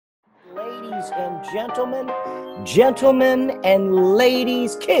ladies and gentlemen and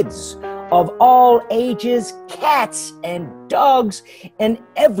ladies, kids of all ages, cats and dogs, and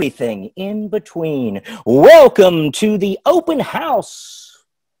everything in between. Welcome to the open house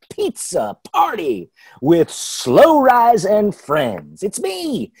pizza party with Slow Rise and Friends. It's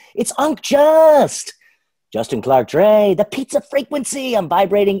me. It's Unc Justin Clark Dre, the pizza frequency. I'm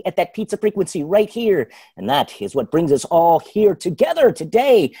vibrating at that pizza frequency right here. And that is what brings us all here together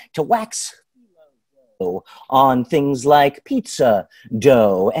today to wax on things like pizza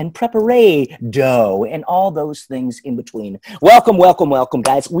dough and prepare dough and all those things in between. Welcome,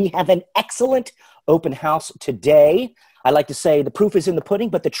 guys. We have an excellent open house today. I like to say the proof is in the pudding,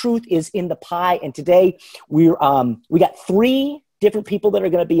 but the truth is in the pie. And today we got three different people that are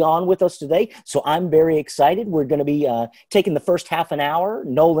going to be on with us today. So I'm very excited. We're going to be taking the first half an hour.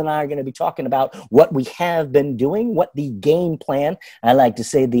 Noel and I are going to be talking about what we have been doing, what the game plan, I like to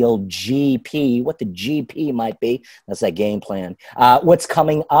say the old GP, what the GP might be. That's that game plan. What's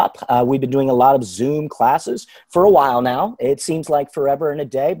coming up? We've been doing a lot of Zoom classes for a while now. It seems like forever and a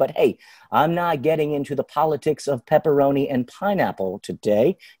day, but hey, I'm not getting into the politics of pepperoni and pineapple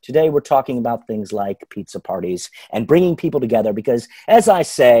today. Today, we're talking about things like pizza parties and bringing people together because, as I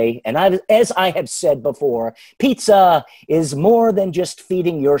say, and as I have said before, pizza is more than just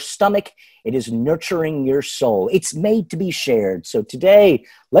feeding your stomach. It is nurturing your soul. It's made to be shared. So today,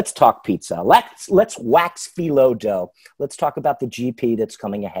 let's talk pizza. Let's wax phyllo dough. Let's talk about the GP that's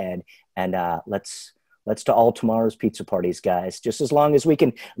coming ahead, and let's to all tomorrow's pizza parties, guys. Just as long as we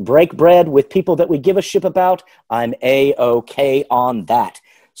can break bread with people that we give a shit about, I'm A-OK on that.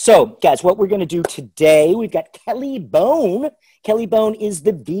 So, guys, what we're going to do today, we've got Kelly Bone. Kelly Bone is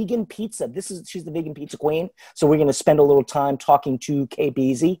the vegan pizza. She's the vegan pizza queen. So we're going to spend a little time talking to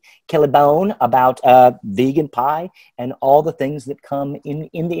Kelly Bone about vegan pie and all the things that come in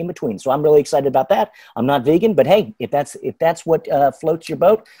the in-between. So I'm really excited about that. I'm not vegan, but hey, if that's what floats your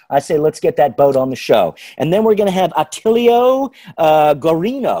boat, I say let's get that boat on the show. And then we're going to have Attilio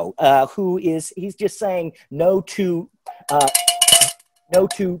Guarino, he's just saying no to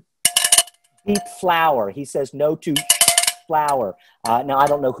deep flour. He says no to flour. Now I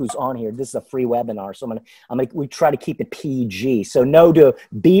don't know who's on here. This is a free webinar, so we try to keep it PG. So no to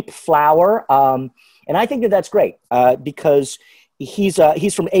beep flour, and I think that's great because he's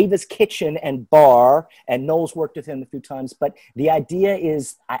from Ava's Kitchen and Bar, and Noel's worked with him a few times. But the idea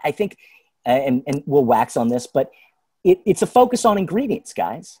is, I think, and we'll wax on this, but it's a focus on ingredients,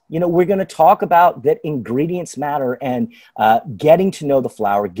 guys. You know, we're going to talk about that ingredients matter and getting to know the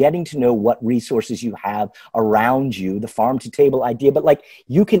flour, getting to know what resources you have around you, the farm to table idea. But like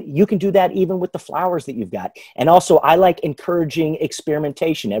you can do that even with the flours that you've got. And also, I like encouraging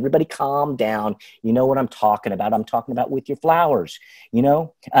experimentation. Everybody calm down. You know what I'm talking about. I'm talking about with your flours. You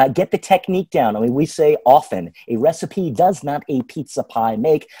know, get the technique down. I mean, we say often a recipe does not a pizza pie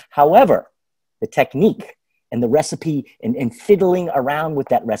make. However, the technique and the recipe and fiddling around with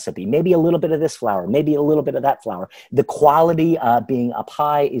that recipe, maybe a little bit of this flour, maybe a little bit of that flour. The quality being up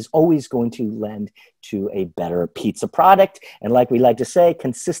high is always going to lend to a better pizza product. And like we like to say,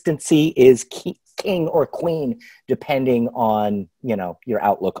 consistency is king or queen, depending on, you know, your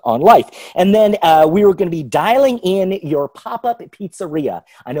outlook on life. And then we were going to be dialing in your pop-up pizzeria.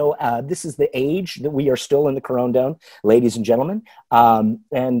 I know this is the age that we are still in the Corona, ladies and gentlemen.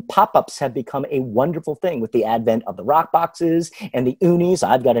 And pop-ups have become a wonderful thing with the advent of the rock boxes and the unis.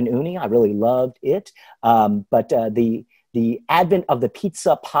 I've got an uni. I really loved it. But the advent of the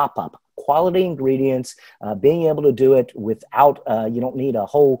pizza pop-up, quality ingredients, being able to do it without, you don't need a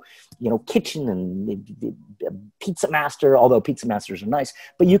whole, you know, kitchen and pizza master, although pizza masters are nice,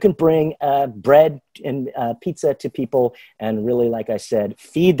 but you can bring bread and pizza to people and really, like I said,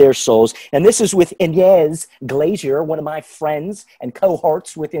 feed their souls. And this is with Ines Glaser, one of my friends and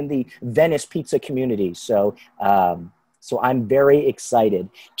cohorts within the Venice pizza community. So, so I'm very excited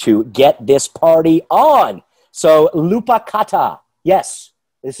to get this party on. So Lupa Cota, yes.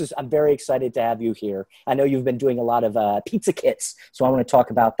 I'm very excited to have you here. I know you've been doing a lot of pizza kits, so I want to talk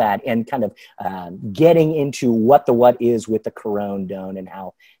about that and kind of getting into what is with the Corona and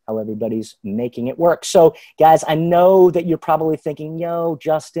how everybody's making it work. So, guys, I know that you're probably thinking, yo,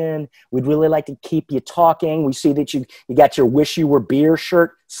 Justin, we'd really like to keep you talking. We see that you got your Wish You Were Beer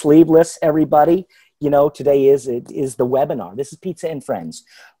shirt, sleeveless, everybody. You know, today is the webinar. This is Pizza and Friends.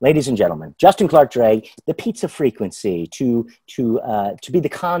 Ladies and gentlemen, Justin Clark Dre, the pizza frequency to be the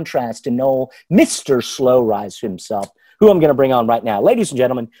contrast to Noel, Mr. Slow Rise himself, who I'm going to bring on right now. Ladies and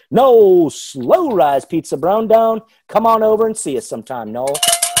gentlemen, Noel Slow Rise Pizza Brown Down. Come on over and see us sometime, Noel.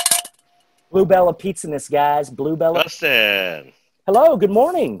 Blue Bella Pizza-ness, guys. Blue Bella. Justin. Hello, good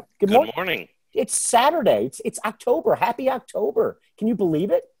morning. Good Good morning. morning. It's Saturday. It's October. Happy October. Can you believe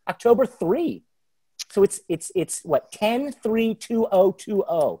it? October 3. So it's what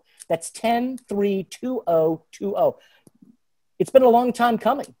 10-3-2020. That's 10-3-2020. It's been a long time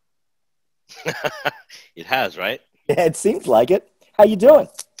coming. It has, right? Yeah, it seems like it. How you doing?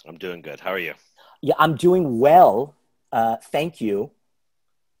 I'm doing good. How are you? Yeah, I'm doing well. Thank you. You're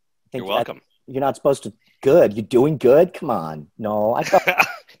Thank you. welcome. You're not supposed to. Good. You're doing good. Come on. No, I thought.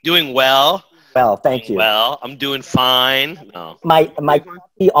 Doing well. Well, thank Doing you. well. I'm doing fine. No. My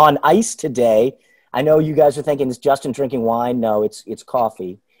coffee on ice today. I know you guys are thinking it's Justin drinking wine. No, it's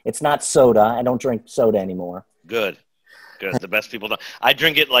coffee. It's not soda. I don't drink soda anymore. Good. Good. The best people don't. I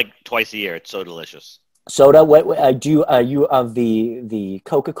drink it like twice a year. It's so delicious. Soda. What do you? Are you of the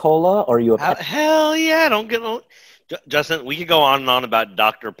Coca-Cola or are you a Pepsi? Hell yeah. Don't get no. Justin, we could go on and on about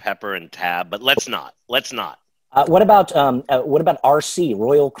Dr. Pepper and Tab, but let's not. Let's not. What about RC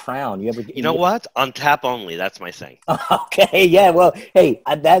Royal Crown? You ever? You know what? On tap only. That's my thing. Okay, yeah. Well, hey,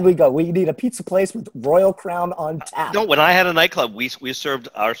 there we go. We need a pizza place with Royal Crown on tap. No, when I had a nightclub, we served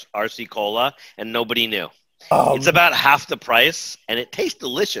RC Cola and nobody knew. It's Oh, about half the price, and it tastes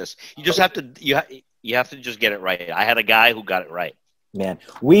delicious. You just have to you have to just get it right. I had a guy who got it right. man,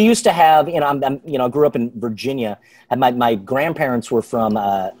 we used to have. I grew up in Virginia, and my grandparents were from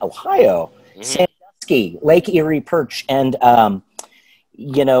Ohio, Hmm. Sandusky, Lake Erie Perch, and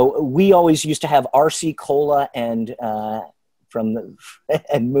we always used to have RC Cola and from the,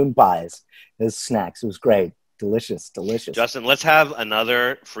 and moon pies as snacks. It was great, delicious, delicious. Justin, let's have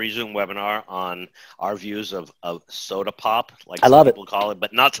another free Zoom webinar on our views of soda pop, like I some love it. people call it,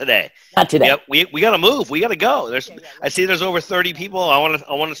 but not today. Not today. We got to move. We got to go. I see there's over 30 people. I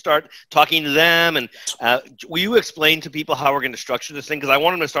want to start talking to them. And will you explain to people how we're going to structure this thing? Because I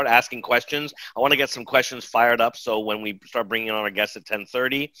want them to start asking questions. I want to get some questions fired up. So when we start bringing on our guests at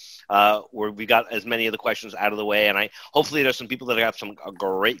 10:30, we got as many of the questions out of the way. And hopefully there's some people that have some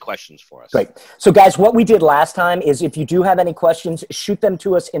great questions for us. Great. So, guys, what we did last time is if you do have any questions, shoot them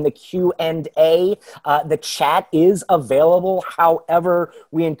to us in the Q&A. The chat is available. However,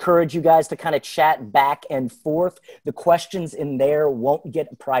 we encourage you guys to kind of chat back and forth. The questions in there won't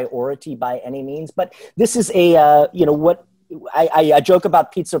get priority by any means, but this is what I joke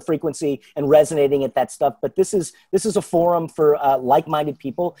about pizza frequency and resonating at that stuff, but this is a forum for like-minded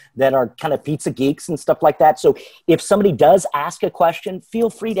people that are kind of pizza geeks and stuff like that. So if somebody does ask a question, feel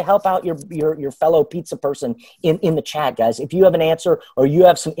free to help out your fellow pizza person in the chat, guys. If you have an answer or you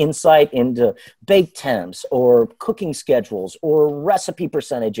have some insight into bake temps or cooking schedules or recipe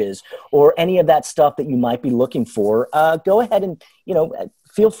percentages or any of that stuff that you might be looking for, go ahead and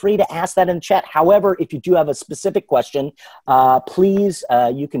feel free to ask that in the chat. However, if you do have a specific question, please,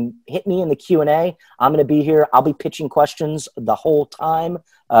 you can hit me in the Q&A. I'm going to be here. I'll be pitching questions the whole time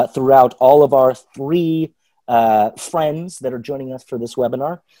throughout all of our 3 friends that are joining us for this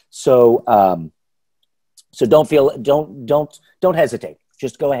webinar. So, so don't hesitate.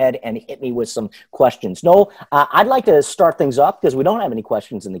 Just go ahead and hit me with some questions. Noel, I'd like to start things up because we don't have any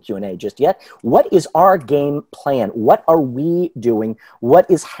questions in the Q&A just yet. What is our game plan? What are we doing? What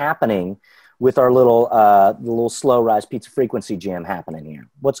is happening with our little slow rise pizza frequency jam happening here?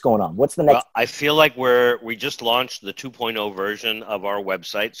 What's going on? What's the next? Well, I feel like we just launched the 2.0 version of our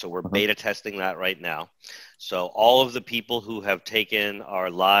website, so we're beta testing that right now. So all of the people who have taken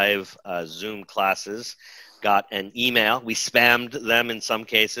our live Zoom classes got an email. We spammed them in some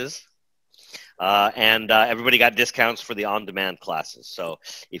cases. And everybody got discounts for the on-demand classes. So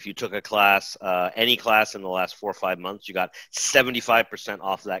if you took a class, any class in the last 4 or 5 months, you got 75%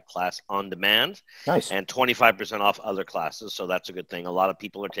 off that class on demand. Nice. And 25% off other classes. So that's a good thing. A lot of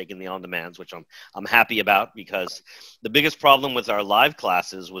people are taking the on-demands, which I'm happy about, because the biggest problem with our live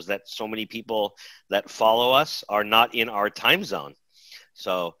classes was that so many people that follow us are not in our time zone.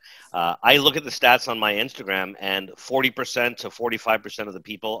 So I look at the stats on my Instagram, and 40% to 45% of the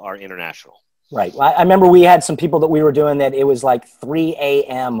people are international. Right. I remember we had some people that we were doing that it was like 3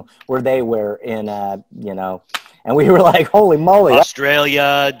 a.m. where they were in, and we were like, holy moly.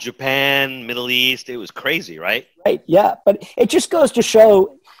 Australia, Japan, Middle East. It was crazy, right? Right. Yeah. But it just goes to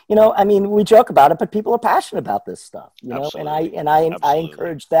show, we joke about it, but people are passionate about this stuff, Absolutely. and I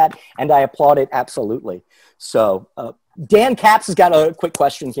encourage that, and I applaud it. Absolutely. So, Dan Capps has got a quick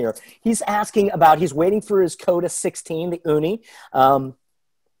question here. He's asking about, he's waiting for his Cota 16, the Uni.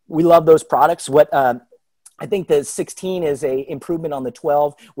 We love those products. I think the 16 is a improvement on the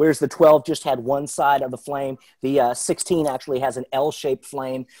 12, whereas the 12 just had one side of the flame. The 16 actually has an L-shaped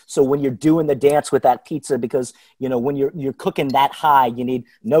flame. So when you're doing the dance with that pizza, because when you're cooking that high, you need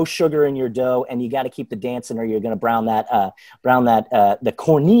no sugar in your dough, and you got to keep the dancing, or you're going to brown the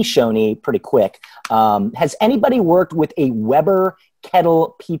cornicione pretty quick. Has anybody worked with a Weber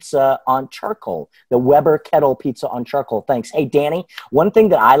kettle pizza on charcoal? The Weber kettle pizza on charcoal. Thanks. Hey, Danny, one thing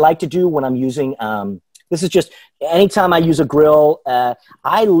that I like to do when I'm using this is just anytime I use a grill,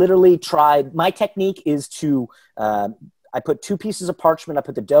 I literally try, my technique is to, I put 2 pieces of parchment, I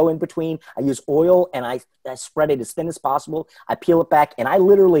put the dough in between, I use oil, and I spread it as thin as possible. I peel it back, and I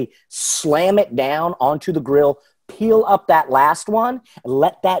literally slam it down onto the grill, peel up that last one, and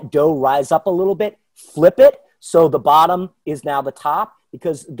let that dough rise up a little bit, flip it, so the bottom is now the top,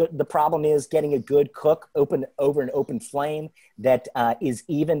 because the problem is getting a good cook over an open flame that is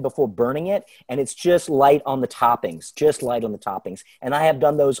even before burning it. And it's just light on the toppings, And I have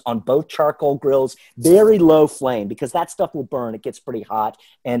done those on both charcoal grills, very low flame, because that stuff will burn. It gets pretty hot,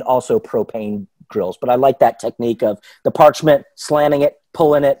 and also propane grills. But I like that technique of the parchment, slamming it,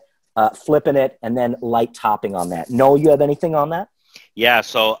 pulling it, flipping it, and then light topping on that. Noel, you have anything on that? Yeah,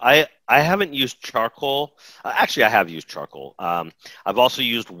 so I haven't used charcoal. Actually, I have used charcoal. I've also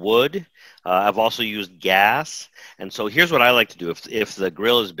used wood. I've also used gas. And so here's what I like to do. If the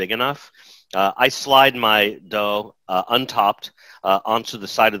grill is big enough, I slide my dough untopped onto the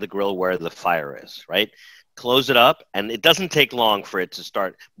side of the grill where the fire is, right? Close it up, and it doesn't take long for it to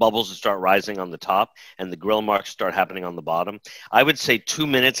start, bubbles to start rising on the top, and the grill marks start happening on the bottom. I would say 2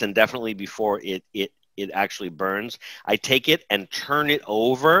 minutes, and definitely before it actually burns, I take it and turn it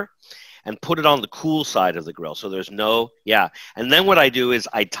over and put it on the cool side of the grill. So there's and then what I do is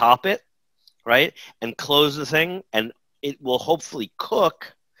I top it, right, and close the thing, and it will hopefully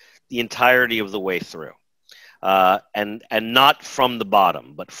cook the entirety of the way through, and not from the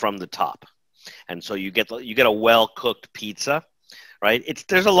bottom, but from the top. And so you get a well-cooked pizza, right?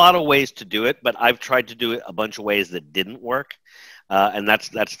 There's a lot of ways to do it, but I've tried to do it a bunch of ways that didn't work. And that's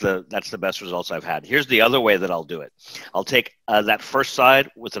the best results I've had. Here's the other way that I'll do it. I'll take that first side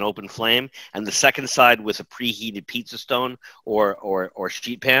with an open flame, and the second side with a preheated pizza stone or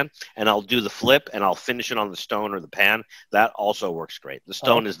sheet pan, and I'll do the flip, and I'll finish it on the stone or the pan. That also works great. The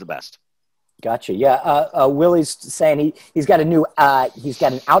stone is the best. Gotcha. Yeah. Willie's saying he's got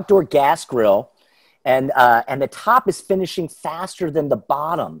an outdoor gas grill, and the top is finishing faster than the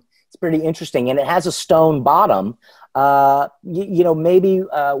bottom. It's pretty interesting, and it has a stone bottom. Maybe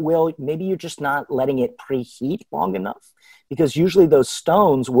Will, maybe you're just not letting it preheat long enough, because usually those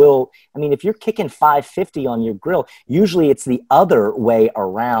stones will. I mean, if you're kicking 550 on your grill, usually it's the other way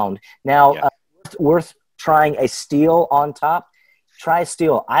around. Now, worth trying a steel on top. Try a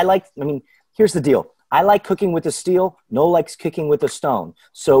steel. Here's the deal. I like cooking with a steel. Noel likes cooking with a stone.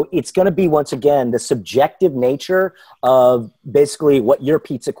 So it's going to be, once again, the subjective nature of basically what your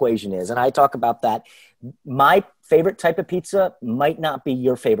pizza equation is. And I talk about that. My favorite type of pizza might not be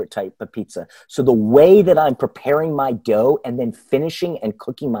your favorite type of pizza. So the way that I'm preparing my dough and then finishing and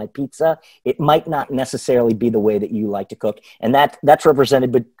cooking my pizza, it might not necessarily be the way that you like to cook. And that's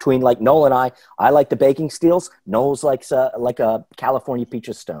represented between, like, Noel and I. I like the baking steels. Noel's likes like a California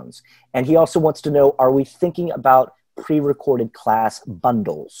pizza stones. And he also wants to know, are we thinking about pre-recorded class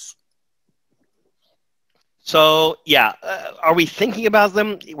bundles? So, are we thinking about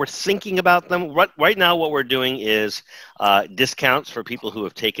them? We're thinking about them. Right now, what we're doing is discounts for people who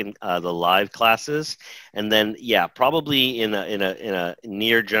have taken the live classes. And then, probably in a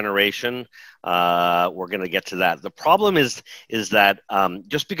near generation, we're going to get to that. The problem is that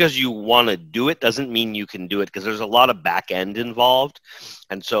just because you want to do it doesn't mean you can do it, because there's a lot of back end involved.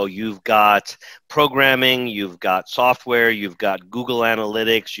 And so you've got programming, you've got software, you've got Google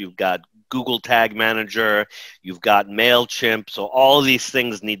Analytics, you've got Google Tag Manager, you've got MailChimp. So all of these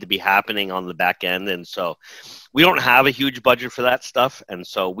things need to be happening on the back end. And so we don't have a huge budget for that stuff. And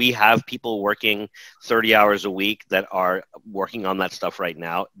so we have people working 30 hours a week that are working on that stuff right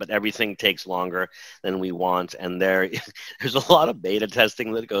now, but everything takes longer than we want. And there's a lot of beta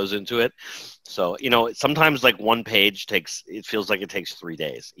testing that goes into it. So, sometimes like one page it feels like it takes 3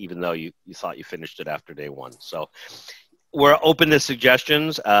 days, even though you thought you finished it after day one. So we're open to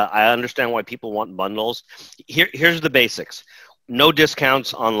suggestions. I understand why people want bundles. Here's the basics. no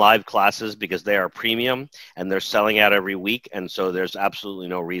discounts on live classes because they are premium and they're selling out every week. And so there's absolutely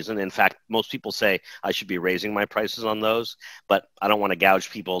no reason. In fact, most people say I should be raising my prices on those, but I don't want to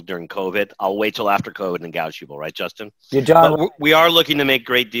gouge people during COVID. I'll wait till after COVID and gouge people, right, Justin? You're John. But we are looking to make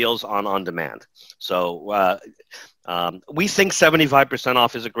great deals on demand. So we think 75%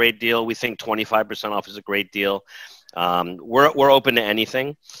 off is a great deal. We think 25% off is a great deal. We're open to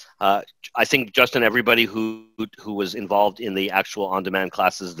anything. I think, Justin, everybody who was involved in the actual on-demand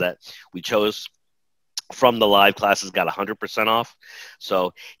classes that we chose from the live classes got 100% off.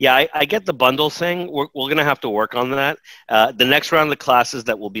 So yeah, I get the bundle thing. We're going to have to work on that. The next round of the classes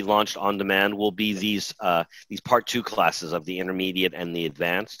that will be launched on demand will be these part 2 classes of the intermediate and the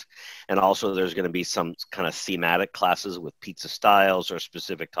advanced. And also there's going to be some kind of thematic classes with pizza styles or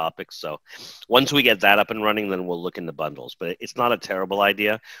specific topics. So once we get that up and running, then we'll look into bundles, but it's not a terrible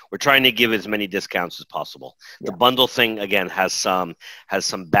idea. We're trying to give as many discounts as possible. Yeah. The bundle thing, again, has some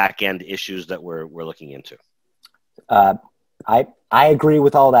back end issues that we're looking into. I agree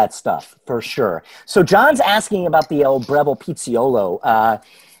with all that stuff for sure. So John's asking about the El Breville Pizziolo,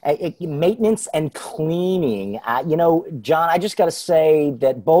 maintenance and cleaning. You know, John, I just got to say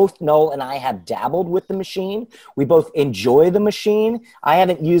that both Noel and I have dabbled with the machine. We both enjoy the machine. I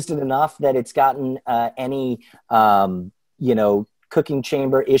haven't used it enough that it's gotten any, you know, cooking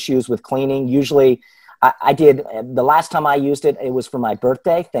chamber issues with cleaning. Usually I did, the last time I used it, it was for my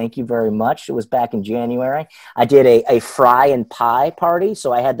birthday. Thank you very much. It was back in January. I did a fry and pie party.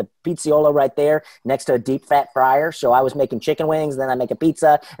 So I had the pizziolo right there next to a deep fat fryer. So I was making chicken wings, then I make a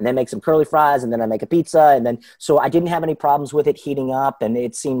pizza, and then make some curly fries, and then I make a pizza. And then, so I didn't have any problems with it heating up. And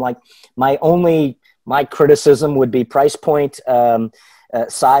it seemed like my criticism would be price point,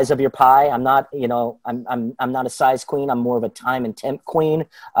 size of your pie. I'm not, you know, I'm not a size queen. I'm more of a time and temp queen.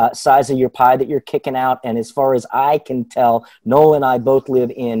 Size of your pie that you're kicking out. And as far as I can tell, Noel and I both live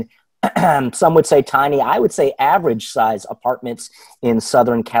in, some would say tiny, I would say average size apartments in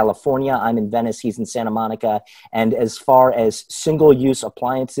Southern California. I'm in Venice, he's in Santa Monica. And as far as single use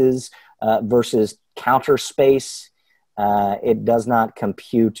appliances versus counter space, it does not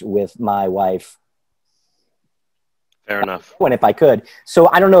compute with my wife. Fair enough. When if I could. So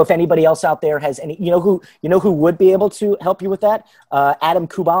I don't know if anybody else out there has any, you know who would be able to help you with that? Adam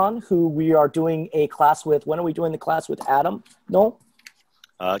Kuban, who we are doing a class with. When are we doing the class with Adam? No?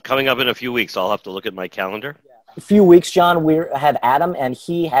 Coming up in a few weeks. I'll have to look at my calendar. A few weeks, John, we have Adam, and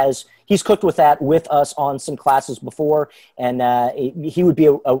he's cooked with that with us on some classes before, and he would be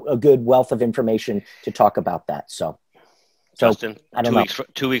a good wealth of information to talk about that. So Justin, I don't know.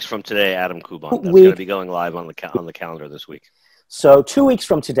 2 weeks from today, Adam Kuban. That's going to be going live on the calendar this week. So 2 weeks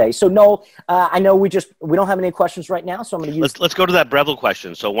from today. So Noel, I know we don't have any questions right now, so I'm going to use. Let's go to that Breville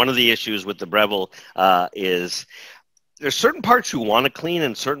question. So one of the issues with the Breville is there's certain parts you want to clean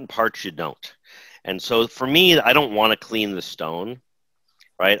and certain parts you don't. And so for me, I don't want to clean the stone,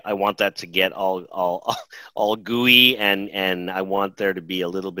 right? I want that to get all gooey, and I want there to be a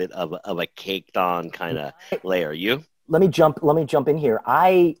little bit of a caked on kind of layer. You? Let me jump in here.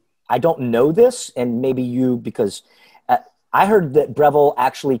 I don't know this, and maybe you, because I heard that Breville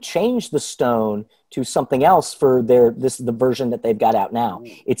actually changed the stone to something else for this is the version that they've got out now.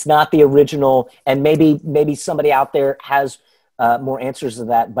 It's not the original, and maybe somebody out there has more answers to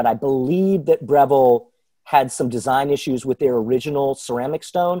that, but I believe that Breville had some design issues with their original ceramic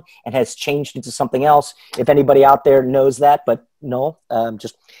stone and has changed it to something else. If anybody out there knows that, but no, I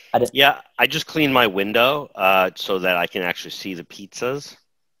just cleaned my window so that I can actually see the pizzas,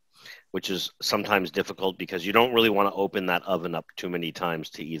 which is sometimes difficult because you don't really want to open that oven up too many times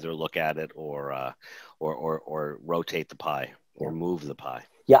to either look at it or rotate the pie or move the pie.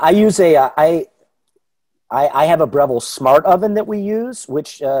 Yeah, I use I have a Breville Smart Oven that we use,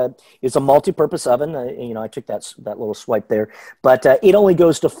 which is a multi-purpose oven. I took that little swipe there, but it only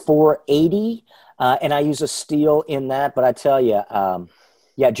goes to 480, and I use a steel in that. But I tell you,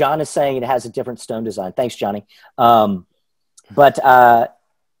 John is saying it has a different stone design. Thanks, Johnny. I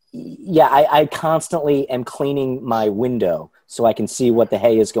constantly am cleaning my window so I can see what the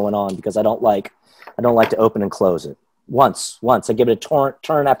hay is going on, because I don't like to open and close it. Once I give it a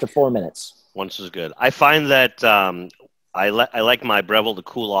turn after 4 minutes. Once is good. I find that I like my Breville to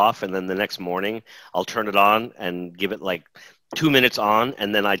cool off, and then the next morning I'll turn it on and give it like 2 minutes on,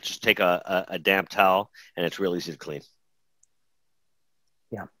 and then I just take a damp towel, and it's real easy to clean.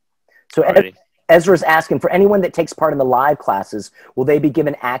 Yeah. So Ezra's asking, for anyone that takes part in the live classes, will they be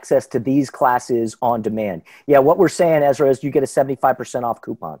given access to these classes on demand? Yeah, what we're saying, Ezra, is you get a 75% off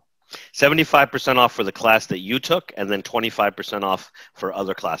coupon. 75% off for the class that you took, and then 25% off for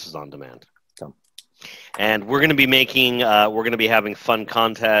other classes on demand. And we're going to be making, we're going to be having fun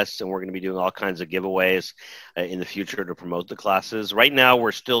contests, and we're going to be doing all kinds of giveaways in the future to promote the classes. Right now,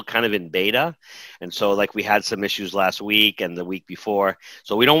 we're still kind of in beta, and so like we had some issues last week and the week before.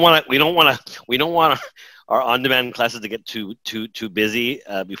 So we don't want our on-demand classes to get too busy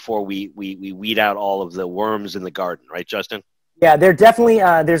before we weed out all of the worms in the garden, right, Justin? Yeah, they're definitely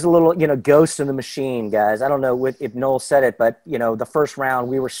there's a little ghost in the machine, guys. I don't know if Noel said it, but the first round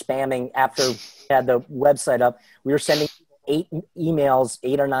we were spamming after we had the website up. We were sending 8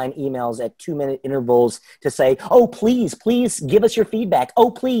 or 9 emails at 2-minute intervals to say, "Oh, please give us your feedback.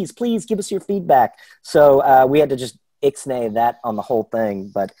 Oh, please give us your feedback." So we had to just ixnay that on the whole thing.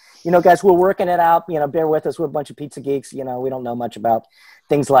 But guys, we're working it out. Bear with us. We're a bunch of pizza geeks. We don't know much about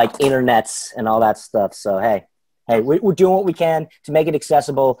things like internets and all that stuff. So hey, we're doing what we can to make it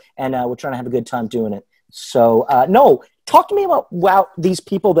accessible, and we're trying to have a good time doing it. So, no, talk to me about these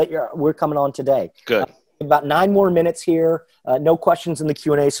people that we're coming on today. Good. About 9 more minutes here. No questions in the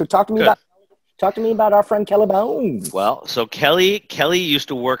Q&A. So talk to me about our friend Kelly Bones. Well, so Kelly used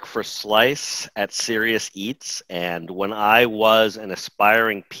to work for Slice at Serious Eats, and when I was an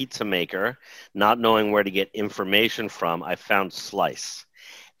aspiring pizza maker, not knowing where to get information from, I found Slice,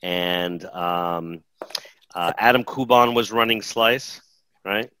 and Adam Kuban was running Slice,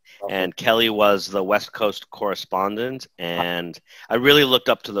 right? And Kelly was the West Coast correspondent, and I really looked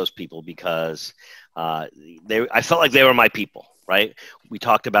up to those people because I felt like they were my people, right? We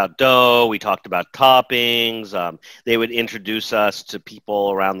talked about dough, we talked about toppings. They would introduce us to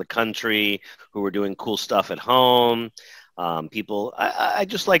people around the country who were doing cool stuff at home. I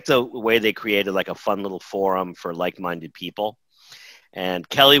just like the way they created like a fun little forum for like-minded people. And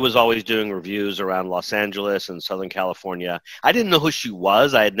Kelly was always doing reviews around Los Angeles and Southern California. I didn't know who she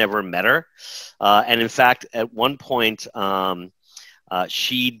was. I had never met her. And in fact, at one point,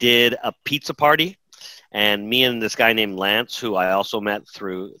 she did a pizza party. And me and this guy named Lance, who I also met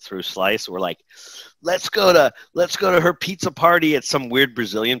through Slice, were like, let's go to her pizza party at some weird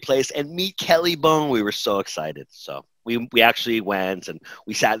Brazilian place and meet Kelly Bone. We were so excited. So we actually went and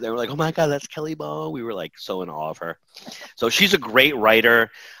we sat there. We're like, oh my God, that's Kelly Bone. We were like so in awe of her. So she's a great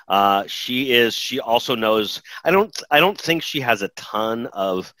writer. She also knows, I don't think she has a ton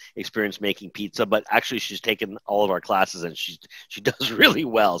of experience making pizza, but actually she's taken all of our classes and she does really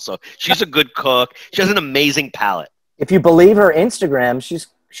well. So she's a good cook. She has an amazing palate. If you believe her Instagram,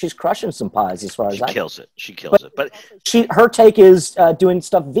 she's crushing some pies as far as She kills it. But her take is doing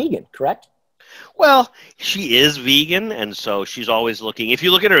stuff vegan, correct? Well, she is vegan, and so she's always looking. If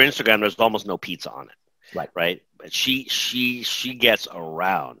you look at her Instagram, there's almost no pizza on it. Right. But she gets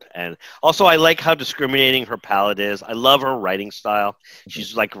around, and also I like how discriminating her palate is. I love her writing style.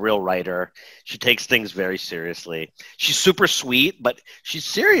 She's like a real writer. She takes things very seriously. She's super sweet, but she's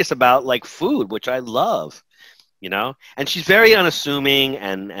serious about like food, which I love. And she's very unassuming,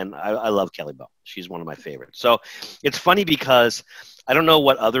 and I love Kelly Bone. She's one of my favorites. So it's funny because I don't know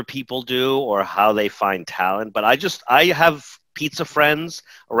what other people do or how they find talent, but I have pizza friends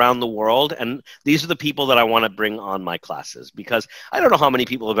around the world, and these are the people that I want to bring on my classes, because I don't know how many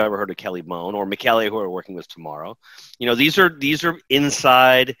people have ever heard of Kelly Bone or Michele, who are working with tomorrow. These are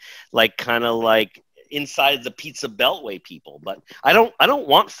inside, like kind of like inside the pizza beltway people, but I don't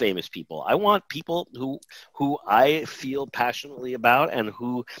want famous people. I want people who I feel passionately about and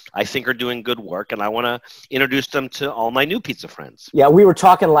who I think are doing good work, and I want to introduce them to all my new pizza friends. Yeah, we were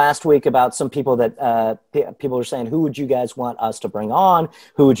talking last week about some people that people are saying, who would you guys want us to bring on?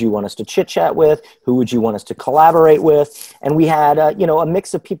 Who would you want us to chit chat with? Who would you want us to collaborate with? And we had a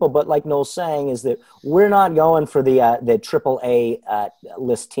mix of people, but like Noel's saying, is that we're not going for the AAA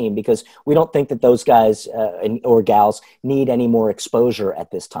list team, because we don't think that those guys or gals need any more exposure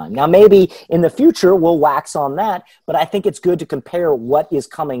at this time. Now, maybe in the future we'll wax on that, but I think it's good to compare what is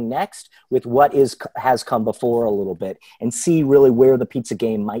coming next with what has come before a little bit, and see really where the pizza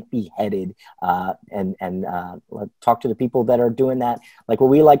game might be headed, and talk to the people that are doing that. Like what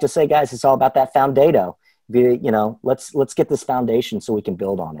we like to say, guys, it's all about that foundado. Let's get this foundation so we can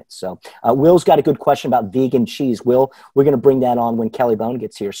build on it. So Will's got a good question about vegan cheese. Will, we're going to bring that on when Kelly Bone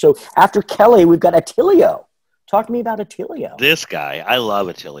gets here. So after Kelly, we've got Attilio. Talk to me about Attilio. This guy, I love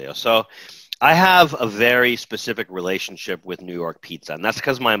Attilio. So I have a very specific relationship with New York pizza, and that's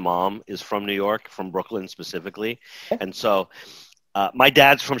because my mom is from New York, from Brooklyn specifically. Okay. And so my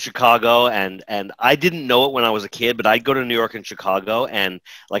dad's from Chicago, and I didn't know it when I was a kid, but I'd go to New York and Chicago, and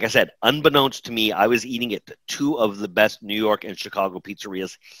like I said, unbeknownst to me, I was eating at two of the best New York and Chicago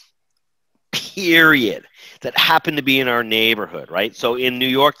pizzerias, period, that happened to be in our neighborhood, right? So in New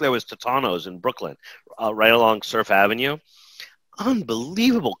York, there was Totano's in Brooklyn, right along Surf Avenue.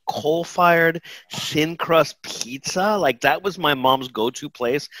 unbelievable coal-fired thin crust pizza. Like that was my mom's go-to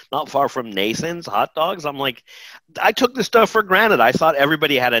place, not far from Nathan's hot dogs. I'm like, I took this stuff for granted. I thought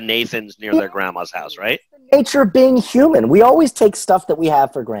everybody had a Nathan's near their grandma's house, right? Nature of being human. We always take stuff that we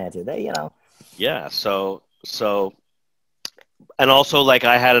have for granted. You know. Yeah. And also, like,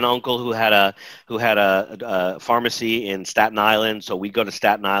 I had an uncle who had a pharmacy in Staten Island, so we'd go to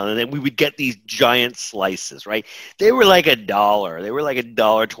Staten Island and we would get these giant slices, right? They were like $1. They were like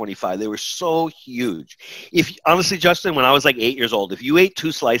 $1.25. They were so huge. If honestly, Justin, when I was like 8 years old, if you ate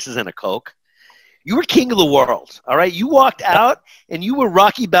 2 slices and a Coke, you were king of the world. All right, you walked out and you were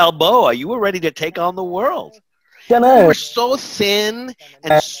Rocky Balboa. You were ready to take on the world. They were so thin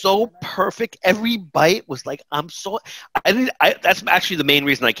and so perfect. Every bite was like, that's actually the main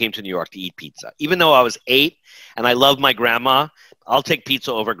reason I came to New York to eat pizza. Even though I was 8 and I love my grandma, I'll take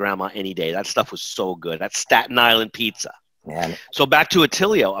pizza over grandma any day. That stuff was so good. That's Staten Island pizza. Man. So back to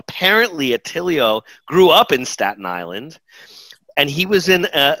Attilio. Apparently, Attilio grew up in Staten Island. And he was in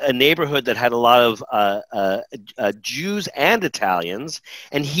a neighborhood that had a lot of Jews and Italians.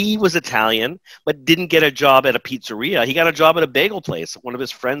 And he was Italian, but didn't get a job at a pizzeria. He got a job at a bagel place. One of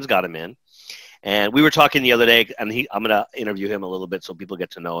his friends got him in. And we were talking the other day, and I'm going to interview him a little bit so people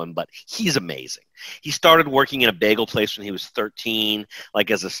get to know him, but he's amazing. He started working in a bagel place when he was 13,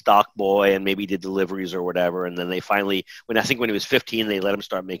 like as a stock boy, and maybe did deliveries or whatever. And then they finally, when he was 15, they let him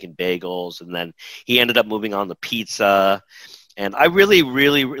start making bagels. And then he ended up moving on to pizza. And I really,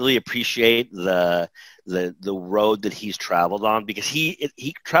 really, really appreciate the road that he's traveled on, because he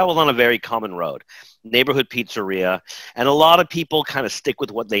traveled on a very common road, neighborhood pizzeria, and a lot of people kind of stick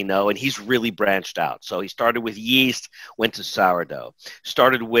with what they know, and he's really branched out. So he started with yeast, went to sourdough,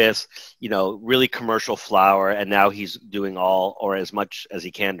 started with, really commercial flour, and now he's doing all, or as much as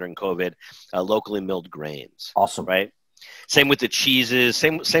he can during COVID, locally milled grains. Awesome. Right? Same with the cheeses,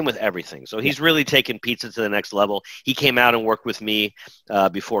 same with everything. So he's really taken pizza to the next level. He came out and worked with me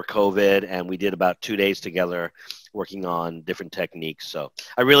before COVID, and we did about 2 days together working on different techniques. So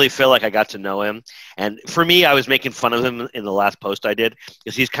I really feel like I got to know him. And for me, I was making fun of him in the last post I did,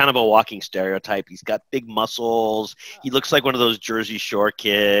 because he's kind of a walking stereotype. He's got big muscles. He looks like one of those Jersey Shore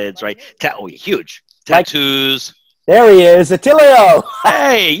kids, right? Huge tattoos. There he is, Attilio.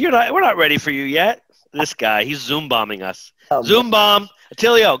 Hey, we're not ready for you yet. This guy, he's Zoom bombing us. Zoom bomb.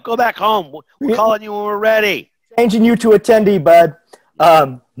 Attilio, go back home. We're calling you when we're ready. Changing you to attendee, bud.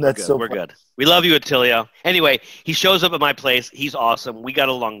 We're good. We love you, Attilio. Anyway, he shows up at my place. He's awesome. We got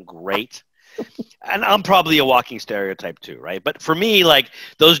along great. And I'm probably a walking stereotype too, right? But for me, like,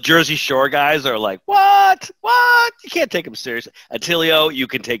 those Jersey Shore guys are like, what? You can't take him seriously. Attilio, you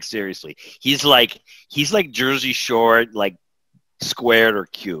can take seriously. He's like Jersey Shore, like squared or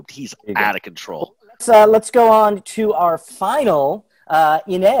cubed. He's out of control. Let's go on to our final,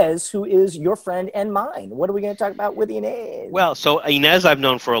 Ines, who is your friend and mine. What are we going to talk about with Ines? Well, so Ines I've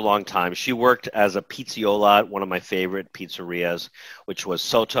known for a long time. She worked as a pizziola at one of my favorite pizzerias, which was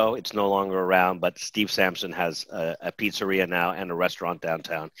Soto. It's no longer around, but Steve Sampson has a pizzeria now and a restaurant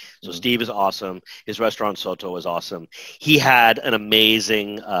downtown. So Steve is awesome. His restaurant Soto is awesome. He had an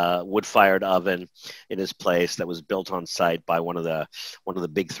amazing wood-fired oven in his place that was built on site by one of the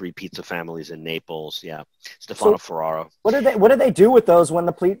big 3 pizza families in Naples. Yeah, Stefano Ferraro. What do they do with those when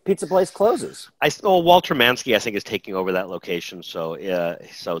the pizza place closes? Walter Mansky, I think, is taking over that location. So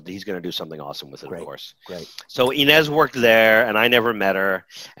he's going to do something awesome with it, of course. Great. So Ines worked there, and I never met her.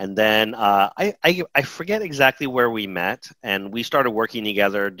 And then I forget exactly where we met, and we started working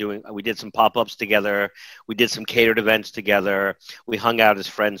together. We did some pop-ups together. We did some catered events together. We hung out as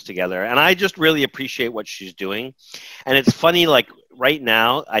friends together, and I just really appreciate what she's doing. And it's funny, like, right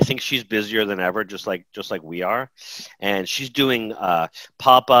now, I think she's busier than ever, just like we are. And she's doing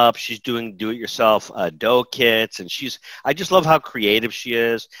pop-ups. She's doing do-it-yourself dough kits. And I just love how creative she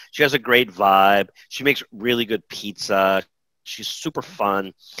is. She has a great vibe. She makes really good pizza. She's super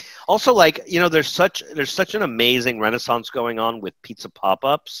fun. Also, like, there's such an amazing renaissance going on with pizza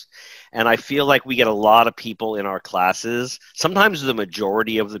pop-ups. And I feel like we get a lot of people in our classes. Sometimes the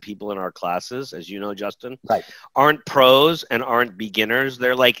majority of the people in our classes, as you know, Justin, right, aren't pros and aren't beginners.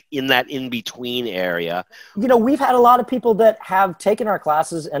 They're like in that in-between area. We've had a lot of people that have taken our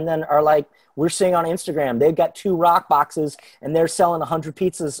classes and then are like, we're seeing on Instagram, they've got 2 rock boxes and they're selling 100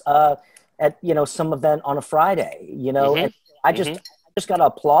 pizzas at some event on a Friday, and I just got to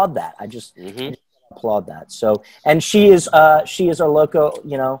applaud that. I just applaud that. So, and she is our local,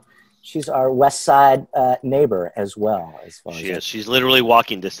 she's our West Side neighbor as well. She's literally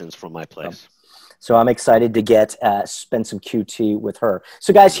walking distance from my place. So I'm excited to spend some QT with her.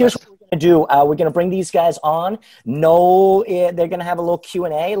 So guys, here's what we're going We're going to bring these guys on. No, they're going to have a little Q&A,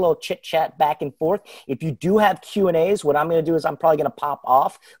 a little chit chat back and forth. If you do have Q&As, what I'm going to do is I'm probably going to pop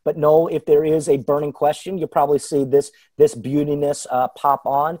off. But no, if there is a burning question, you'll probably see this beautiness pop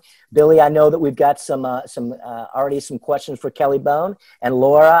on. Billy, I know that we've got already some questions for Kelly Bone. And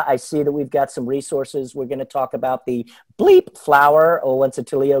Laura, I see that we've got some resources. We're going to talk about the bleep flower once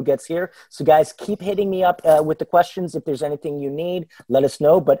Attilio gets here. So guys, keep hitting me up with the questions. If there's anything you need, let us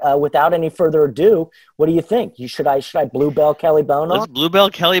know. But without any further ado, what do you think? Should I bluebell Kelly Bone on? Let's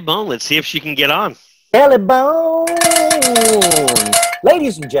bluebell Kelly Bone. Let's see if she can get on. Kelly Bone!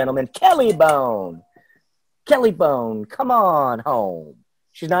 Ladies and gentlemen, Kelly Bone. Kelly Bone, come on home.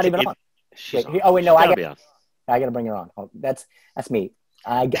 She's not even on. Oh, wait, no, I got to bring her on. Oh, that's me.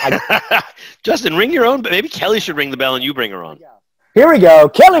 Justin, ring your own, but maybe Kelly should ring the bell and you bring her on. Here we go.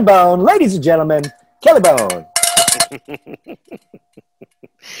 Kelly Bone, ladies and gentlemen, Kelly Bone.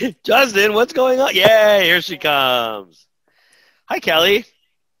 Justin, what's going on? Yay, here she comes. Hi, Kelly.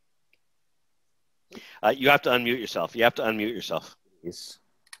 You have to unmute yourself. Yes.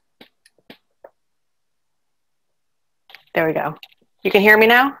 There we go. You can hear me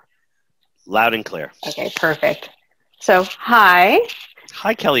now? Loud and clear. Okay, perfect. So, hi.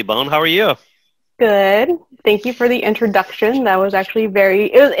 Hi, Kelly Bone. How are you? Good. Thank you for the introduction. That was actually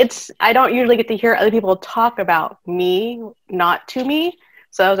I don't usually get to hear other people talk about me, not to me.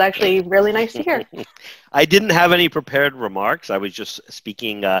 So that was actually really nice to hear. I didn't have any prepared remarks. I was just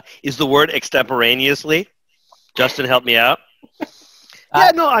speaking. Is the word extemporaneously? Justin, help me out.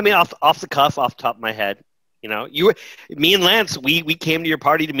 Yeah, no, I mean, off the cuff, off the top of my head. You know, me and Lance, we came to your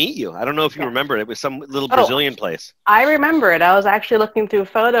party to meet you. I don't know if you remember. It was some little Brazilian place. I remember it. I was actually looking through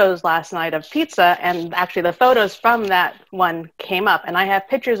photos last night of pizza, and actually the photos from that one came up, and I have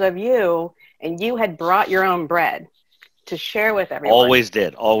pictures of you, and you had brought your own bread to share with everyone. Always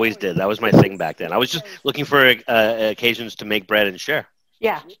did. That was my thing back then. I was just looking for occasions to make bread and share.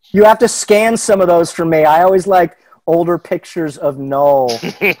 Yeah. You have to scan some of those for me. I always like older pictures of Noel.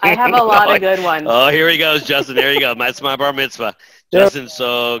 I have a lot of good ones. Oh, here he goes, Justin. There you go. That's my bar mitzvah. Justin's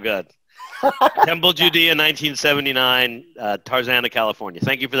so good. Temple, Judea, 1979, Tarzana, California.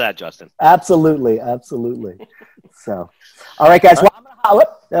 Thank you for that, Justin. Absolutely. So, all right, guys. Well, I'm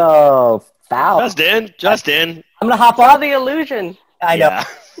going to foul. Justin. I'm going to hop All on. the illusion. I know.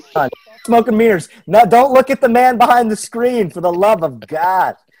 Yeah. Smoking mirrors. No, don't look at the man behind the screen, for the love of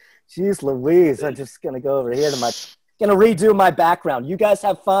God. Jeez Louise. I'm just going to go over here to going to redo my background. You guys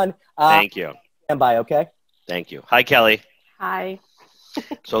have fun. Thank you. Stand by, okay? Thank you. Hi, Kelly. Hi.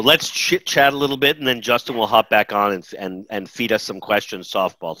 So let's chit-chat a little bit, and then Justin will hop back on and feed us some questions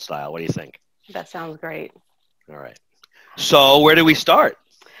softball style. What do you think? That sounds great. All right. So where do we start?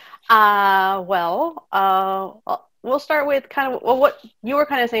 We'll start with kind of what you were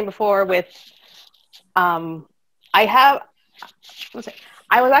kind of saying before with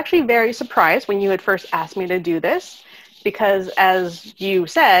I was actually very surprised when you had first asked me to do this, because as you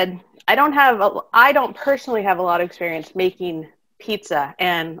said, I don't personally have a lot of experience making pizza,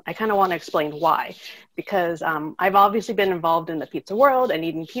 and I kind of want to explain why. Because I've obviously been involved in the pizza world and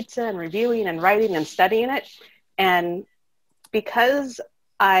eating pizza and reviewing and writing and studying it, and because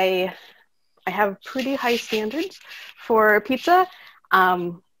I have pretty high standards for pizza,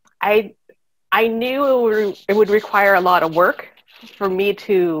 I knew it would require a lot of work for me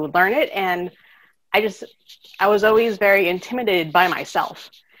to learn it, and I was always very intimidated by myself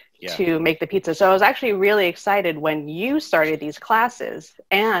to make the pizza. So I was actually really excited when you started these classes,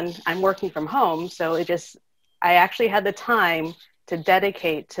 and I'm working from home, so I actually had the time to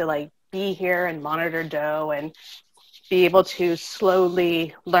dedicate to like be here and monitor dough and be able to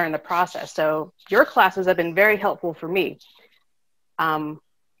slowly learn the process. So your classes have been very helpful for me. Thank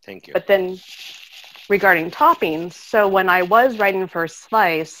you. But then regarding toppings, so when I was writing for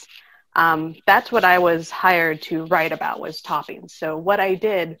Slice, that's what I was hired to write about, was toppings. So what I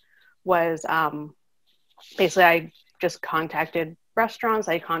did was basically I just contacted restaurants,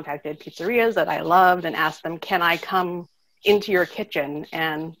 I contacted pizzerias that I loved and asked them, can I come into your kitchen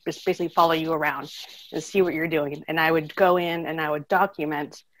and just basically follow you around and see what you're doing? And I would go in and I would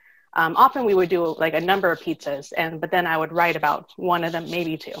document. Often we would do like a number of pizzas, but then I would write about one of them,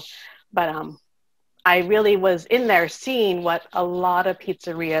 maybe two. But I really was in there seeing what a lot of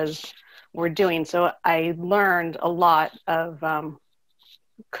pizzerias were doing. So I learned a lot of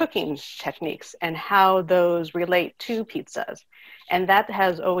cooking techniques and how those relate to pizzas. And that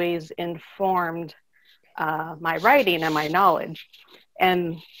has always informed my writing and my knowledge.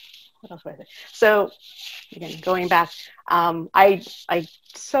 And what else was I say? So again, going back, I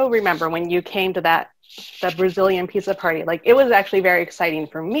so remember when you came to that the Brazilian pizza party, like it was actually very exciting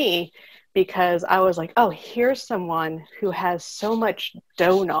for me because I was like, oh, here's someone who has so much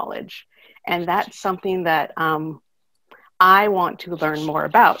dough knowledge. And that's something that I want to learn more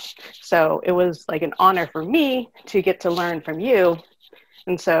about. So it was like an honor for me to get to learn from you.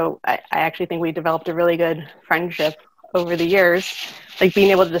 And so I actually think we developed a really good friendship over the years, like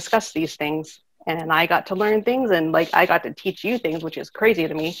being able to discuss these things. And I got to learn things, and like I got to teach you things, which is crazy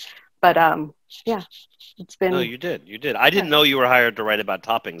to me. But yeah, it's been. No, you did. You did. I didn't know you were hired to write about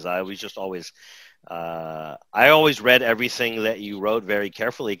toppings. I was just always, I always read everything that you wrote very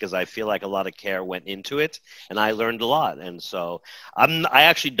carefully because I feel like a lot of care went into it, and I learned a lot. And so I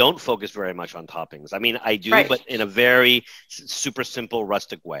actually don't focus very much on toppings. I mean, I do, Right. but in a very super simple,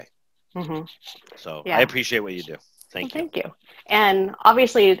 rustic way. Mm-hmm. So Yeah. I appreciate what you do. Thank you. Thank you. And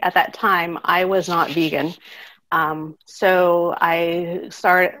obviously, at that time, I was not vegan. So I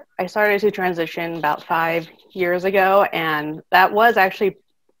started to transition about 5 years ago, and that was actually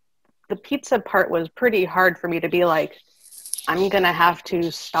the pizza part was pretty hard for me to be like, I'm gonna have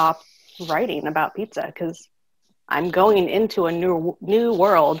to stop writing about pizza because I'm going into a new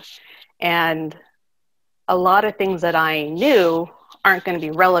world, and a lot of things that I knew aren't going to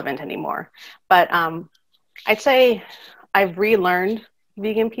be relevant anymore. But I'd say I've relearned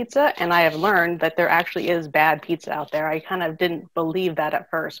vegan pizza, and I have learned that there actually is bad pizza out there. I kind of didn't believe that at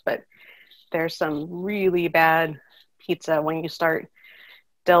first, but there's some really bad pizza when you start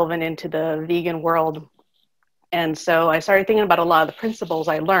delving into the vegan world. And so I started thinking about a lot of the principles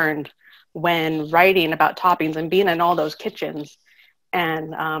I learned when writing about toppings and being in all those kitchens.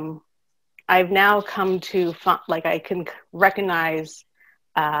 And I've now come to, like, I can recognize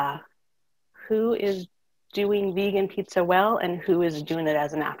who is doing vegan pizza well and who is doing it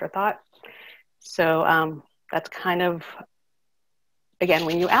as an afterthought. So that's kind of, again,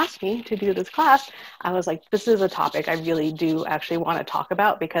 when you asked me to do this class, I was like, this is a topic I really do actually want to talk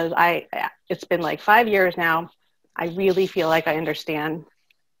about because it's been like 5 years now. I really feel like I understand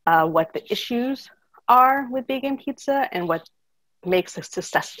what the issues are with vegan pizza and what makes a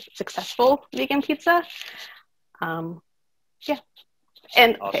successful vegan pizza. Yeah.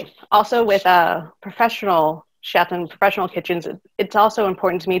 And Awesome. okay, also with professional chefs and professional kitchens, it's also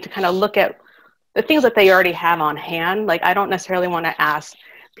important to me to kind of look at the things that they already have on hand. Like, I don't necessarily want to ask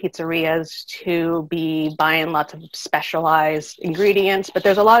pizzerias to be buying lots of specialized ingredients, but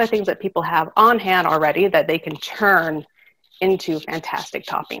there's a lot of things that people have on hand already that they can turn into fantastic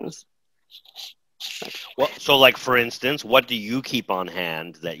toppings. Well, so like, for instance, what do you keep on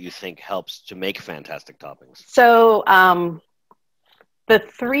hand that you think helps to make fantastic toppings? So the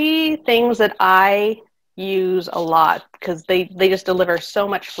three things that I use a lot because they just deliver so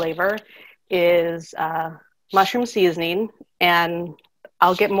much flavor is mushroom seasoning, and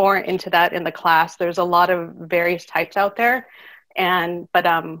I'll get more into that in the class. There's a lot of various types out there, but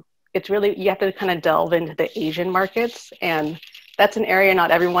it's really, you have to kind of delve into the Asian markets, and that's an area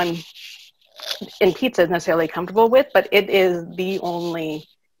not everyone in pizza is necessarily comfortable with, but it is the only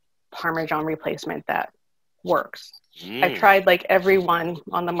Parmesan replacement that works. I've tried like every one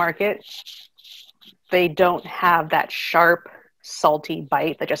on the market. They don't have that sharp, salty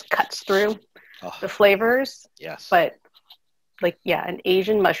bite that just cuts through the flavors. Yes. But like, yeah, an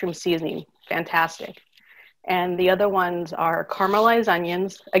Asian mushroom seasoning, fantastic. And the other ones are caramelized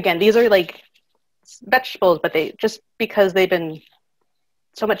onions. Again, these are like vegetables, but they just because they've been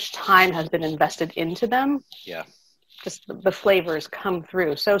so much time has been invested into them. Yeah. Just the flavors come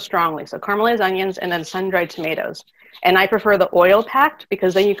through so strongly. So caramelized onions and then sun-dried tomatoes. And I prefer the oil packed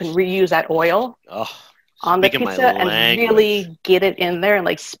because then you can reuse that oil on the pizza and really get it in there and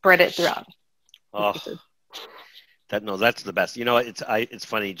like spread it throughout. That's the best. You know, it's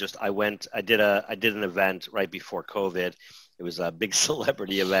funny. I did an event right before COVID. It was a big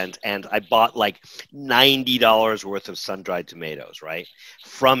celebrity event, and I bought like $90 worth of sun-dried tomatoes, right,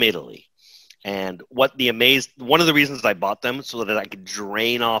 from Italy. And one of the reasons I bought them so that I could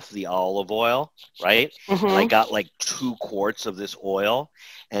drain off the olive oil, right? Mm-hmm. And I got like 2 quarts of this oil,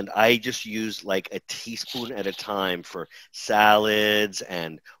 and I just used like a teaspoon at a time for salads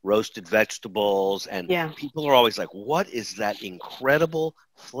and roasted vegetables. And people are always like, what is that incredible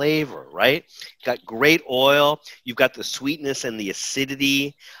flavor, right? Got great oil. You've got the sweetness and the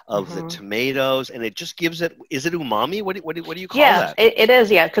acidity of the tomatoes, and it just gives it. Is it umami? What do you call that? Yeah, it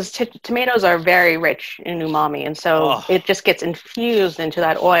is. Yeah, because tomatoes are very rich in umami, and so it just gets infused into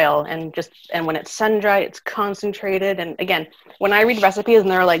that oil, and when it's sun dried, it's concentrated. And again, when I read recipes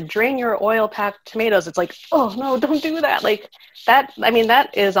and they're like, drain your oil packed tomatoes, it's like, oh no, don't do that. Like that. I mean,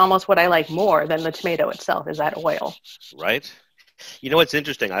 that is almost what I like more than the tomato itself. Is that oil? Right. You know what's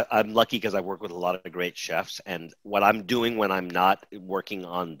interesting? I'm lucky because I work with a lot of great chefs, and what I'm doing when I'm not working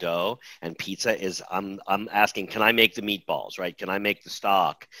on dough and pizza is I'm asking, can I make the meatballs? Right? Can I make the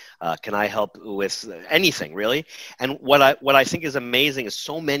stock? Can I help with anything really? And what I think is amazing is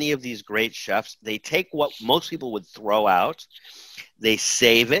so many of these great chefs, they take what most people would throw out, they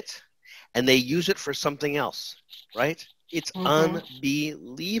save it, and they use it for something else. Right? It's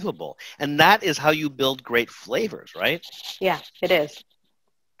unbelievable. And that is how you build great flavors, right? Yeah, it is.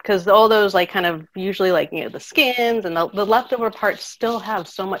 Because all those like kind of usually like, the skins and the leftover parts still have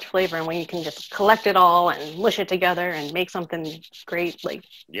so much flavor. And when you can just collect it all and mush it together and make something great, like,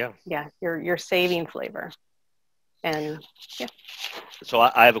 yeah, you're saving flavor. And yeah. So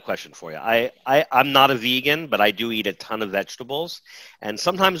I have a question for you. I'm not a vegan, but I do eat a ton of vegetables. And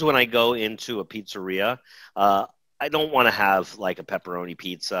sometimes when I go into a pizzeria, I don't want to have like a pepperoni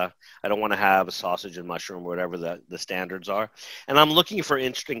pizza. I don't want to have a sausage and mushroom, whatever the standards are. And I'm looking for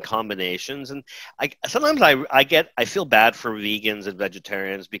interesting combinations. And sometimes I feel bad for vegans and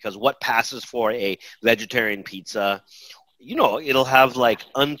vegetarians because what passes for a vegetarian pizza, it'll have like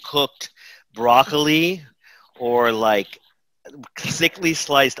uncooked broccoli or like thickly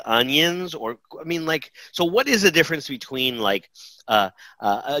sliced onions, or so what is the difference between like a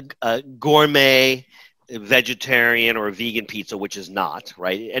gourmet vegetarian or a vegan pizza, which is not,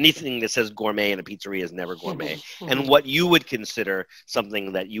 right? Anything that says gourmet in a pizzeria is never gourmet, and what you would consider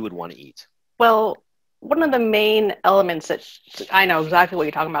something that you would want to eat? Well, one of the main elements that I know exactly what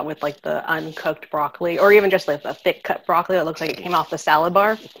you're talking about with like the uncooked broccoli, or even just like the thick cut broccoli that looks like it came off the salad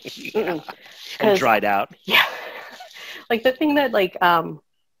bar. And dried out. Yeah. Like the thing that like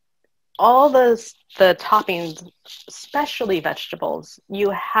all the toppings, especially vegetables, you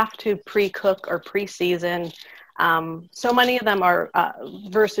have to pre-cook or pre-season. So many of them are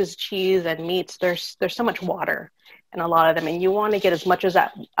versus cheese and meats. There's so much water in a lot of them, and you want to get as much as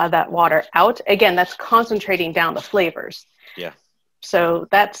that water out. Again, that's concentrating down the flavors. Yeah. So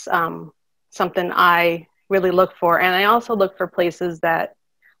that's something I really look for, and I also look for places that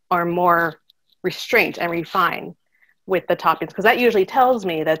are more restrained and refined with the toppings, because that usually tells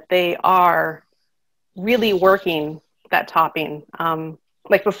me that they are really working that topping.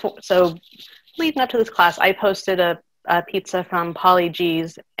 Like before, so leading up to this class, I posted a pizza from Polly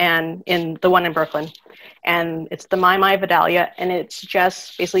G's, and in the one in Brooklyn, and it's the My Vidalia, and it's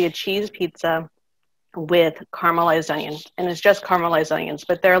just basically a cheese pizza with caramelized onions, and it's just caramelized onions,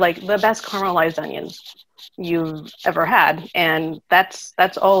 but they're like the best caramelized onions you've ever had, and that's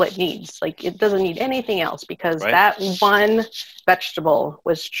all it needs. Like, it doesn't need anything else, because that one vegetable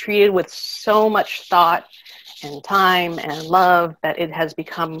was treated with so much thought and time and love that it has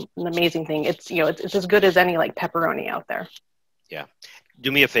become an amazing thing. It's it's as good as any like pepperoni out there. Yeah.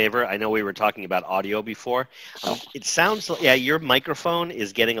 Do me a favor. I know we were talking about audio before. It sounds like, your microphone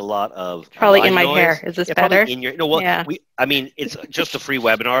is getting a lot of probably in my noise. Hair. Is this better? In your, it's just a free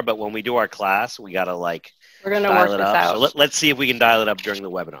webinar, but when we do our class, we got to we're going to work this out. So let's see if we can dial it up during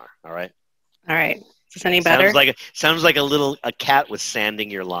the webinar. All right. All right. Is this any better? Sounds like a cat was sanding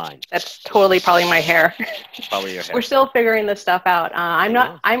your line. That's totally probably my hair. Probably your hair. We're still figuring this stuff out.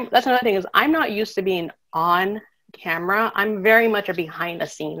 That's another thing, is I'm not used to being on camera. I'm very much a behind the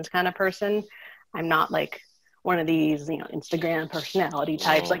scenes kind of person. I'm not like one of these, Instagram personality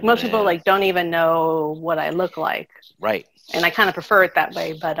types. Most people don't even know what I look like. Right. And I kind of prefer it that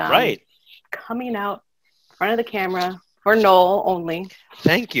way, but coming out in front of the camera for Noel only.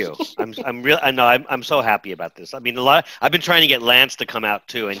 Thank you. I'm so happy about this. I mean, I've been trying to get Lance to come out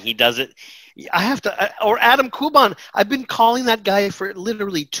too, and he does it. I have to, or Adam Kuban. I've been calling that guy for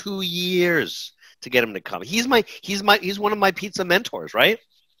literally 2 years to get him to come. He's one of my pizza mentors, right?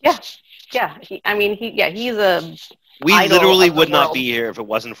 Yeah. Yeah. He's a We literally would not be here if it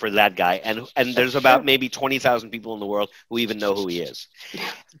wasn't for that guy. And there's about maybe 20,000 people in the world who even know who he is.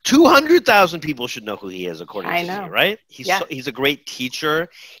 200,000 people should know who he is, according to me, right? He's a great teacher.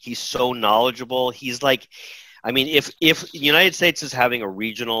 He's so knowledgeable. He's like, if the United States is having a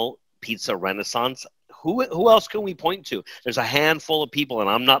regional pizza renaissance, who else can we point to? There's a handful of people, and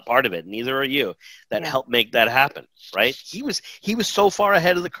I'm not part of it, neither are you, that helped make that happen, right? He was so far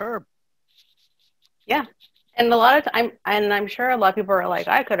ahead of the curve. Yeah. And a lot of time, and I'm sure a lot of people are like,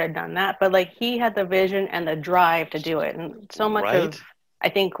 I could have done that, but he had the vision and the drive to do it. And so much of, I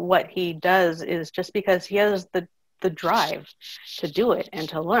think, what he does is just because he has the drive to do it and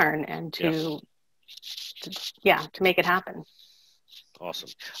to learn and to make it happen. Awesome.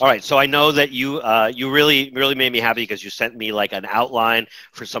 All right. So I know that you really made me happy because you sent me like an outline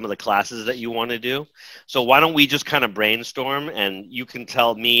for some of the classes that you want to do. So why don't we just kind of brainstorm, and you can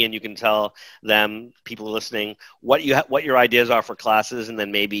tell me and you can tell them, people listening, what your ideas are for classes, and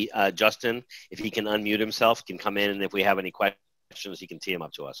then maybe Justin, if he can unmute himself, can come in, and if we have any questions, he can tee them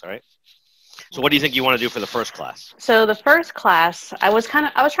up to us. All right. So what do you think you want to do for the first class? So the first class, I was trying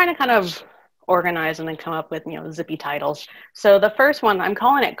to kind of organize and then come up with, zippy titles. So the first one, I'm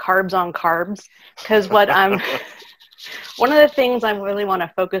calling it Carbs on Carbs, because one of the things I really want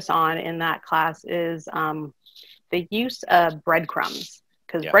to focus on in that class is the use of breadcrumbs,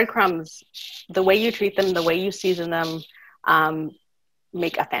 because breadcrumbs, the way you treat them, the way you season them,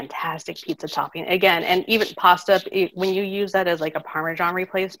 make a fantastic pizza topping. Again, and even pasta, when you use that as like a Parmesan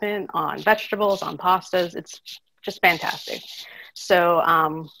replacement on vegetables, on pastas, it's just fantastic.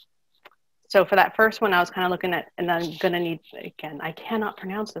 So, so for that first one, I was kind of looking at, and I'm going to need, again, I cannot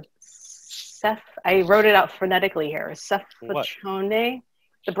pronounce it. I wrote it out phonetically here. Cephocione.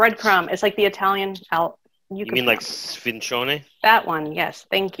 The breadcrumb. It's like the Italian. You mean like sfincione? That one, yes.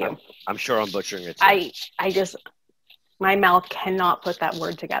 Thank you. I'm sure I'm butchering it too. My mouth cannot put that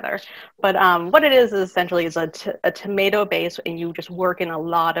word together. But what it is essentially is a tomato base, and you just work in a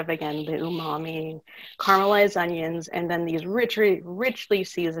lot of, again, the umami, caramelized onions, and then these richly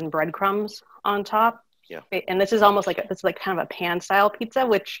seasoned breadcrumbs on top. Yeah. And this is almost like it's like kind of a pan style pizza,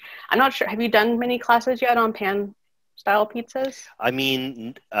 which I'm not sure. Have you done many classes yet on pan style pizzas? I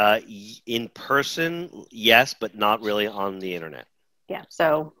mean, in person, yes, but not really on the internet. Yeah.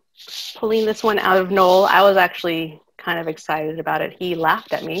 So pulling this one out of Noel, I was actually kind of excited about it. He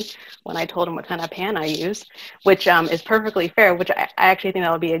laughed at me when I told him what kind of pan I use, which is perfectly fair, which I actually think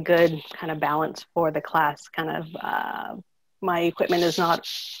that would be a good kind of balance for the class. Kind of my equipment is not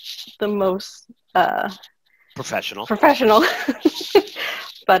the most professional.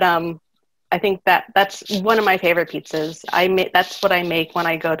 But I think that's one of my favorite pizzas. That's what I make when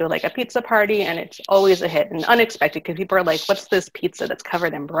I go to like a pizza party, and it's always a hit and unexpected, because people are like, what's this pizza that's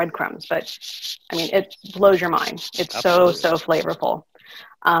covered in breadcrumbs? But I mean, it blows your mind. It's Absolutely. so flavorful.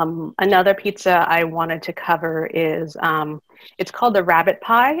 Another pizza I wanted to cover is, it's called the rabbit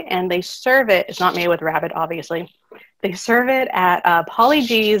pie, and they serve it. It's not made with rabbit, obviously. They serve it at Polly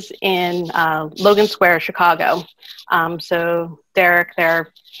G's in Logan Square, Chicago. So Derek,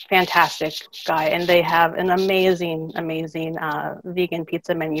 they're fantastic guy, and they have an amazing vegan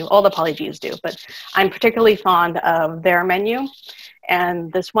pizza menu. All the Polly G's do, but I'm particularly fond of their menu.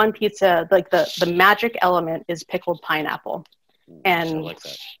 And this one pizza, like the magic element is pickled pineapple. And I like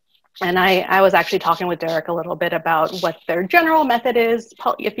that. And I was actually talking with Derek a little bit about what their general method is.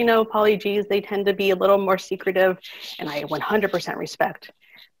 If you know Polly G's, they tend to be a little more secretive, and I 100% respect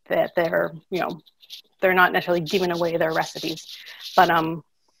that they're not necessarily giving away their recipes. But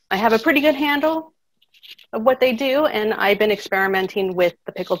I have a pretty good handle of what they do, and I've been experimenting with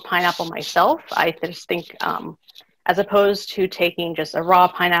the pickled pineapple myself. I just think as opposed to taking just a raw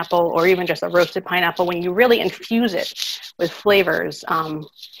pineapple or even just a roasted pineapple, when you really infuse it with flavors,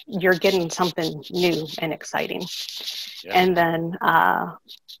 you're getting something new and exciting. Yeah. And then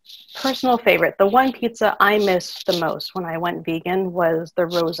personal favorite, the one pizza I missed the most when I went vegan was the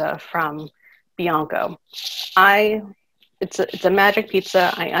Rosa from Bianco. It's a magic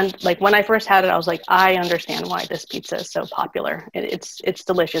pizza. Like when I first had it, I was like, I understand why this pizza is so popular. It's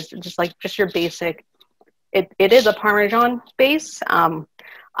delicious. It's just your basic. It is a Parmesan base.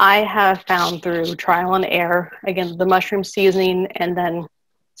 I have found through trial and error, again, the mushroom seasoning and then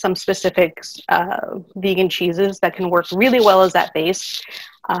some specific vegan cheeses that can work really well as that base,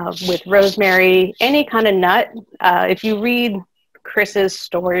 with rosemary, any kind of nut. If you read Chris's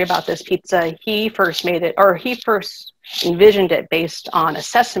story about this pizza, he first envisioned it based on a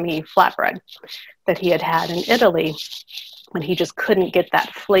sesame flatbread that he had in Italy, and he just couldn't get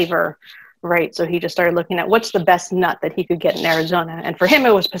that flavor right. So he just started looking at what's the best nut that he could get in Arizona. And for him,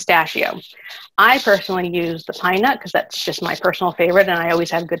 it was pistachio. I personally use the pine nut because that's just my personal favorite, and I always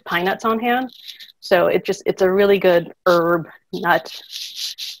have good pine nuts on hand. So it's a really good herb nut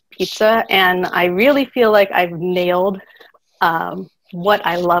pizza. And I really feel like I've nailed what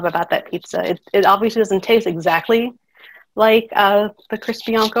I love about that pizza. It obviously doesn't taste exactly like the Chris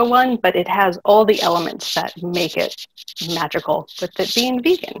Bianco one, but it has all the elements that make it magical with it being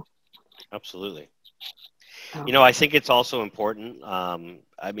vegan. Absolutely. You know, I think it's also important.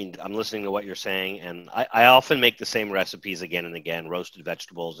 I mean, I'm listening to what you're saying, and I often make the same recipes again and again, roasted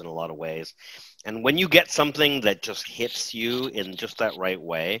vegetables in a lot of ways. And when you get something that just hits you in just that right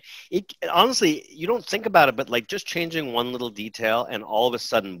way, it honestly, you don't think about it, but like just changing one little detail, and all of a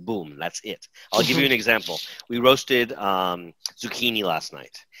sudden, boom, that's it. I'll give you an example. We roasted zucchini last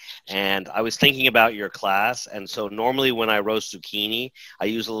night. And I was thinking about your class. And so normally when I roast zucchini, I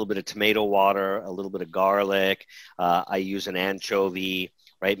use a little bit of tomato water, a little bit of garlic. I use an anchovy,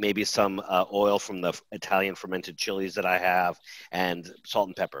 right? Maybe some oil from the Italian fermented chilies that I have, and salt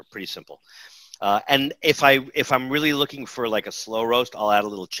and pepper. Pretty simple. And if I'm really looking for like a slow roast, I'll add a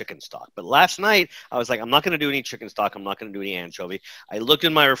little chicken stock. But last night I was like, I'm not going to do any chicken stock. I'm not going to do any anchovy. I looked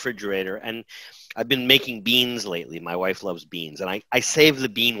in my refrigerator, and I've been making beans lately. My wife loves beans, and I save the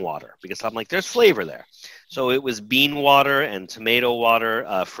bean water because I'm like, there's flavor there. So it was bean water and tomato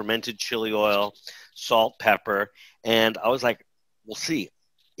water, fermented chili oil, salt, pepper, and I was like, we'll see.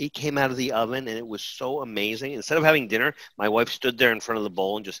 It came out of the oven, and it was so amazing. Instead of having dinner, my wife stood there in front of the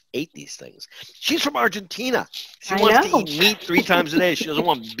bowl and just ate these things. She's from Argentina. She wants to eat meat 3 times a day. She doesn't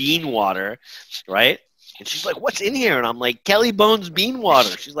want bean water, right? And she's like, what's in here? And I'm like, Kelly Bones bean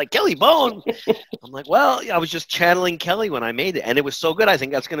water. She's like, Kelly Bones? I'm like, well, I was just channeling Kelly when I made it, and it was so good. I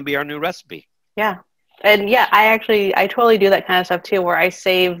think that's going to be our new recipe. Yeah. And yeah, I totally do that kind of stuff too, where I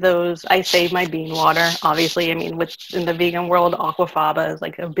save my bean water. Obviously, I mean, in the vegan world, aquafaba is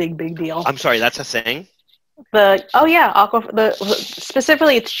like a big, big deal. I'm sorry, that's a thing?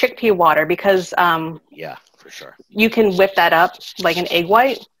 Specifically it's chickpea water because yeah, for sure. You can whip that up like an egg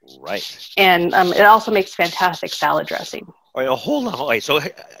white. Right. And it also makes fantastic salad dressing. All right, hold on. Okay, so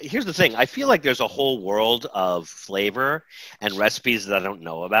here's the thing. I feel like there's a whole world of flavor and recipes that I don't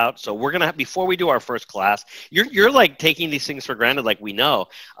know about. So we're gonna before we do our first class, you're like taking these things for granted, like we know.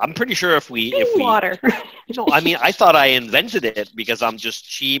 I'm pretty sure if we water. I mean, I thought I invented it because I'm just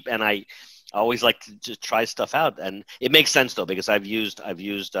cheap and I always like to just try stuff out, and it makes sense though because I've used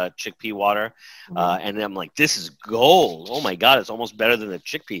chickpea water, and I'm like, this is gold. Oh my god, it's almost better than the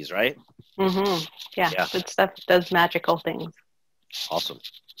chickpeas, right? Mm-hmm. Yeah, good stuff does magical things. Awesome.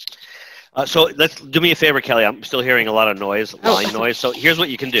 So let's do me a favor, Kelly. I'm still hearing a lot of noise, line noise. So here's what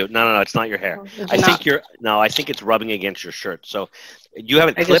you can do. No, it's not your hair. I think it's rubbing against your shirt. So you have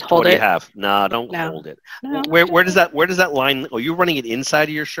it clipped. What do you have? No, don't hold it. No. Where does that line? Oh, you're running it inside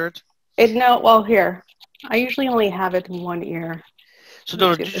of your shirt? Here. I usually only have it in one ear.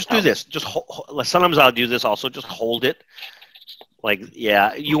 So just do this. Just sometimes I'll do this also. Just hold it. Like,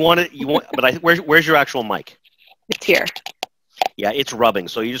 yeah, you want it. But where's your actual mic? It's here. Yeah, it's rubbing.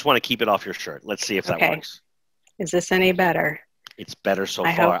 So you just want to keep it off your shirt. Let's see if that works. Is this any better? It's better so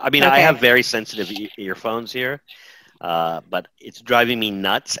far. I mean, I have very sensitive earphones here, but it's driving me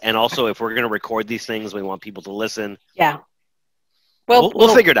nuts. And also, if we're going to record these things, we want people to listen. Yeah.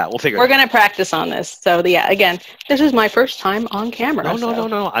 We'll figure it out. We're going to practice on this. So yeah, again, this is my first time on camera.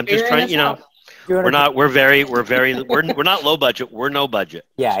 No. I'm just trying, we're not low budget. We're no budget.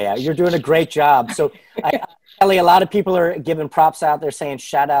 Yeah. You're doing a great job. So Kelly, a lot of people are giving props out there saying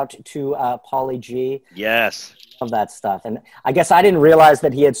shout out to Paulie G. Yes. Of that stuff. And I guess I didn't realize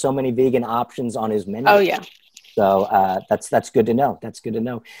that he had so many vegan options on his menu. Oh yeah. So that's good to know. That's good to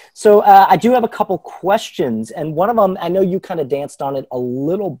know. So I do have a couple questions, and one of them, I know you kind of danced on it a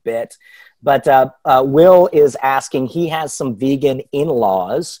little bit, but Will is asking, he has some vegan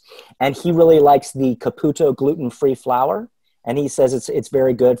in-laws, and he really likes the Caputo gluten-free flour, and he says it's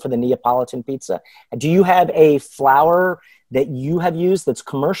very good for the Neapolitan pizza. Do you have a flour that you have used that's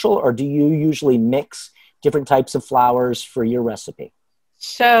commercial, or do you usually mix different types of flours for your recipe?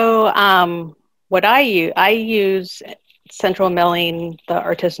 So what I use Central Milling, the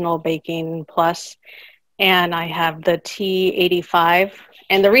Artisanal Baking Plus, and I have the T85.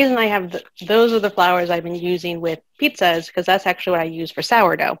 And the reason I have those are the flours I've been using with pizzas, because that's actually what I use for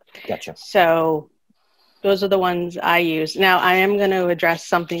sourdough. Gotcha. So those are the ones I use. Now I am going to address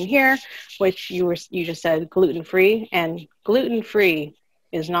something here, which you just said gluten-free, and gluten-free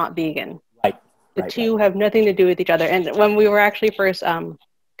is not vegan. Right. The two have nothing to do with each other. And when we were actually first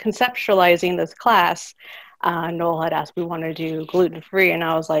conceptualizing this class, Noel had asked, we want to do gluten-free, and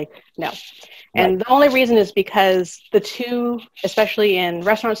I was like, no. And the only reason is because the two, especially in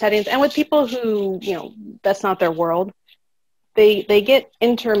restaurant settings and with people who, that's not their world, they get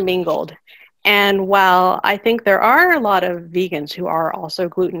intermingled. And while I think there are a lot of vegans who are also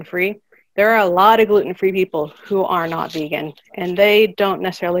gluten-free, there are a lot of gluten-free people who are not vegan, and they don't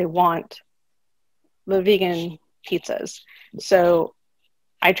necessarily want the vegan pizzas. So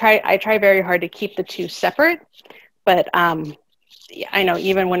I try very hard to keep the two separate, but I know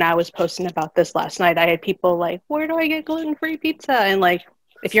even when I was posting about this last night, I had people like, where do I get gluten-free pizza? And like,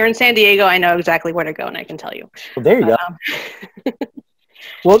 if you're in San Diego, I know exactly where to go and I can tell you. Well, there you go.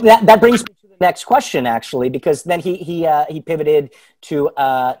 Well, that brings me to the next question, actually, because then he pivoted to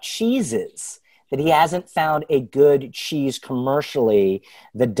cheeses, that he hasn't found a good cheese commercially.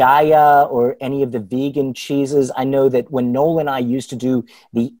 The Daya or any of the vegan cheeses. I know that when Noel and I used to do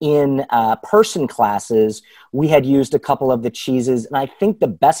the in-person classes, we had used a couple of the cheeses. And I think the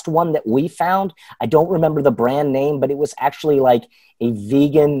best one that we found, I don't remember the brand name, but it was actually like a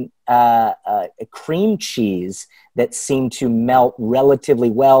vegan cream cheese that seemed to melt relatively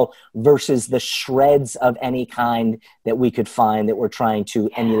well versus the shreds of any kind that we could find that we're trying to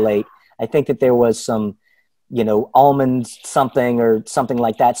emulate. I think that there was some, almond something or something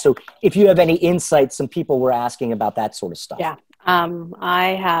like that. So if you have any insights, some people were asking about that sort of stuff. Yeah.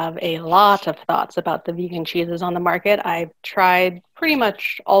 I have a lot of thoughts about the vegan cheeses on the market. I've tried pretty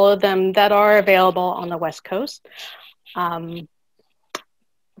much all of them that are available on the West Coast. For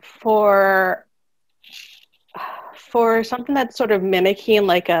something that's sort of mimicking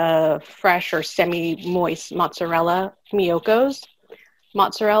like a fresh or semi-moist mozzarella, Miyoko's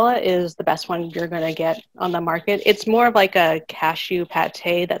mozzarella is the best one you're going to get on the market. It's more of like a cashew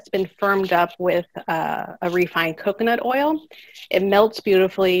pate that's been firmed up with a refined coconut oil. It melts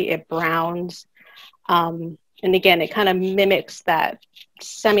beautifully, it browns. And again, it kind of mimics that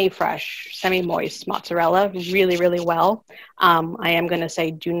semi-fresh, semi-moist mozzarella really, really well. I am going to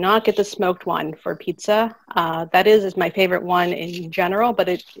say do not get the smoked one for pizza. That is my favorite one in general, but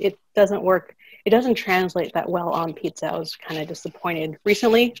it doesn't work. It doesn't translate that well on pizza. I was kind of disappointed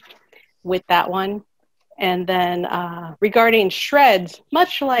recently with that one. And then regarding shreds,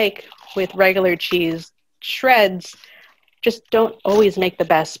 much like with regular cheese, shreds just don't always make the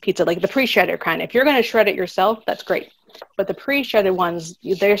best pizza, like the pre-shredder kind. If you're going to shred it yourself, that's great. But the pre-shredded ones,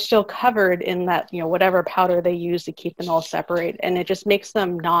 they're still covered in that, whatever powder they use to keep them all separate. And it just makes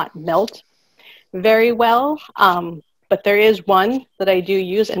them not melt very well. But there is one that I do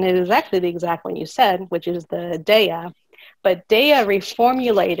use, and it is actually the exact one you said, which is the Daya. But Daya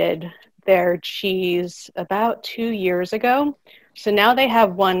reformulated their cheese about 2 years ago. So now they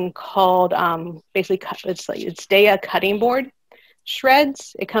have one called basically it's Daya cutting board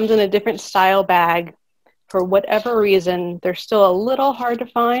shreds. It comes in a different style bag. For whatever reason, they're still a little hard to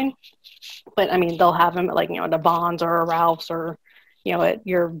find, but I mean they'll have them at like at a Bonds or a Ralph's or at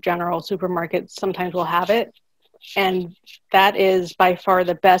your general supermarket. Sometimes we'll have it, and that is by far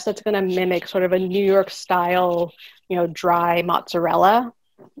the best. That's going to mimic sort of a New York style dry mozzarella.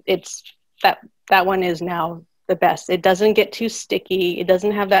 It's that one is now the best. It doesn't get too sticky. It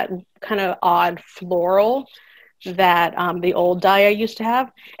doesn't have that kind of odd floral that the old Daya used to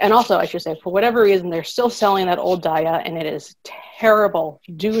have. And also, I should say, for whatever reason, they're still selling that old Daya, and it is terrible.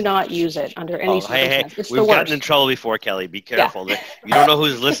 Do not use it under any circumstance. It's We've gotten in trouble before, Kelly. Be careful. Yeah. You don't know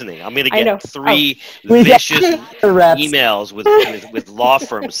who's listening. I'm going to get 3 vicious emails with law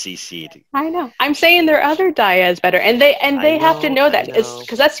firms CC'd. I know. I'm saying their other Daya is better, and they have to know that,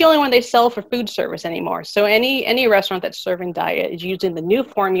 because that's the only one they sell for food service anymore. So any restaurant that's serving Daya is using the new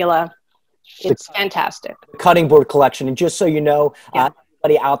formula. It's fantastic. Cutting board collection. And just so you know,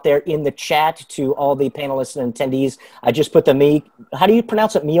 everybody out there in the chat, to all the panelists and attendees, I just put how do you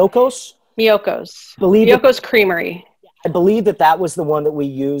pronounce it? Miyoko's? Miyoko's Creamery. I believe that was the one that we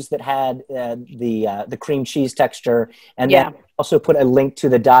used that had the cream cheese texture. And then also put a link to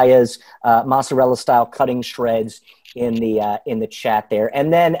the Daya's mozzarella style cutting shreds in the chat there.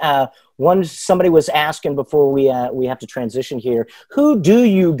 And then somebody was asking before we have to transition here, who do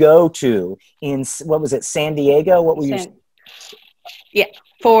you go to in, what was it, San Diego? What were you? Yeah,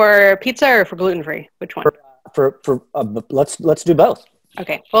 for pizza or for gluten-free? Which one? Let's do both.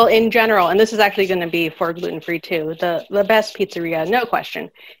 Okay. Well, in general, and this is actually going to be for gluten-free too, the best pizzeria, no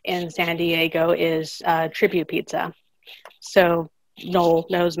question, in San Diego is Tribute Pizza. So Noel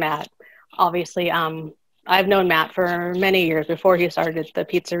knows Matt. Obviously, I've known Matt for many years before he started the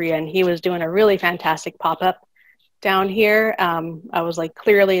pizzeria, and he was doing a really fantastic pop-up down here. I was like,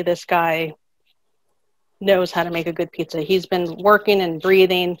 clearly this guy knows how to make a good pizza. He's been working and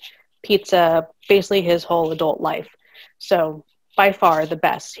breathing pizza basically his whole adult life. So by far the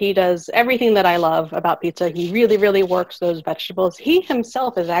best. He does everything that I love about pizza. He really, really works those vegetables. He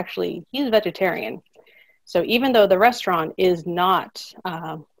himself he's vegetarian. So even though the restaurant is not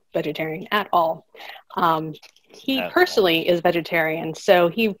vegetarian at all, he personally is vegetarian. So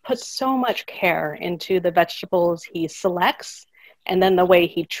he puts so much care into the vegetables he selects, and then the way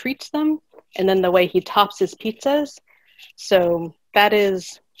he treats them, and then the way he tops his pizzas. So that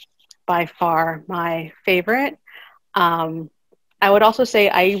is by far my favorite. I would also say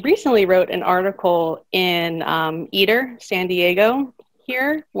I recently wrote an article in Eater, San Diego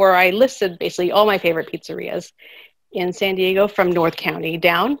here, where I listed basically all my favorite pizzerias in San Diego from North County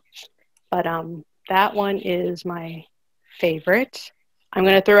down. But that one is my favorite. I'm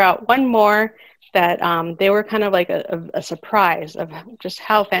going to throw out one more that they were kind of like a surprise of just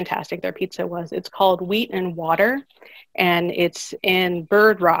how fantastic their pizza was. It's called Wheat and Water, and it's in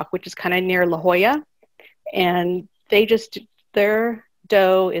Bird Rock, which is kind of near La Jolla. And their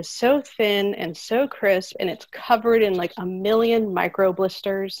dough is so thin and so crisp, and it's covered in like a million micro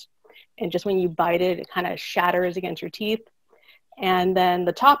blisters. And just when you bite it, it kind of shatters against your teeth. And then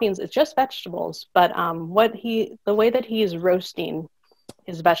the toppings, it's just vegetables. But the way that he's roasting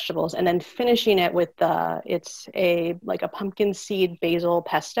his vegetables and then finishing it with it's a pumpkin seed basil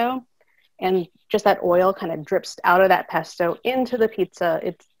pesto, and just that oil kind of drips out of that pesto into the pizza.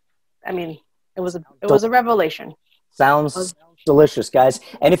 It was a revelation. Sounds delicious, guys.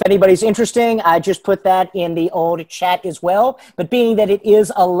 And if anybody's interested, I just put that in the old chat as well. But being that it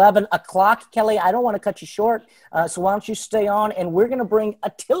is 11 o'clock, Kelly, I don't want to cut you short. So why don't you stay on, and we're going to bring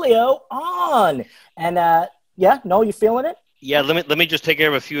Attilio on. And Noel, you feeling it? Yeah, let me just take care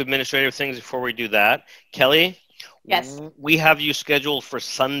of a few administrative things before we do that. Kelly? Yes. We have you scheduled for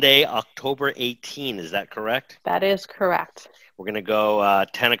Sunday, October 18. Is that correct? That is correct. We're going to go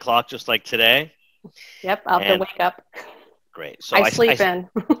 10 o'clock just like today. Yep, I'll have to wake up. Great. So I sleep in.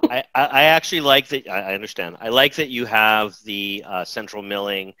 I actually like that. I understand. I like that you have the central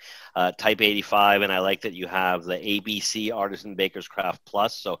milling type 85, and I like that you have the ABC Artisan Baker's Craft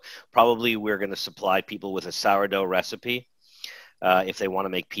Plus. So probably we're going to supply people with a sourdough recipe if they want to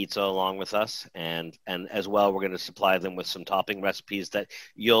make pizza along with us, and as well we're going to supply them with some topping recipes that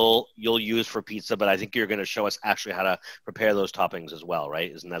you'll use for pizza. But I think you're going to show us actually how to prepare those toppings as well,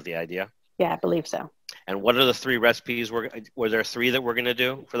 right? Isn't that the idea? Yeah, I believe so. And what are the 3 recipes? Were there 3 that we're going to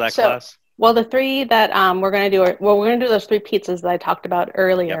do for that class? Well, the 3 that we're going to do we're going to do those 3 pizzas that I talked about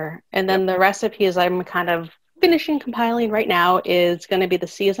earlier. Yep. And then the recipes I'm kind of finishing compiling right now is going to be the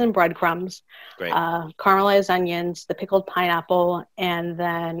seasoned breadcrumbs, caramelized onions, the pickled pineapple, and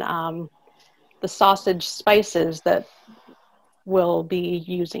then the sausage spices that we'll be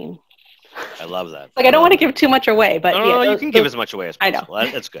using. I love that. I don't want to give too much away, but you can give as much away as possible. I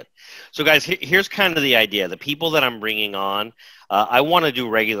know. That's good. So guys, here's kind of the idea. The people that I'm bringing on, I want to do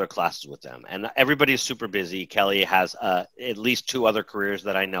regular classes with them, and everybody's super busy. Kelly has at least 2 other careers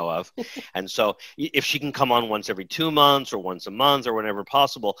that I know of, and so if she can come on once every 2 months or once a month or whenever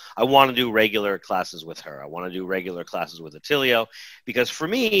possible, I want to do regular classes with her. I want to do regular classes with Attilio, because for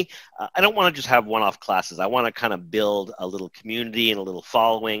me, I don't want to just have one-off classes. I want to kind of build a little community and a little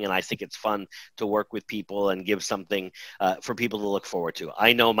following, and I think it's fun to work with people and give something for people to look forward to.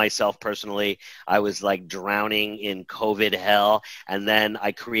 I know myself personally, I was like drowning in COVID hell. And then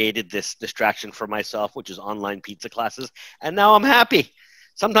I created this distraction for myself, which is online pizza classes. And now I'm happy.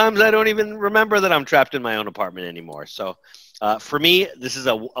 Sometimes I don't even remember that I'm trapped in my own apartment anymore. So for me, this is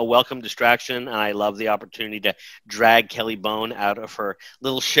a welcome distraction. And I love the opportunity to drag Kelly Bone out of her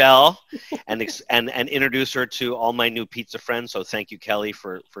little shell and introduce her to all my new pizza friends. So thank you, Kelly,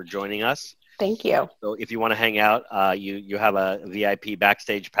 for joining us. Thank you. So if you want to hang out, you have a VIP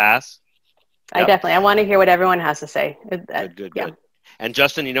backstage pass. I definitely. I want to hear what everyone has to say. Good. And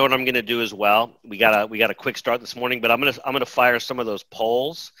Justin, you know what I'm going to do as well? We got a quick start this morning, but I'm gonna fire some of those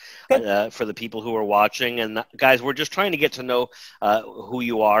polls for the people who are watching. And guys, we're just trying to get to know who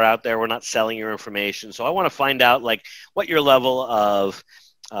you are out there. We're not selling your information, so I want to find out like what your level of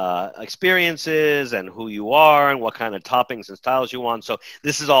experiences and who you are and what kind of toppings and styles you want. So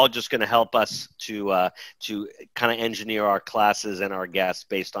this is all just going to help us to kind of engineer our classes and our guests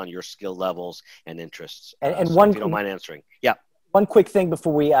based on your skill levels and interests. And so one, if you don't mind answering. Yeah. One quick thing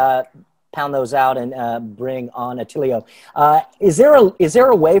before we pound those out and bring on Attilio. Is there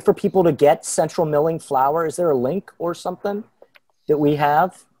a way for people to get central milling flour? Is there a link or something that we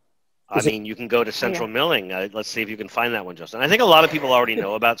have? You can go to Central Milling. Let's see if you can find that one, Justin. I think a lot of people already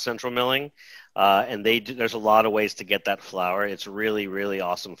know about Central Milling, and there's a lot of ways to get that flour. It's really, really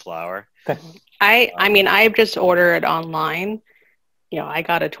awesome flour. Okay. I've just ordered online. I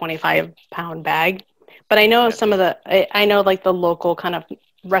got a 25-pound bag, but I know some of the local kind of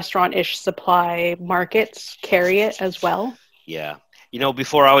restaurant-ish supply markets carry it as well. Yeah. You know,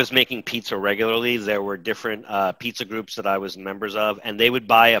 before I was making pizza regularly, there were different pizza groups that I was members of, and they would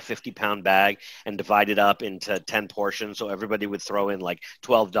buy a 50-pound bag and divide it up into 10 portions. So everybody would throw in like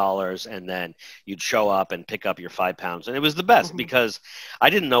 $12, and then you'd show up and pick up your 5 pounds. And it was the best because I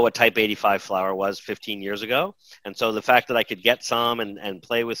didn't know what type 85 flour was 15 years ago. And so the fact that I could get some and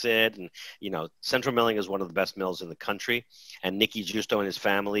play with it, and, you know, Central Milling is one of the best mills in the country. And Nicky Justo and his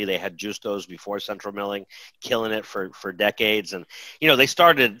family, they had Justos before Central Milling, killing it for decades. And you know, they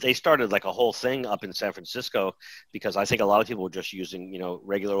started like a whole thing up in San Francisco because I think a lot of people were just using, you know,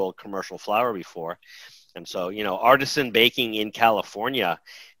 regular old commercial flour before. And so, you know, artisan baking in California,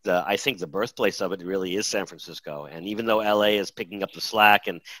 I think the birthplace of it really is San Francisco. And even though LA is picking up the slack,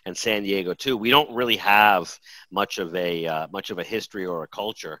 and San Diego too, we don't really have much of a history or a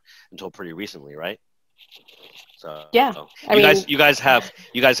culture until pretty recently, right? So yeah, you guys have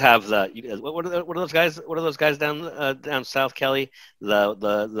the what are those guys down south, Kelly?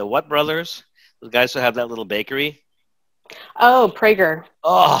 The what brothers? The guys who have that little bakery. Oh, Prager.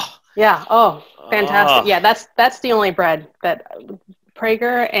 Oh yeah. Oh, fantastic. Yeah, that's the only bread that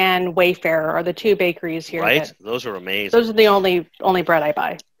Prager and Wayfarer are the two bakeries here. Right, those are amazing. Those are the only bread I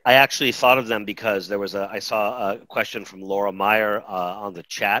buy. I actually thought of them because I saw a question from Laura Meyer on the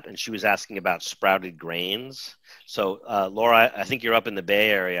chat, and she was asking about sprouted grains. So Laura, I think you're up in the Bay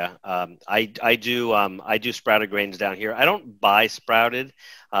Area. I do sprouted grains down here. I don't buy sprouted.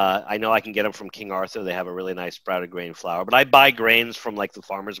 I know I can get them from King Arthur. They have a really nice sprouted grain flour, but I buy grains from like the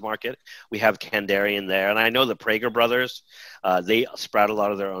farmer's market. We have Kandarian there, and I know the Prager brothers, they sprout a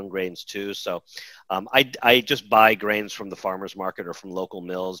lot of their own grains too. So I just buy grains from the farmer's market or from local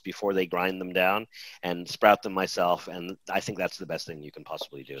mills before they grind them down and sprout them myself. And I think that's the best thing you can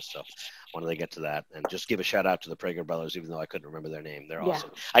possibly do. So why don't they get to that, and just give a shout out to the Prager brothers, even though I couldn't remember their name. They're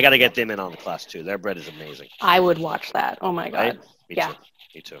awesome. I got to get them in on the class too. Their bread is amazing. I would watch that. Oh my God. Right? Me too.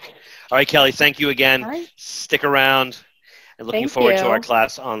 Me too. All right, Kelly, thank you again. Right. Stick around. And looking forward to our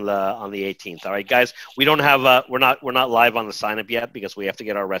class on the 18th. All right, guys, we don't have we're not live on the sign up yet because we have to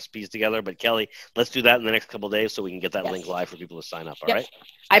get our recipes together. But Kelly, let's do that in the next couple of days so we can get that link live for people to sign up. All right.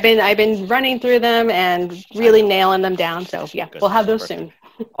 I've been running through them and really nailing them down. So yeah, we'll have those soon.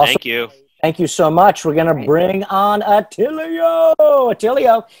 Awesome. Thank you. Thank you so much. We're gonna bring on Attilio.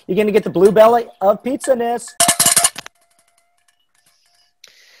 Attilio, you're gonna get the blue belly of pizza-ness.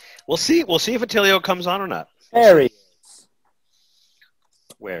 We'll see. We'll see if Attilio comes on or not. There he is.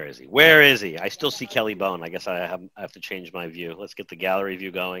 Where is he? Where is he? I still see Kelly Bone. I guess I have to change my view. Let's get the gallery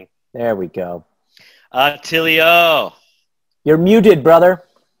view going. There we go. Attilio. You're muted, brother.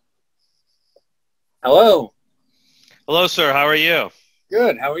 Hello. Hello, sir. How are you?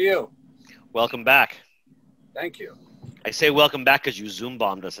 Good. How are you? Welcome back. Thank you. I say welcome back because you Zoom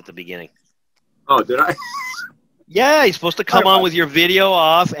bombed us at the beginning. Oh, did I? Yeah, you're supposed to come on with your video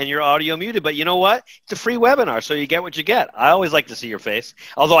off and your audio muted, but you know what? It's a free webinar, so you get what you get. I always like to see your face,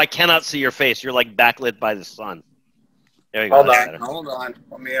 although I cannot see your face. You're like backlit by the sun. There you go. Hold on.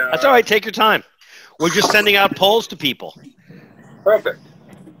 Let me, That's all right. Take your time. We're just sending out polls to people. Perfect.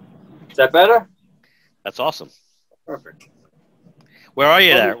 Is that better? That's awesome. Perfect. Where are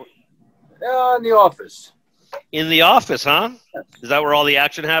you there? In the office. In the office, huh? Is that where all the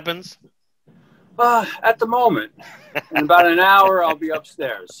action happens? At the moment. In about an hour, I'll be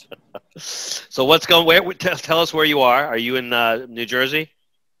upstairs. So what's going? Where? Tell us where you are. Are you in New Jersey?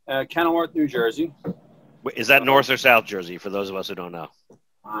 Kenilworth, New Jersey. Is that North or South Jersey? For those of us who don't know.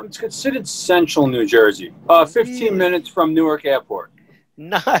 It's considered central New Jersey. 15 minutes from Newark Airport.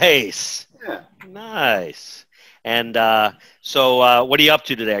 Nice. Yeah. Nice. And so what are you up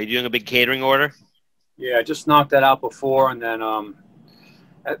to today? Are you doing a big catering order? Yeah, I just knocked that out before, and then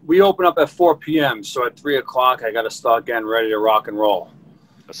we open up at 4 p.m., so at 3 o'clock, I got to start getting ready to rock and roll.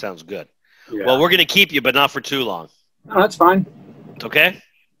 That sounds good. Yeah. Well, we're going to keep you, but not for too long. No, that's fine. Okay?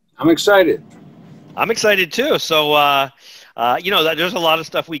 I'm excited. I'm excited, too. So, there's a lot of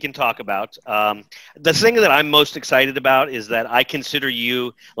stuff we can talk about. The thing that I'm most excited about is that I consider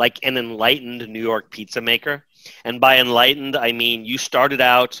you like an enlightened New York pizza maker. And by enlightened, I mean you started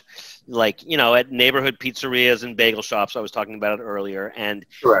out like, at neighborhood pizzerias and bagel shops. I was talking about it earlier. And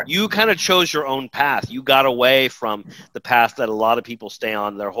Correct. You kind of chose your own path. You got away from the path that a lot of people stay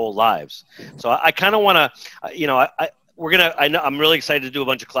on their whole lives. So I kind of want to, I'm really excited to do a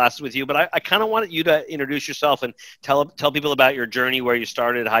bunch of classes with you, but I kind of wanted you to introduce yourself and tell people about your journey, where you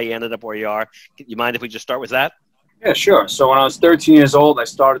started, how you ended up where you are. You mind if we just start with that? Yeah, sure. So when I was 13 years old, I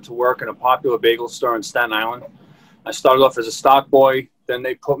started to work in a popular bagel store in Staten Island. I started off as a stock boy. Then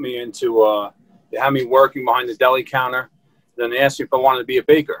they put me into, they had me working behind the deli counter. Then they asked me if I wanted to be a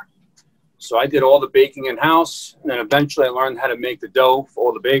baker. So I did all the baking in-house, and then eventually I learned how to make the dough for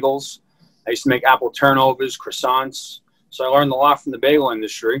all the bagels. I used to make apple turnovers, croissants. So I learned a lot from the bagel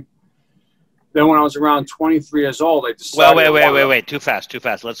industry. Then when I was around 23 years old, I decided... Wait. Too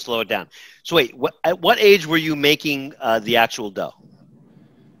fast. Let's slow it down. So wait, at what age were you making the actual dough?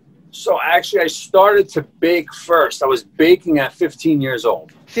 So actually, I started to bake first. I was baking at 15 years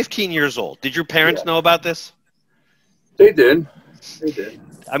old. 15 years old. Did your parents know about this? They did.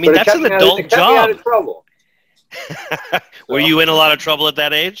 I mean, that's an adult job. It kept me out of trouble. Were you in a lot of trouble at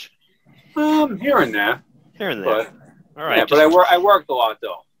that age? Here and there. But, all right. Yeah, but I worked a lot,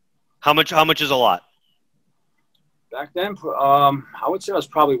 though. How much is a lot? Back then, I would say I was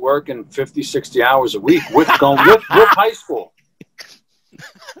probably working 50, 60 hours a week with high school.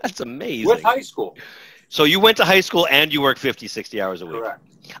 That's amazing. With high school. So you went to high school and you worked 50, 60 hours a week.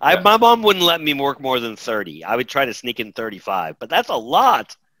 Correct. My mom wouldn't let me work more than 30. I would try to sneak in 35, but that's a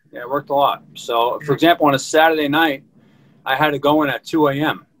lot. Yeah, I worked a lot. So, for example, on a Saturday night, I had to go in at 2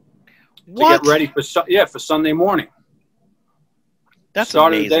 a.m. to get ready for Sunday morning. That's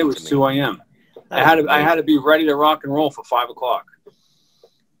Start amazing. Of the day was 2 a.m. I had to be ready to rock and roll for 5 o'clock.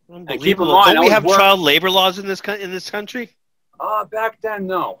 And keep in mind, don't we have child labor laws in this country? Back then,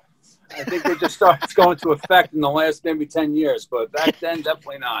 no. I think they just started going into effect in the last maybe 10 years, but back then,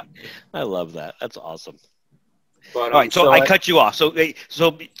 definitely not. I love that. That's awesome. But, all right, so I cut you off. So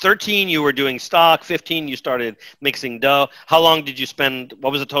 13, you were doing stock. 15, you started mixing dough. How long did you spend?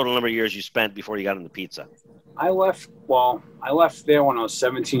 What was the total number of years you spent before you got into pizza? I left there when I was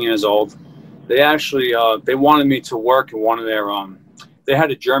 17 years old. They actually they wanted me to work in one of their they had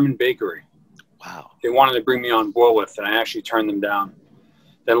a German bakery. Wow. They wanted to bring me on board with, and I actually turned them down.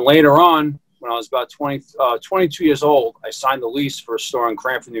 Then later on, when I was about 22 years old, I signed a lease for a store in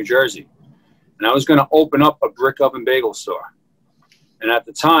Cranford, New Jersey. And I was going to open up a brick oven bagel store. And at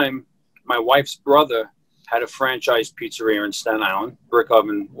the time, my wife's brother had a franchise pizzeria in Staten Island, brick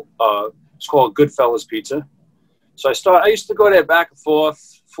oven. It's called Goodfellas Pizza. So I used to go there back and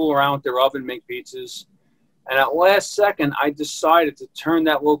forth, fool around with their oven, make pizzas. And at last second, I decided to turn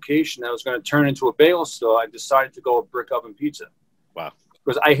that location that was going to turn into a bagel store. I decided to go with brick oven pizza. Wow.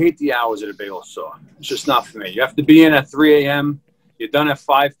 Because I hate the hours at a bagel store. It's just not for me. You have to be in at 3 a.m. You're done at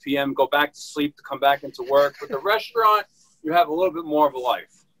 5 p.m., go back to sleep to come back into work. With the restaurant, you have a little bit more of a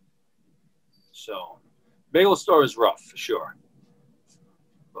life. So, bagel store is rough, for sure.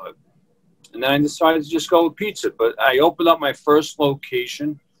 And then I decided to just go with pizza. But I opened up my first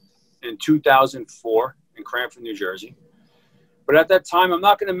location in 2004 in Cranford, New Jersey. But at that time, I'm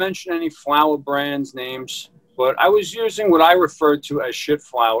not going to mention any flour brands, names, but I was using what I referred to as shit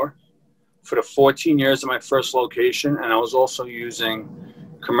flour for the 14 years of my first location, and I was also using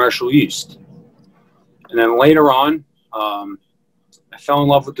commercial yeast. And then later on, I fell in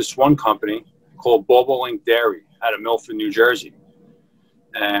love with this one company called Bobolink Dairy out of Milford, New Jersey.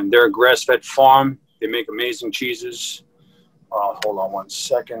 And they're a grass-fed farm. They make amazing cheeses. Hold on one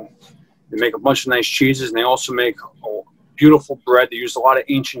second. They make a bunch of nice cheeses, and they also make beautiful bread. They use a lot of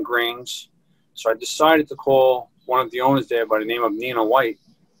ancient grains. So I decided to call one of the owners there by the name of Nina White,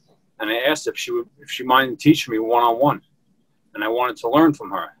 and I asked if she minded teaching me one-on-one, and I wanted to learn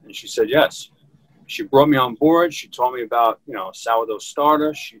from her, and she said yes. She brought me on board. She told me about sourdough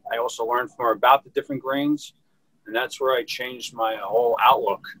starter. I also learned from her about the different grains, and that's where I changed my whole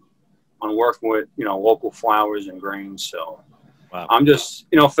outlook on working with local flours and grains. So wow. I'm just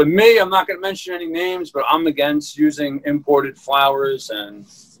for me, I'm not going to mention any names, but I'm against using imported flours and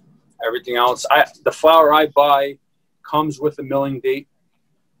everything else. The flour I buy comes with a milling date.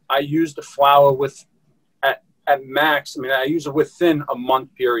 I use the flour at max. I mean, I use it within a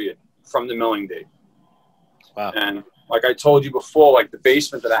month period from the milling date. Wow. And like I told you before, like the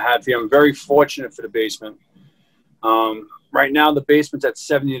basement that I have here, I'm very fortunate for the basement. Right now, the basement's at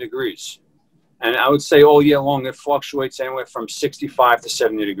 70 degrees. And I would say all year long, it fluctuates anywhere from 65 to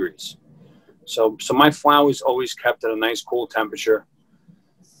 70 degrees. So my flour is always kept at a nice cool temperature.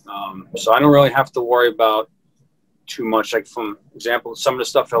 So I don't really have to worry about too much. Like, for example, some of the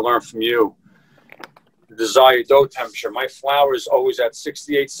stuff I learned from you, the desired dough temperature. My flour is always at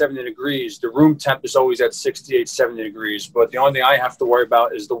 68, 70 degrees. The room temp is always at 68, 70 degrees. But the only thing I have to worry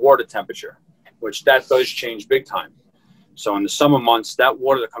about is the water temperature, which that does change big time. So in the summer months, that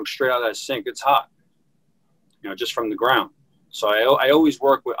water that comes straight out of that sink, it's hot, just from the ground. So I always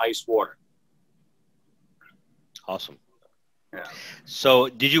work with ice water. Awesome. Yeah. So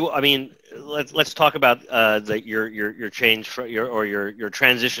did you? I mean, let's talk about your change for your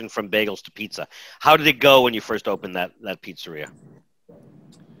transition from bagels to pizza. How did it go when you first opened that pizzeria?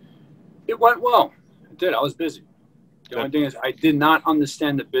 It went well. It did. I was busy. The only thing is I did not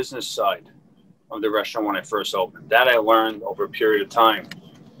understand the business side of the restaurant when I first opened. That I learned over a period of time.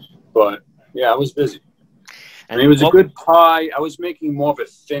 But yeah, I was busy. And it was a good pie. I was making more of a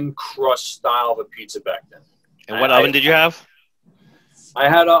thin crust style of a pizza back then. And what oven did you have? I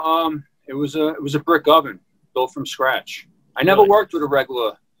had it was a brick oven built from scratch. I never worked with a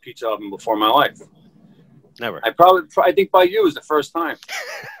regular pizza oven before in my life. Never. I think by you was the first time.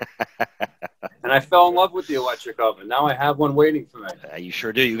 And I fell in love with the electric oven. Now I have one waiting for me. You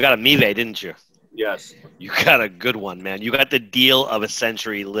sure do. You got a Mive, didn't you? Yes. You got a good one, man. You got the deal of a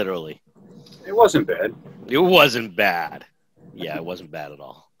century, literally. It wasn't bad. It wasn't bad. Yeah, it wasn't bad at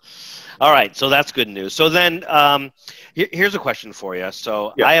all. All right, so that's good news. So then here's a question for you.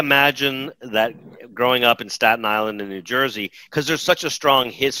 So I imagine that growing up in Staten Island and New Jersey, because there's such a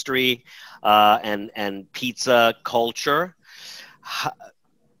strong history and pizza culture,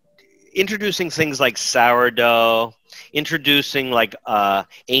 introducing things like sourdough, introducing like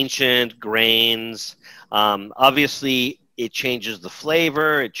ancient grains, obviously it changes the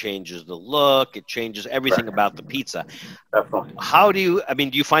flavor, it changes the look, it changes everything about the pizza. Definitely. How do you,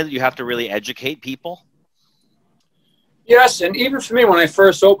 do you find that you have to really educate people? Yes, and even for me, when I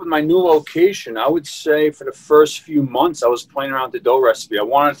first opened my new location, I would say for the first few months, I was playing around with the dough recipe. I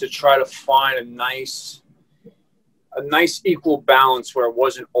wanted to try to find a nice equal balance where it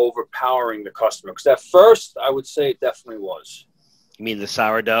wasn't overpowering the customer. Because at first, I would say it definitely was. You mean the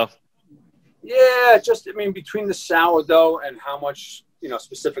sourdough? Yeah, between the sourdough and how much,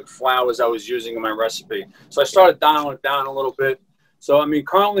 specific flours I was using in my recipe. So I started dialing it down a little bit. So,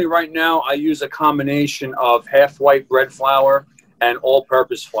 currently right now, I use a combination of half white bread flour and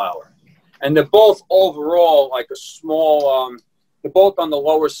all-purpose flour. And they're both overall like a small, they're both on the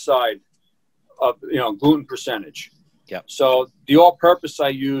lower side of, gluten percentage. Yeah. So the all-purpose I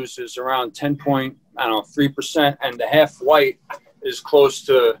use is around 3%, and the half white is close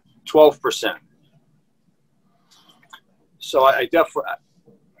to 12%. So I definitely,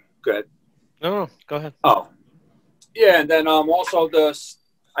 go ahead. No, go ahead. Oh, yeah. And then also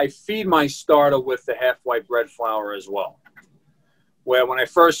I feed my starter with the half white bread flour as well. Where when I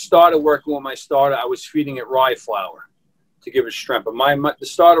first started working with my starter, I was feeding it rye flour to give it strength. But the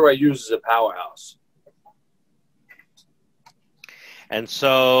starter I use is a powerhouse. And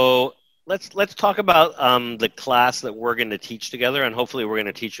so let's talk about the class that we're going to teach together, and hopefully we're going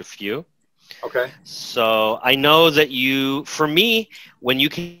to teach a few. Okay. So I know that for me, when you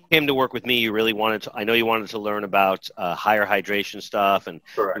came to work with me, you really I know you wanted to learn about higher hydration stuff, and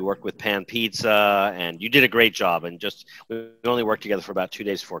Correct. You worked with pan pizza, and you did a great job. And we only worked together for about 2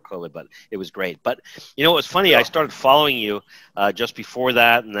 days before COVID, but it was great. But it was funny. Yeah. I started following you just before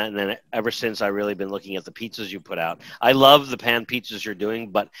that, and then ever since, I've really been looking at the pizzas you put out. I love the pan pizzas you're doing,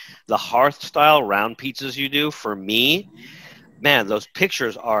 but the hearth style round pizzas you do, for me, man, those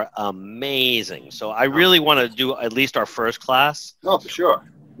pictures are amazing. So I really want to do at least our first class. Oh, for sure.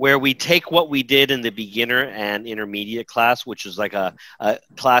 Where we take what we did in the beginner and intermediate class, which is like a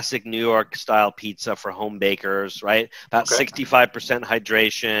classic New York style pizza for home bakers, right? About 65%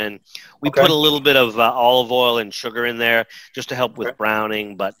 hydration. We put a little bit of olive oil and sugar in there just to help with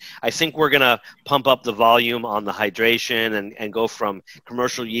browning. But I think we're going to pump up the volume on the hydration and go from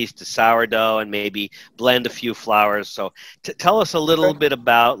commercial yeast to sourdough and maybe blend a few flours. So tell us a little bit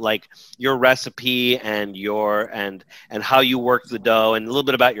about like your recipe and and how you work the dough, and a little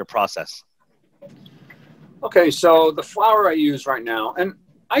bit about your process. Okay, so the flour I use right now, and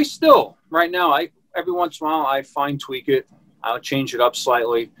every once in a while I fine tweak it. I'll change it up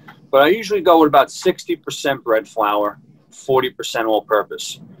slightly, but I usually go with about 60% bread flour, 40% all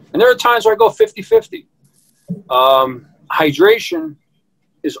purpose. And there are times where I go 50-50. Hydration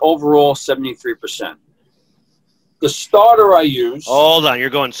is overall 73%. The starter I use. Hold on, you're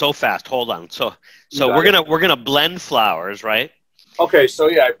going so fast. Hold on. So we're gonna blend flours, right? Okay, so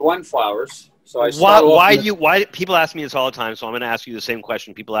yeah, I blend flours. So why people ask me this all the time, so I'm going to ask you the same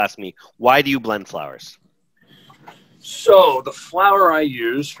question. People ask me, why do you blend flours? So the flour I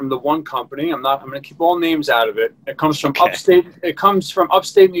use from the one company, I'm going to keep all names out of it. It comes from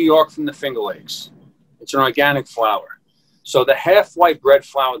upstate New York, from the Finger Lakes. It's an organic flour. So the half white bread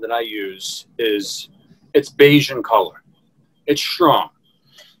flour that I use it's beige in color. It's strong.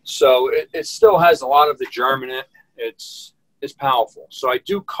 So it still has a lot of the germ in it. It's powerful. So I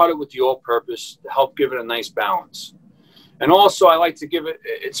do cut it with the all-purpose to help give it a nice balance. And also I like to give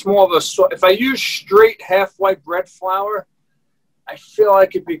it's more of if I use straight half-white bread flour, I feel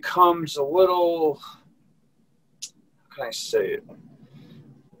like it becomes a little, how can I say it?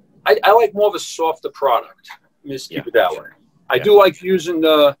 I like more of a softer product. Let me just keep it that way. I do like using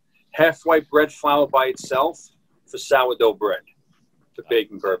the half-white bread flour by itself for sourdough bread for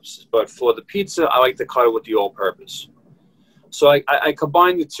baking purposes. But for the pizza, I like to cut it with the all-purpose. So I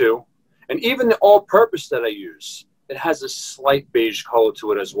combine the two. And even the all-purpose that I use, it has a slight beige color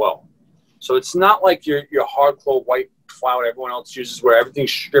to it as well. So it's not like your hardcore white flour everyone else uses where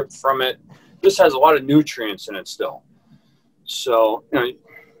everything's stripped from it. This has a lot of nutrients in it still. So, you know,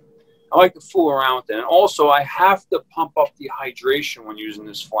 I like to fool around with it. And also, I have to pump up the hydration when using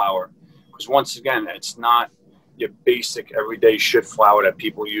this flour. Because once again, it's not your basic everyday shit flour that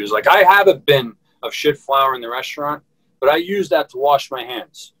people use. Like, I have a bin of shit flour in the restaurant, but I use that to wash my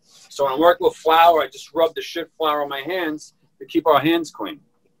hands. So when I work with flour, I just rub the shit flour on my hands to keep our hands clean.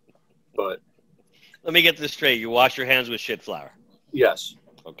 But let me get this straight. You wash your hands with shit flour? Yes.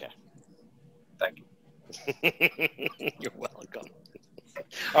 Okay. Thank you. You're welcome.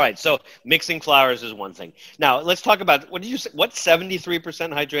 All right. So mixing flours is one thing. Now let's talk about, what did you say? What, 73%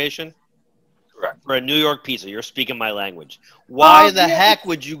 hydration? Correct. For a New York pizza. You're speaking my language. Why the heck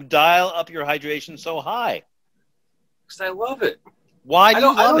would you dial up your hydration so high? Because I love it. Why do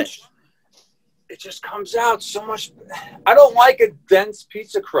you love it? It just comes out so much. I don't like a dense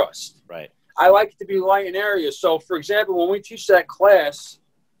pizza crust. Right. I like it to be light in areas. So, for example, when we teach that class,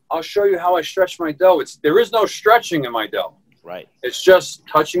 I'll show you how I stretch my dough. There is no stretching in my dough. Right. It's just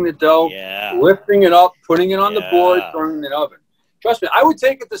touching the dough, lifting it up, putting it on the board, throwing it in the oven. Trust me, I would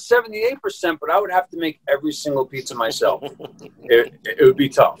take it to 78%, but I would have to make every single pizza myself. It would be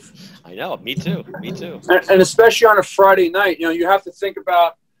tough. I know. Me too. Me too. And especially on a Friday night, you know, you have to think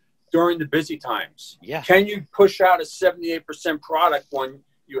about during the busy times. Yeah. Can you push out a 78% product when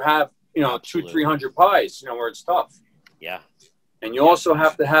you have, you know, 200-300 pies, you know, where it's tough? Yeah. And you also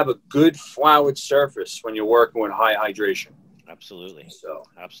have to have a good floured surface when you're working with high hydration. Absolutely. So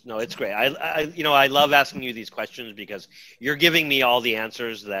no, it's great. I love asking you these questions because you're giving me all the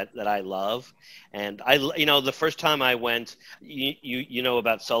answers that I love. And the first time I went, you know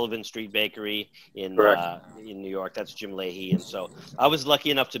about Sullivan Street Bakery in New York. That's Jim Leahy. And so I was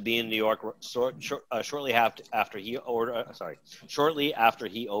lucky enough to be in New York shortly after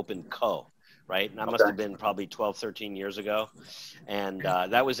he opened Co. Right. And that must have been probably 12, 13 years ago. And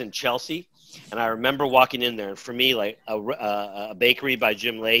that was in Chelsea. And I remember walking in there, and for me, like a bakery by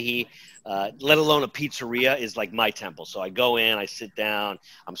Jim Leahy, let alone a pizzeria, is like my temple. So I go in, I sit down,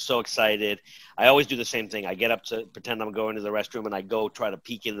 I'm so excited. I always do the same thing. I get up to pretend I'm going to the restroom, and I go try to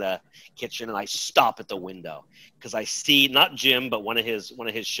peek in the kitchen, and I stop at the window because I see not Jim, but one of his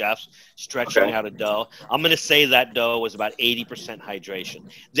chefs stretching out a dough. I'm going to say that dough was about 80% hydration.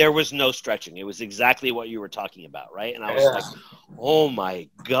 There was no stretching. It was exactly what you were talking about, right? And I was like, oh my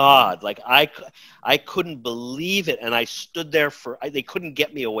God, like I couldn't believe it. And I stood there they couldn't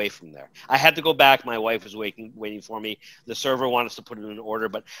get me away from there. I had to go back. My wife was waiting for me. The server wanted us to put it in an order,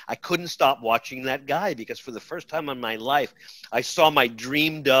 but I couldn't stop watching that guy because for the first time in my life, I saw my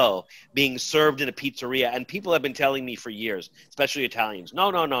dream dough being served in a pizzeria. And people have been telling me for years, especially Italians,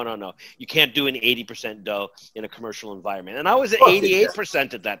 no. You can't do an 80% dough in a commercial environment. And I was at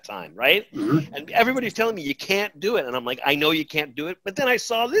 88% at that time, right? Mm-hmm. And everybody's telling me you can't do it. And I'm like, I know you can't do it. But then I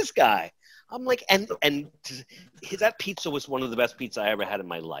saw this guy. I'm like, and that pizza was one of the best pizza I ever had in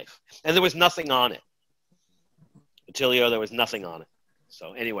my life. And there was nothing on it. Attilio, there was nothing on it.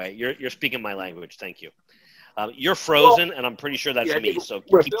 So anyway, you're speaking my language. Thank you. You're frozen, and I'm pretty sure that's me. So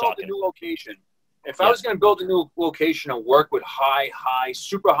keep talking. A new location. If I was going to build a new location and work with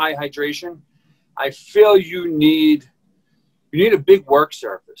super high hydration, I feel you need a big work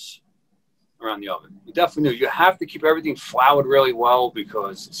surface around the oven. You definitely do. You have to keep everything floured really well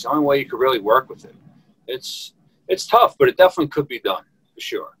because it's the only way you could really work with it. It's tough, but it definitely could be done for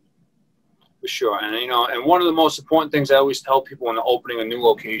sure. For sure. And and one of the most important things I always tell people when opening a new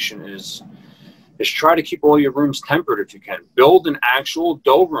location is try to keep all your rooms tempered if you can. Build an actual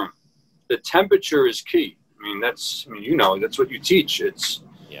dough room. The temperature is key. That's what you teach. It's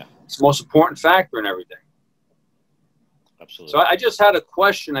the most important factor in everything. Absolutely. So I just had a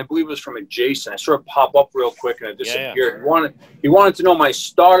question. I believe it was from a Jason. I saw it pop up real quick and it disappeared. Yeah. He wanted to know my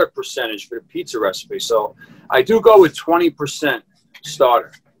starter percentage for the pizza recipe. So I do go with 20%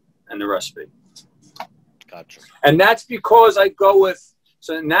 starter in the recipe. Gotcha. And that's because I go with,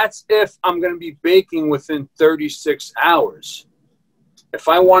 and that's if I'm going to be baking within 36 hours. If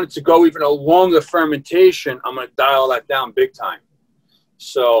I wanted to go even a longer fermentation, I'm going to dial that down big time.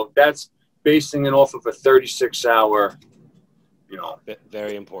 So that's basing it off of a 36-hour you know.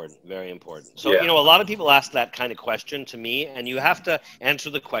 Very important. Very important. So, you know, a lot of people ask that kind of question to me, and you have to answer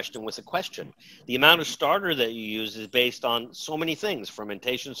the question with a question. The amount of starter that you use is based on so many things: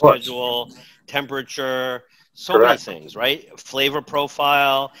 fermentation schedule, temperature, so many things, right? Flavor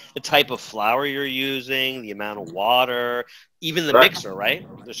profile, the type of flour you're using, the amount of water, even the mixer, right?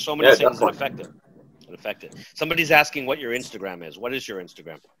 There's so many things that affect it. Somebody's asking what your Instagram is. What is your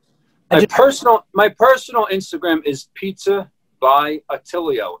Instagram? My personal Instagram is Pizza by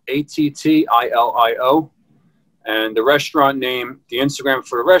Attilio, Attilio, and the restaurant name, the Instagram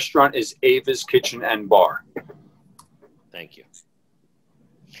for the restaurant is Ava's Kitchen and Bar. Thank you.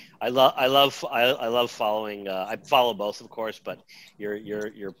 I love following. I follow both, of course, but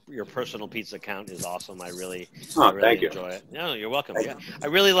your personal pizza account is awesome. I really enjoy it. No, you're welcome. Yeah, I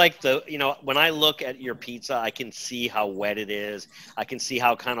really like when I look at your pizza, I can see how wet it is. I can see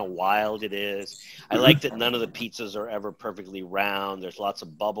how kind of wild it is. I like that none of the pizzas are ever perfectly round. There's lots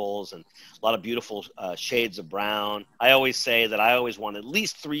of bubbles and a lot of beautiful shades of brown. I always say that I always want at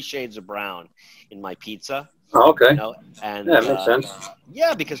least 3 shades of brown in my pizza. Oh, okay. You know, and yeah, makes sense.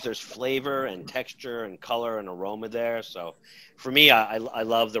 Yeah, because there's flavor and texture and color and aroma there. So for me, I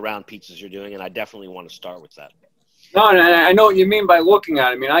love the round pizzas you're doing, and I definitely want to start with that. No, and I know what you mean by looking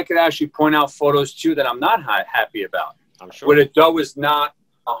at it. I mean, I could actually point out photos, too, that I'm not happy about. I'm sure. Where the dough is not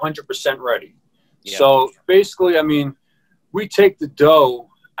 100% ready. Yeah. So basically, I mean, we take the dough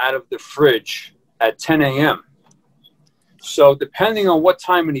out of the fridge at 10 a.m. So depending on what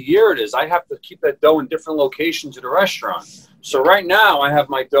time of the year it is, I have to keep that dough in different locations of the restaurant. So right now I have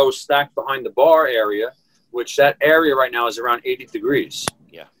my dough stacked behind the bar area, which that area right now is around 80 degrees.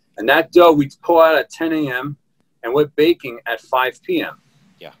 Yeah. And that dough we pull out at 10 a.m. and we're baking at 5 p.m.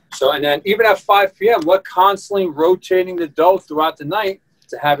 Yeah. So, and then even at 5 p.m., we're constantly rotating the dough throughout the night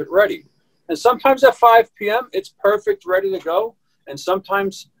to have it ready. And sometimes at 5 p.m., it's perfect, ready to go. And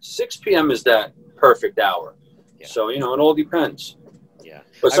sometimes 6 p.m. is that perfect hour. Yeah. So, you know, it all depends. Yeah.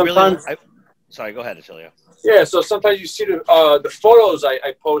 But sometimes... Sorry, go ahead, Attilio. Yeah, so sometimes you see the photos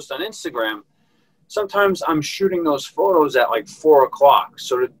I post on Instagram. Sometimes I'm shooting those photos at like 4 o'clock.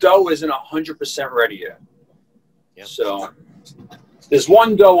 So the dough isn't 100% ready yet. Yeah. So there's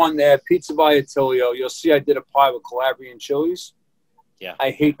one dough on there, Pizza by Attilio. You'll see I did a pie with Calabrian chilies. Yeah. I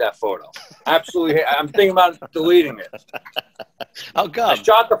hate that photo. Absolutely hate. I'm thinking about deleting it. Oh, God. I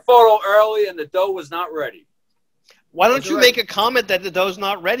shot the photo early and the dough was not ready. Why don't you make a comment that the dough's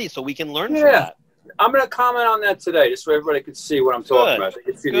not ready so we can learn from that? I'm going to comment on that today just so everybody can see what I'm talking about. They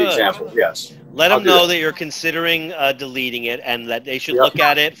can see the example. Yes. Let them know that you're considering deleting it and that they should look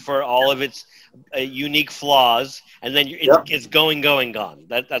at it for all of its unique flaws. And then it's gone.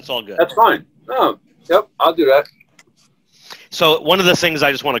 That's all good. That's fine. Oh, yep, I'll do that. So one of the things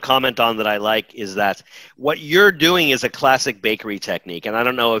I just want to comment on that I like is that what you're doing is a classic bakery technique. And I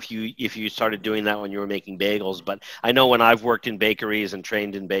don't know if you started doing that when you were making bagels, but I know when I've worked in bakeries and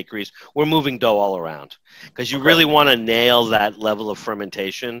trained in bakeries, we're moving dough all around because you really want to nail that level of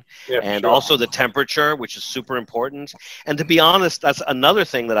fermentation and also the temperature, which is super important. And to be honest, that's another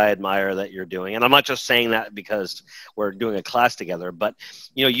thing that I admire that you're doing. And I'm not just saying that because we're doing a class together, but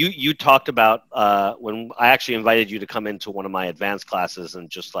you know, you talked about when I actually invited you to come into one of my advanced classes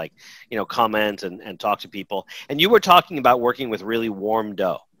and just like, you know, comment and talk to people. And you were talking about working with really warm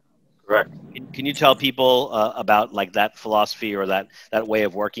dough. Correct. Can you tell people about like that philosophy or that way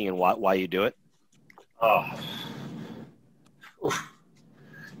of working and why you do it? Oh,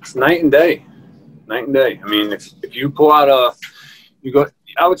 it's night and day. Night and day. I mean, if you pull out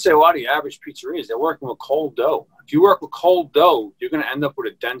I would say a lot of the average pizzerias, they're working with cold dough. If you work with cold dough, you're going to end up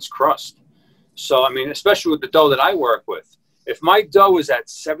with a dense crust. So, I mean, especially with the dough that I work with, if my dough is at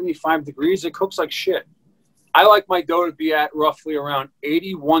 75 degrees, it cooks like shit. I like my dough to be at roughly around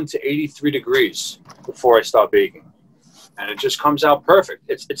 81 to 83 degrees before I start baking. And it just comes out perfect.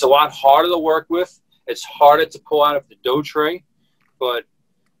 It's a lot harder to work with. It's harder to pull out of the dough tray, but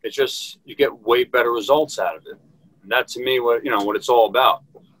it's just, you get way better results out of it. And that to me, what it's all about.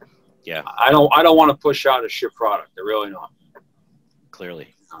 Yeah. I don't want to push out a shit product. I really don't.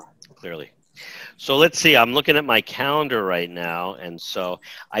 Clearly. So let's see, I'm looking at my calendar right now. And so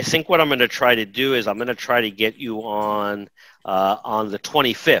I think what I'm going to try to do is I'm going to try to get you on the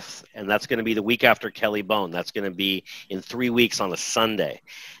 25th. And that's going to be the week after Kelly Bone. That's going to be in 3 weeks on a Sunday.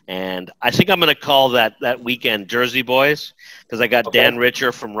 And I think I'm going to call that weekend Jersey Boys because I got Dan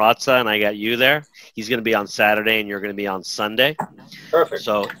Richer from Ratza and I got you there. He's going to be on Saturday and you're going to be on Sunday. Perfect.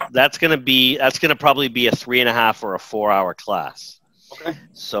 So that's going to probably be a 3.5 or a 4 hour class. Okay.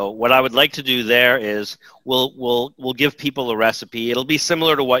 So what I would like to do there is we'll give people a recipe. It'll be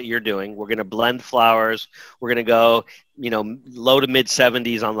similar to what you're doing. We're going to blend flours. We're going to go, low to mid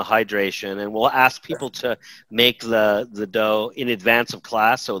 70s on the hydration, and we'll ask people to make the dough in advance of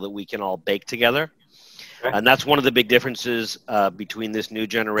class so that we can all bake together. Okay. And that's one of the big differences between this new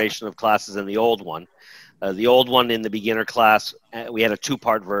generation of classes and the old one. The old one in the beginner class, we had a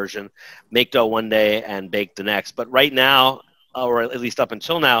 2-part version, make dough one day and bake the next. But right now, or at least up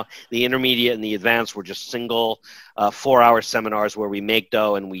until now, the intermediate and the advanced were just single 4-hour seminars where we make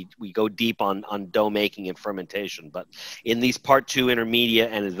dough and we go deep on dough making and fermentation. But in these part 2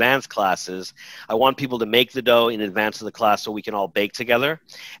 intermediate and advanced classes, I want people to make the dough in advance of the class so we can all bake together.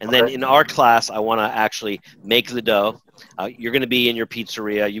 And then in our class, I want to actually make the dough. You're going to be in your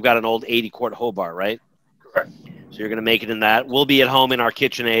pizzeria. You've got an old 80-quart Hobart, right? Correct. So you're going to make it in that. We'll be at home in our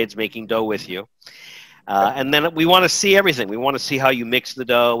KitchenAids making dough with you. And then we want to see everything. We want to see how you mix the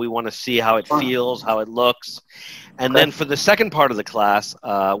dough. We want to see how it feels, how it looks. And then for the second part of the class,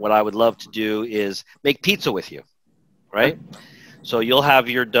 what I would love to do is make pizza with you, right? So you'll have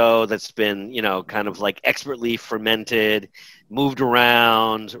your dough that's been, kind of like expertly fermented, moved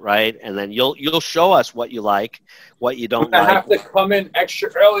around, right? And then you'll show us what you like, what you don't like. I have to come in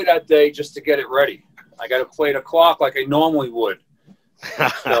extra early that day just to get it ready. I got to play the clock like I normally would.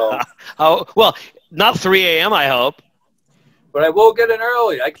 So. Oh, well, not 3 a.m. I hope. But I will get in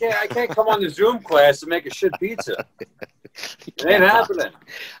early. I can't come on the Zoom class and make a shit pizza. It ain't happening.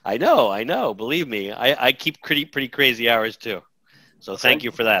 I know. Believe me, I keep pretty crazy hours too. So thank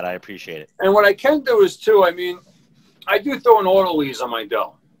you for that. I appreciate it. And what I can do is too, I do throw an autolyse on my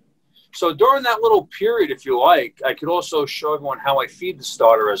dough. So during that little period, if you like, I could also show everyone how I feed the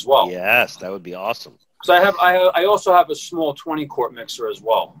starter as well. Yes, that would be awesome. So I also have a small 20-quart mixer as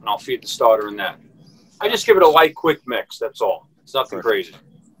well, and I'll feed the starter in that. I just give it a light, quick mix. That's all. It's nothing crazy.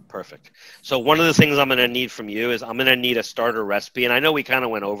 Perfect. So one of the things I'm going to need from you is I'm going to need a starter recipe, and I know we kind of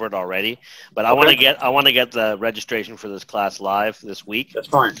went over it already, but I want to get the registration for this class live this week. That's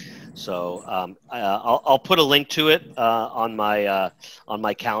fine. So I'll put a link to it on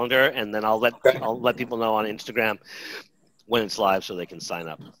my calendar, and then I'll let people know on Instagram when it's live so they can sign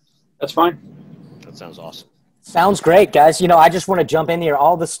up. That's fine. That sounds awesome. Sounds great, guys. I just want to jump in here.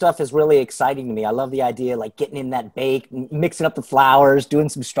 All this stuff is really exciting to me. I love the idea, like getting in that bake, mixing up the flours, doing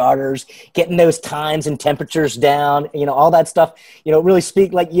some starters, getting those times and temperatures down, all that stuff, really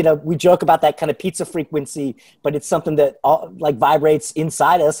speak like, we joke about that kind of pizza frequency, but it's something that vibrates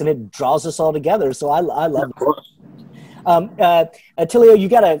inside us and it draws us all together. So I love it. Attilio, you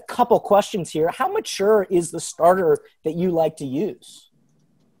got a couple questions here. How mature is the starter that you like to use?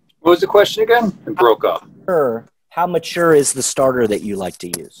 What was the question again? It broke up. How mature is the starter that you like to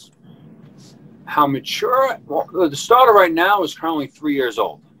use? How mature? Well, the starter right now is currently 3 years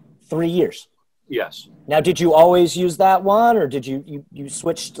old. 3 years? Yes. Now, did you always use that one, or did you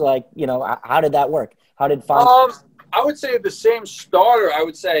switched, how did that work? How did I would say the same starter. I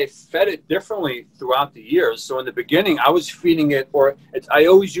would say I fed it differently throughout the years. So in the beginning, I was feeding it, I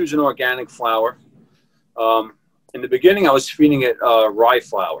always use an organic flour. In the beginning, I was feeding it rye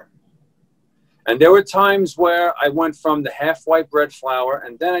flour. And there were times where I went from the half white bread flour,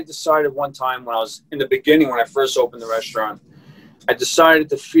 and then I decided one time when I was in the beginning, when I first opened the restaurant, I decided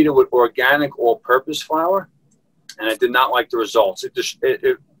to feed it with organic all-purpose flour, and I did not like the results. It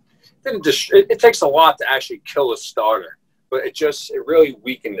takes a lot to actually kill a starter, but it really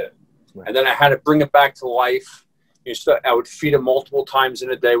weakened it. Right. And then I had to bring it back to life. I would feed it multiple times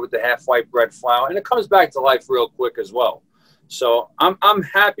in a day with the half white bread flour, and it comes back to life real quick as well. So I'm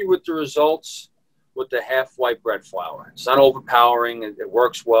happy with the results with the half white bread flour. It's not overpowering. It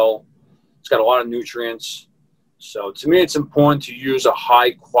works well. It's got a lot of nutrients. So to me, it's important to use a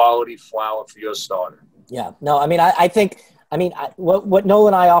high quality flour for your starter. Yeah. No, I think what Noel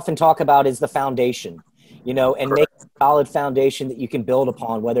and I often talk about is the foundation, and Correct. Make a solid foundation that you can build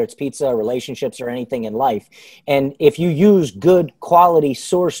upon, whether it's pizza, relationships, or anything in life. And if you use good quality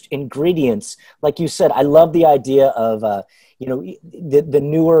sourced ingredients, like you said, I love the idea of, the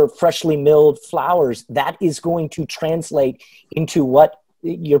newer freshly milled flours, that is going to translate into what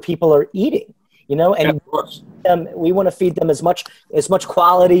your people are eating, and we want to feed them as much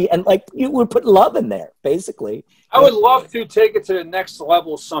quality, and you would put love in there, basically. I would love to take it to the next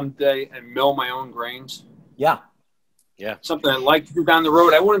level someday and mill my own grains. Yeah. Something I'd like to do down the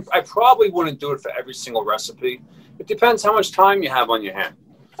road. I probably wouldn't do it for every single recipe. It depends how much time you have on your hand.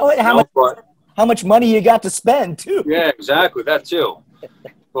 Oh, and how much money you got to spend too. Yeah, exactly. That too.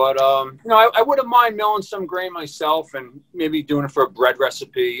 But, I wouldn't mind milling some grain myself and maybe doing it for a bread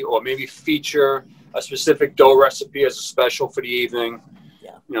recipe, or maybe feature a specific dough recipe as a special for the evening.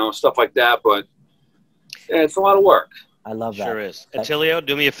 Yeah. You know, stuff like that. But yeah, it's a lot of work. I love that. Sure is. Attilio,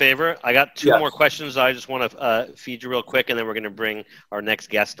 do me a favor. I got two Yes. more questions I just want to feed you real quick, and then we're going to bring our next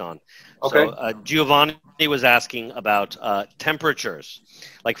guest on. Okay. So Giovanni was asking about temperatures.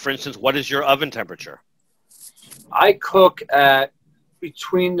 Like, for instance, what is your oven temperature? I cook at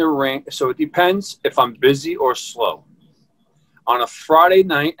between the range. So it depends if I'm busy or slow. On a Friday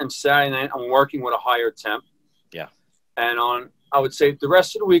night and Saturday night, I'm working with a higher temp. Yeah. And on, I would say the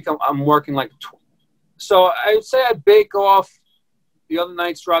rest of the week, I'm working like so I would say I bake off the other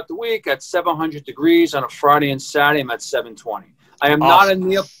nights throughout the week at 700 degrees. On a Friday and Saturday, I'm at 720. I am not a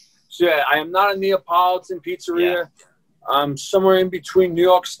Neapolitan pizzeria. Yeah. I'm somewhere in between New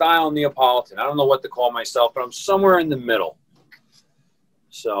York style and Neapolitan. I don't know what to call myself, but I'm somewhere in the middle.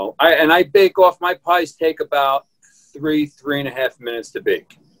 So I bake off. My pies take about 3.5 minutes to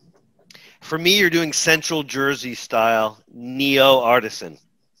bake. For me, you're doing Central Jersey style neo artisan.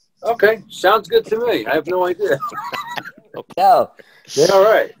 Okay, sounds good to me. I have no idea. No. All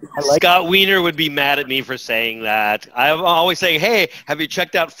right. Scott Wiener would be mad at me for saying that. I'm always saying, hey, have you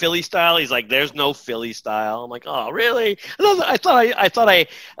checked out Philly style? He's like, there's no Philly style. I'm like, oh, really? I thought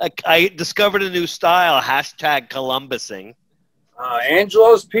I discovered a new style, hashtag Columbusing.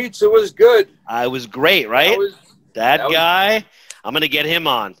 Angelo's Pizza was good. I was great, right? That guy, I'm going to get him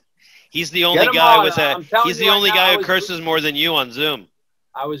on. He's the only guy who curses more than you on Zoom.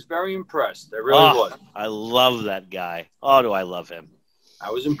 I was very impressed. I really was. I love that guy. Oh, do I love him. I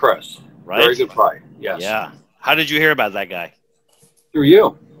was impressed. Right? Very good pie. Yes. Yeah. How did you hear about that guy? Through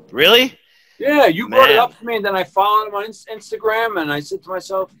you. Really? Yeah, you brought it up to me, and then I followed him on Instagram, and I said to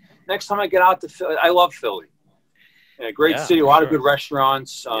myself, next time I get out to Philly, I love Philly. Yeah, great city, a lot of good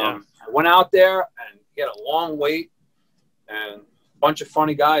restaurants. I went out there, and he had a long wait, and a bunch of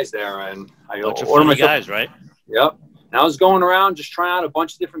funny guys there. And I bunch of funny guys, right? Yep. And I was going around just trying out a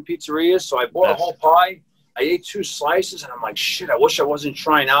bunch of different pizzerias. So I bought a whole pie. I ate 2 slices, and I'm like, shit, I wish I wasn't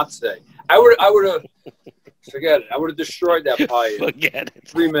trying out today. I would have, forget it. I would have destroyed that pie in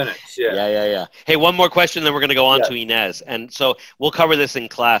 3 minutes. Yeah. Hey, one more question, then we're going to go on to Ines. And so we'll cover this in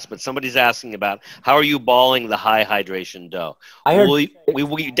class, but somebody's asking about how are you balling the high hydration dough?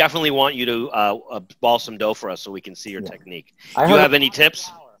 We definitely want you to ball some dough for us so we can see your technique. Do you have any tips?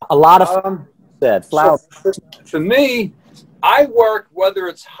 A lot of flour. So for me, I work whether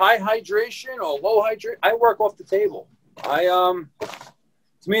it's high hydration or low hydration. I work off the table. To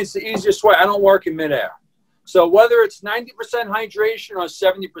me, it's the easiest way. I don't work in midair. So whether it's 90% hydration or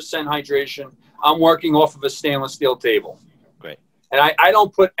 70% hydration, I'm working off of a stainless steel table. Great. And I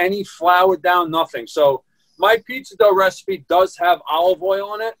don't put any flour down, nothing. So my pizza dough recipe does have olive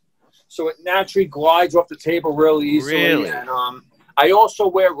oil in it, so it naturally glides off the table really easily. Really? And I also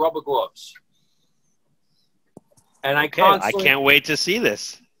wear rubber gloves. And I can't wait to see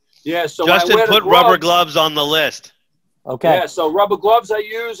this. Yeah, so Justin, put rubber gloves on the list. Okay. Yeah, so rubber gloves I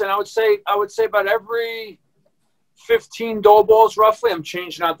use, and I would say about every 15 dough balls roughly, I'm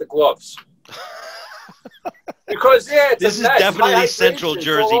changing out the gloves. Because this is definitely Central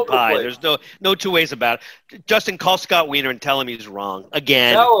Jersey pie. There's no two ways about it. Justin, call Scott Wiener and tell him he's wrong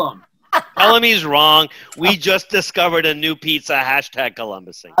again. Tell him. Tell him he's wrong. We just discovered a new pizza, hashtag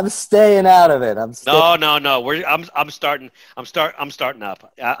Columbusing. I'm staying out of it. No. I'm starting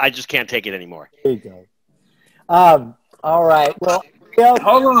up. I just can't take it anymore. There you go. All right. Well,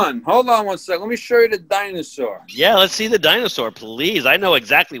 hold on 1 second. Let me show you the dinosaur. Yeah, let's see the dinosaur, please. I know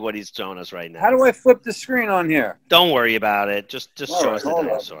exactly what he's showing us right now. How do I flip the screen on here? Don't worry about it. Just show us the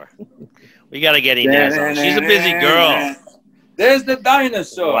dinosaur. We got to get Ines on. She's a busy girl. There's the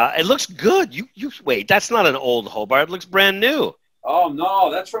dinosaur. Wow, it looks good. You wait. That's not an old Hobart. It looks brand new. Oh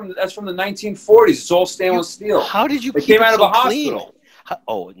no, that's from the 1940s. It's all stainless steel. How did you? It came out of a hospital.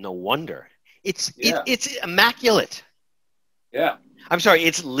 Oh, no wonder. It's immaculate. Yeah. I'm sorry.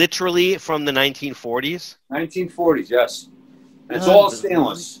 It's literally from the 1940s. 1940s, yes. And it's all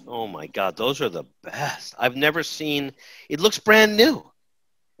stainless. Oh my God, those are the best. I've never seen. It looks brand new.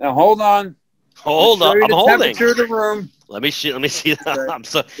 Now hold on. Hold up. I'm holding. Temperature of the room. Let me see.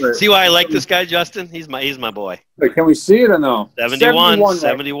 See why I like this guy, Justin? He's my boy. Wait, can we see it or no?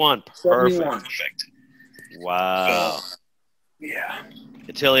 71. Perfect. Wow. Yeah.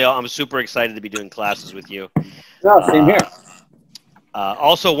 Attilio, I'm super excited to be doing classes with you. No, same here.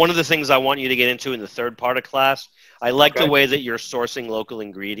 Also, one of the things I want you to get into in the third part of class, I like the way that you're sourcing local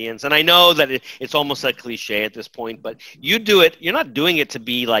ingredients. And I know that it's almost a cliche at this point, but you do it. You're not doing it to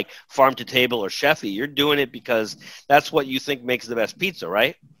be like farm to table or chefy. You're doing it because that's what you think makes the best pizza,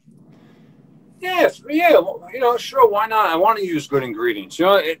 right? Yeah, sure, why not? I want to use good ingredients.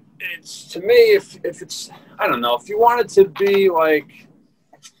 It's to me, if it's, I don't know, if you want it to be like,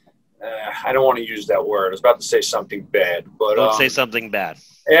 I don't want to use that word. I was about to say something bad, but don't say something bad.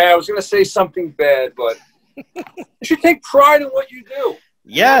 Yeah, I was going to say something bad, but you should take pride in what you do.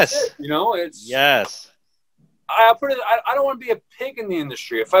 Yes. It's yes. I put it. I don't want to be a pig in the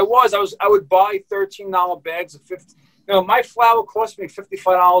industry. If I would buy $13 bags of 50. My flour cost me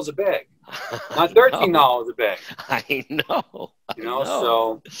 $55 a bag, not $13 a bag. I know.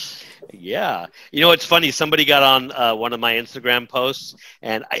 So. Yeah. It's funny. Somebody got on one of my Instagram posts,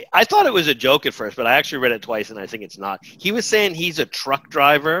 and I thought it was a joke at first, but I actually read it twice, and I think it's not. He was saying he's a truck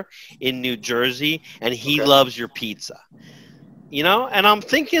driver in New Jersey, and he loves your pizza. And I'm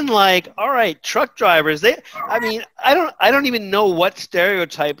thinking like, all right, truck drivers, I don't even know what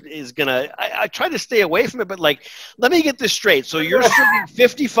stereotype is gonna, I try to stay away from it, but like, let me get this straight. So you're serving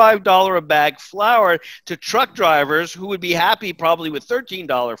 $55 a bag flour to truck drivers who would be happy probably with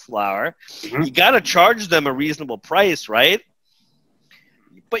 $13 flour. Mm-hmm. You got to charge them a reasonable price, right?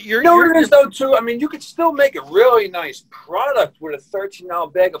 But what it is though too, you could still make a really nice product with a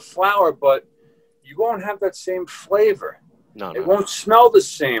 $13 bag of flour, but you won't have that same flavor. No, it won't smell the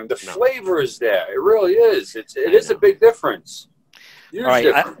same. The flavor is there. It really is. It is a big difference. All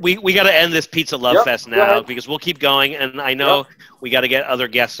right, we got to end this Pizza Love Fest now because we'll keep going, and I know we got to get other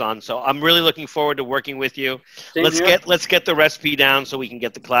guests on. So I'm really looking forward to working with you. Let's get the recipe down so we can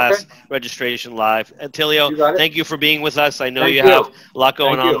get the class registration live. Attilio, thank you for being with us. I know you have a lot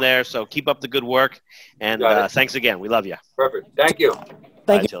going on there, so keep up the good work, and thanks again. We love you. Perfect. Thank you.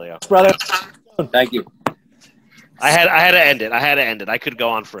 Thank you, Attilio. brother. Thank you. I had to end it. I could go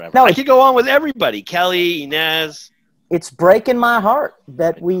on forever. No, I could go on with everybody. Kelly, Ines. It's breaking my heart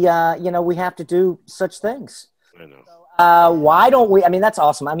that we have to do such things. I know. Why don't we? That's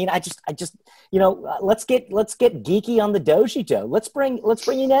awesome. I just, let's get geeky on the doji dough. Let's bring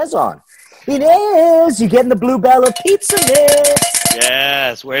Ines on. Ines, you getting the Blue Bella Pizza mix?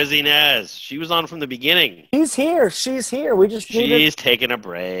 Yes. Where's Ines? She was on from the beginning. She's here. She's taking a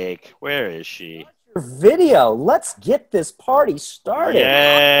break. Where is she? Video. Let's get this party started.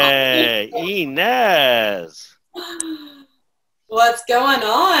 Yay, Ines. What's going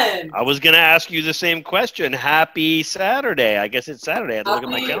on? I was going to ask you the same question. Happy Saturday. I guess it's Saturday. I have to look at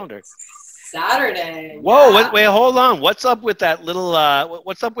my calendar. Saturday. Whoa, yeah. Wait, hold on. What's up with that little,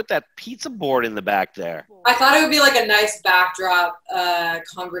 what's up with that pizza board in the back there? I thought it would be like a nice backdrop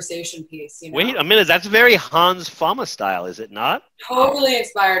conversation piece. Wait a minute. That's very Hans Fama style, is it not? Totally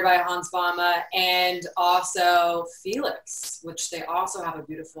inspired by Hans Fama and also Felix, which they also have a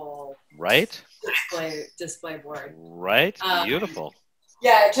beautiful display board. Right. Beautiful.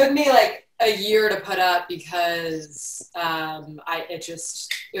 Yeah, it took me like a year to put up because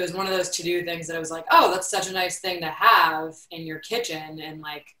it was one of those to-do things that I was like, oh, that's such a nice thing to have in your kitchen. And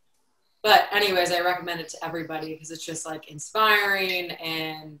but anyways, I recommend it to everybody because it's just like inspiring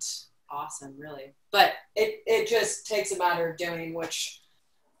and awesome, really. But it just takes a matter of doing, which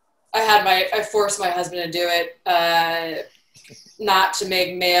I forced my husband to do it, not to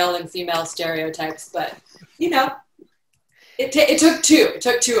make male and female stereotypes, but it took two. It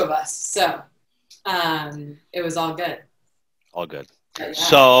took two of us, so it was all good. All good. Yeah.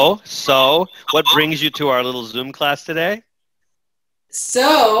 So what brings you to our little Zoom class today?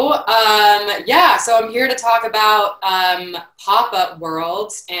 So I'm here to talk about pop-up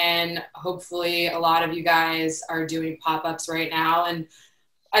worlds, and hopefully a lot of you guys are doing pop-ups right now. And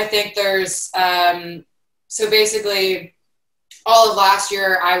I think there's so basically all of last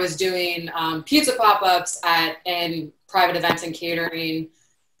year I was doing pizza pop-ups and private events and catering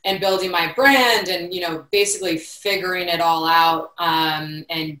and building my brand and, basically figuring it all out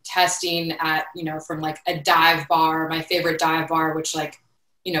and testing at, from like a dive bar, my favorite dive bar, which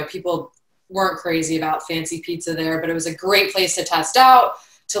people weren't crazy about fancy pizza there, but it was a great place to test out,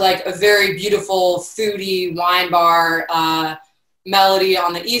 to like a very beautiful foodie wine bar, Melody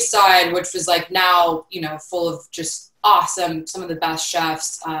on the east side, which was like now, full of just awesome, some of the best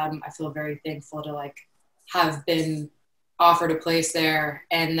chefs. I feel very thankful to have been offered a place there,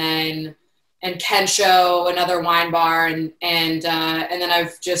 and Kensho, another wine bar, and then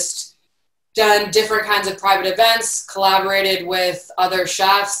I've just done different kinds of private events, collaborated with other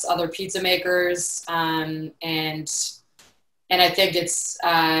chefs, other pizza makers, and I think it's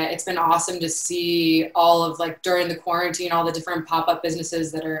been awesome to see all of during the quarantine, all the different pop-up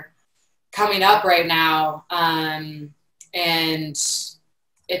businesses that are coming up right now, and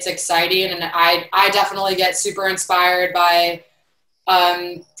it's exciting, and I definitely get super inspired by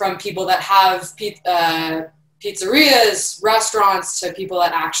from people that have pizzerias, restaurants, to people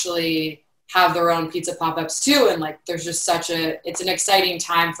that actually have their own pizza pop-ups too. And like, there's just it's an exciting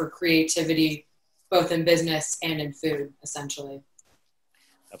time for creativity, both in business and in food, essentially.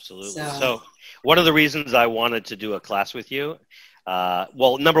 Absolutely. So one of the reasons I wanted to do a class with you,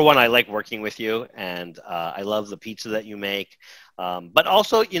 well, number one, I like working with you, and I love the pizza that you make. But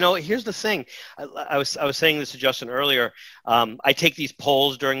also, you know, here's the thing. I was saying this to Justin earlier. I take these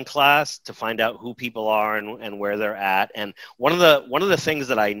polls during class to find out who people are and where they're at. And one of the things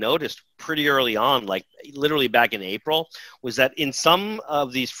that I noticed pretty early on, like literally back in April, was that in some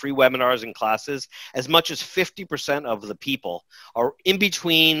of these free webinars and classes, as much as 50% of the people are in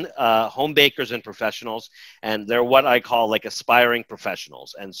between home bakers and professionals, and they're what I call like aspiring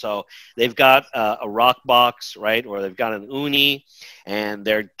professionals. And so they've got a rock box, right, or they've got an uni, and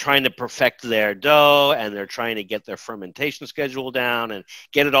they're trying to perfect their dough, and they're trying to get their fermentation schedule down and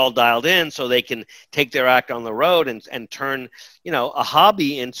get it all dialed in so they can take their act on the road and turn, you know, a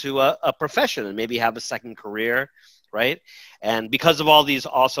hobby into a profession and maybe have a second career, right? And because of all these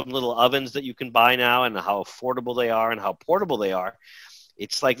awesome little ovens that you can buy now and how affordable they are and how portable they are,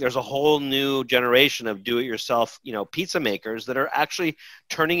 it's like there's a whole new generation of do-it-yourself, you know, pizza makers that are actually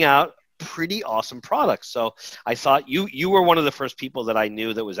turning out pretty awesome products. So I thought you were one of the first people that I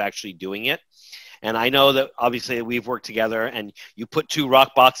knew that was actually doing it. And I know that obviously we've worked together, and you put 2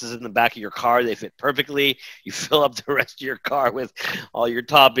 rock boxes in the back of your car. They fit perfectly. You fill up the rest of your car with all your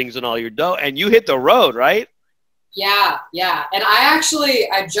toppings and all your dough, and you hit the road, right? Yeah. And I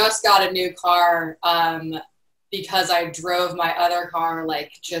just got a new car because I drove my other car,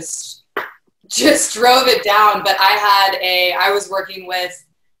 like just drove it down. But I was working with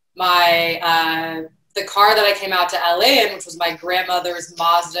the car that I came out to LA in, which was my grandmother's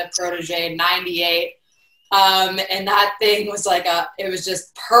Mazda Protege 98. And that thing was it was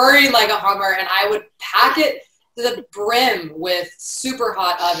just purring like a Hummer, and I would pack it to the brim with super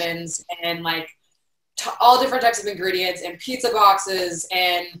hot ovens and like all different types of ingredients and pizza boxes.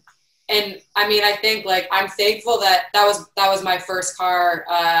 And I mean, I think like, I'm thankful that was my first car.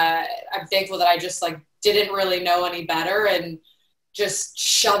 I'm thankful that I just like didn't really know any better and just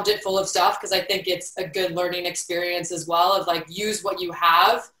shoved it full of stuff, because I think it's a good learning experience as well, of like, use what you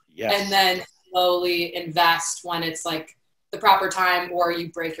have. Yes. And then slowly invest when it's like the proper time, or you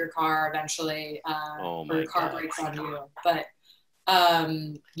break your car eventually, or your car breaks on you. But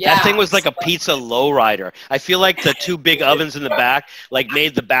yeah, that thing was like a pizza lowrider. I feel like the 2 big ovens in the back like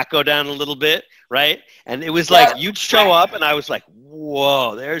made the back go down a little bit, right? And it was like you'd show up and I was like,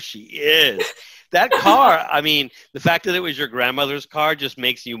 whoa, there she is. That car, I mean, the fact that it was your grandmother's car just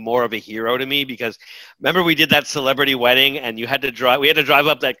makes you more of a hero to me, because remember we did that celebrity wedding and we had to drive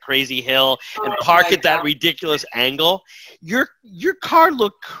up that crazy hill and park at that ridiculous angle. Your car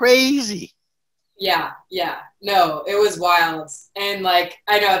looked crazy. Yeah. No, it was wild. And like,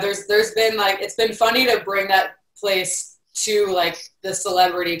 I know there's been like, it's been funny to bring that place to like the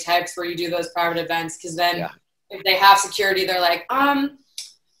celebrity types where you do those private events. 'Cause then if they have security, they're like,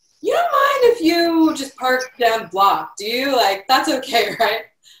 you don't mind if you just park down the block, do you? Like, that's okay, right?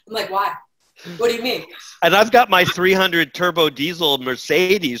 I'm like, why? What do you mean? And I've got my 300 turbo diesel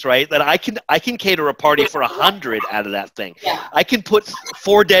Mercedes, right? That I can cater a party for 100 out of that thing. Yeah. I can put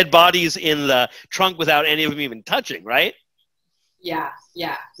 4 dead bodies in the trunk without any of them even touching, right? Yeah.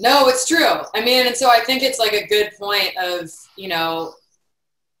 No, it's true. I mean, and so I think it's like a good point of, you know,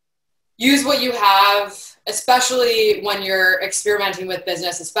 use what you have, especially when you're experimenting with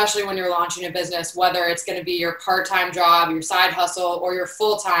business, especially when you're launching a business, whether it's going to be your part-time job, your side hustle, or your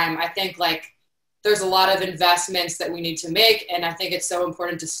full-time. I think like there's a lot of investments that we need to make. And I think it's so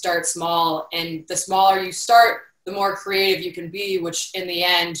important to start small. And the smaller you start, the more creative you can be, which in the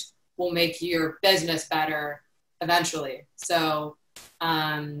end will make your business better eventually. So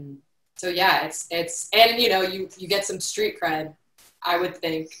yeah, it's, and you know, you get some street cred, I would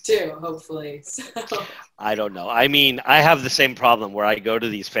think too, hopefully. So. I don't know. I mean, I have the same problem where I go to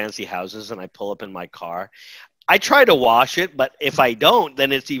these fancy houses and I pull up in my car. I try to wash it, but if I don't,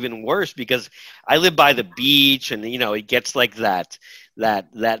 then it's even worse, because I live by the beach and, you know, it gets like that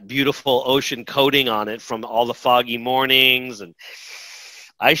beautiful ocean coating on it from all the foggy mornings. And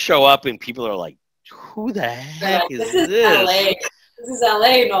I show up and people are like, who the heck is this? LA. This is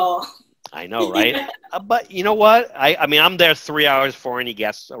LA, Noel. I know, right? But you know what? I mean, I'm there 3 hours before any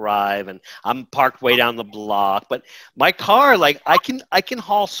guests arrive, and I'm parked way down the block. But my car, like, I can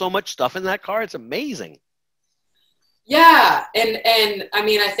haul so much stuff in that car. It's amazing. Yeah, and I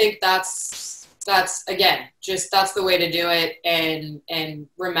mean, I think that's again, just that's the way to do it. And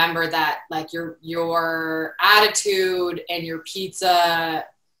remember that like your attitude and your pizza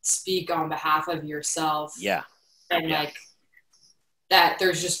speak on behalf of yourself. Yeah. And like, that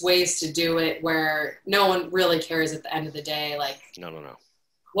there's just ways to do it where no one really cares at the end of the day, like No.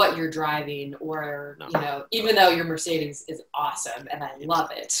 what you're driving, or No. you know, even though your Mercedes is awesome and I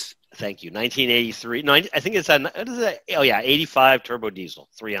love it. Thank you. 1983. No, I think it's what is that? Oh yeah, 85 turbo diesel,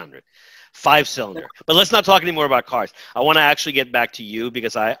 300, 5-cylinder. But let's not talk anymore about cars. I want to actually get back to you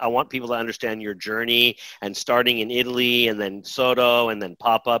because I want people to understand your journey and starting in Italy and then Soto and then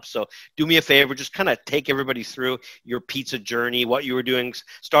pop-up. So do me a favor, just kind of take everybody through your pizza journey, what you were doing,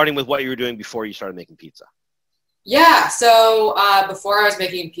 starting with what you were doing before you started making pizza. Yeah, so before I was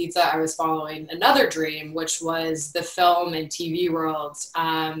making pizza, I was following another dream, which was the film and TV world.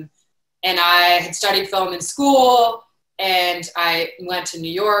 And I had studied film in school, and I went to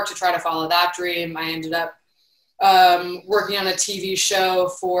New York to try to follow that dream. I ended up working on a TV show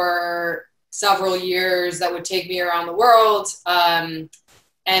for several years that would take me around the world. And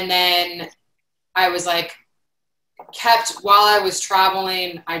then I was like, while I was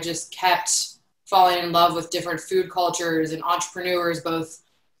traveling, I just kept falling in love with different food cultures and entrepreneurs, both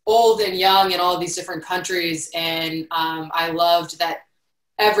old and young, in all of these different countries. And I loved that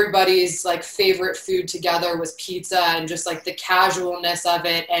everybody's like favorite food together was pizza, and just like the casualness of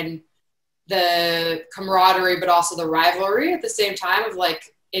it and the camaraderie, but also the rivalry at the same time of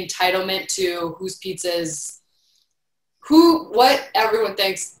like entitlement to whose pizza is what everyone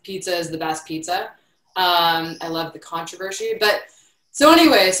thinks pizza is the best pizza. I love the controversy, but so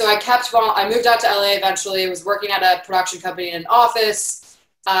anyway, so I moved out to LA eventually, was working at a production company in an office.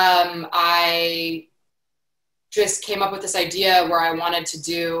 I just came up with this idea where I wanted to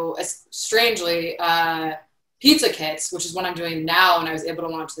do, strangely, pizza kits, which is what I'm doing now, and I was able to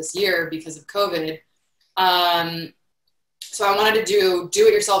launch this year because of COVID. So I wanted to do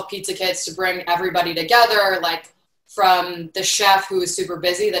it-yourself pizza kits to bring everybody together, like from the chef who is super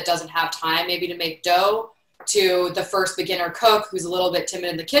busy that doesn't have time maybe to make dough, to the first beginner cook who's a little bit timid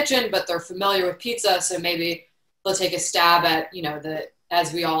in the kitchen, but they're familiar with pizza, so maybe they'll take a stab at, you know,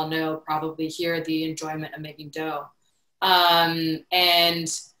 as we all know, probably here, the enjoyment of making dough.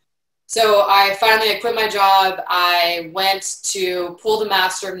 And so I finally quit my job. I went to pulled a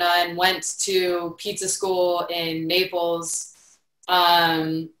Master of None, went to pizza school in Naples.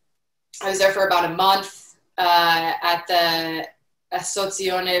 I was there for about a month at the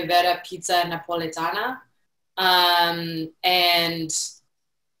Associazione Vera Pizza Napoletana. And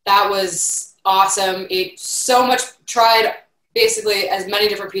that was awesome. Ate so much, tried basically as many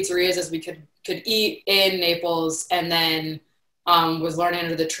different pizzerias as we could eat in Naples, and then was learning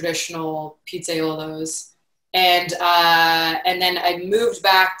under the traditional pizzaiolos. And then I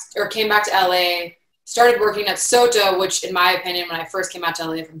came back to LA, started working at Soto, which in my opinion, when I first came out to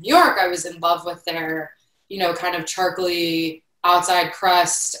LA from New York, I was in love with their, you know, kind of charcoaly outside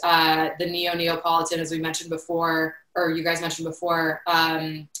crust, the Neapolitan, as we mentioned before, or you guys mentioned before,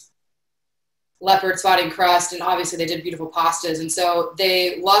 leopard spotting crust, and obviously they did beautiful pastas. And so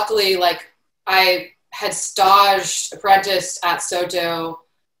they luckily, like, I had apprenticed at Soto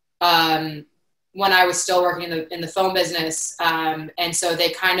when I was still working in the film business. And so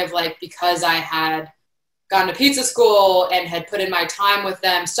they kind of like, because I had gone to pizza school and had put in my time with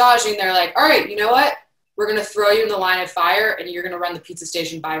them staging, they're like, all right, you know what? We're going to throw you in the line of fire and you're going to run the pizza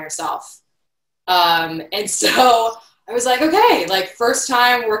station by yourself. And so I was like, okay, like first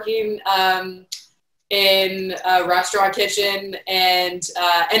time working in a restaurant kitchen, and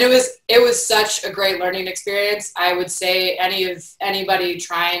it was such a great learning experience. I would say anybody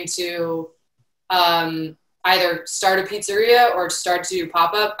trying to either start a pizzeria or start to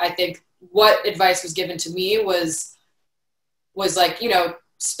pop-up, I think what advice was given to me was like, you know,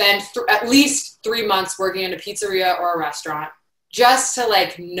 spend at least 3 months working in a pizzeria or a restaurant just to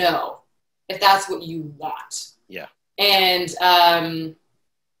like know if that's what you want. Yeah. And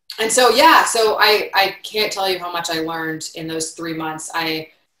so, yeah, so I can't tell you how much I learned in those 3 months. I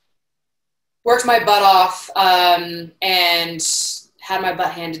worked my butt off and had my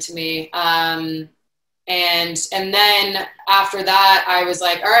butt handed to me. And then after that, I was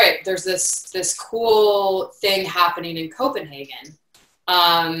like, all right, there's this cool thing happening in Copenhagen.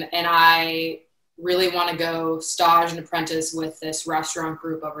 And I really want to go stage and apprentice with this restaurant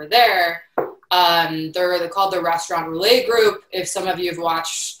group over there. They're called the Restaurant Relay Group. If some of you have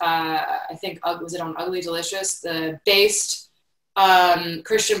watched, I think, was it on Ugly Delicious? The Based,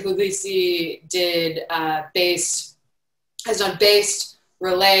 Christian Puglisi has done Based,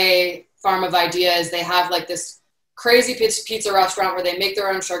 Relay, Farm of Ideas. They have like this crazy pizza restaurant where they make their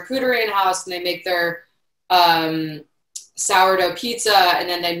own charcuterie in-house, and they make their sourdough pizza, and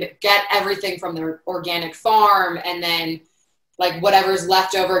then they get everything from their organic farm, and then like whatever's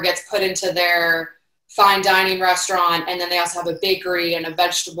left over gets put into their fine dining restaurant, and then they also have a bakery and a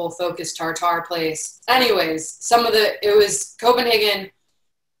vegetable focused tartare place. Anyways, it was Copenhagen.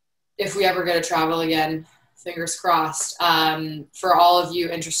 If we ever get to travel again, fingers crossed. For all of you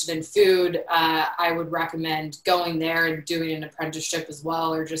interested in food, I would recommend going there and doing an apprenticeship as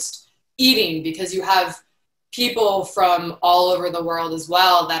well, or just eating, because you have people from all over the world as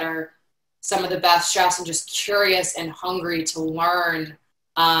well that are some of the best chefs and just curious and hungry to learn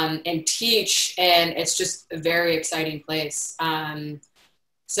and teach. And it's just a very exciting place.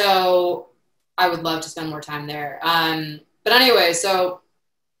 So I would love to spend more time there. But anyway, so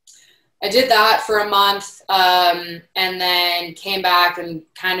I did that for a month, and then came back and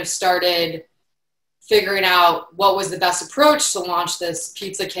kind of started figuring out what was the best approach to launch this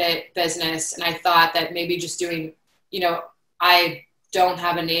pizza kit business. And I thought that maybe just doing, I don't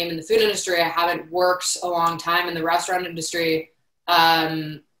have a name in the food industry. I haven't worked a long time in the restaurant industry.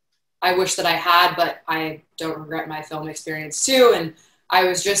 I wish that I had, but I don't regret my film experience too. And I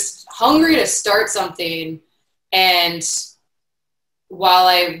was just hungry to start something. And while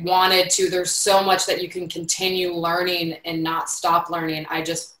I wanted to, there's so much that you can continue learning and not stop learning. I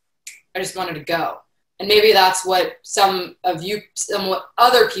just wanted to go. And maybe that's what some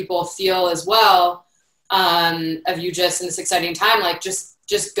other people feel as well, of you just in this exciting time, like just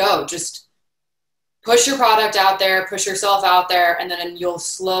go, just push your product out there, push yourself out there, and then you'll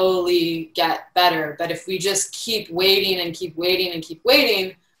slowly get better. But if we just keep waiting and keep waiting and keep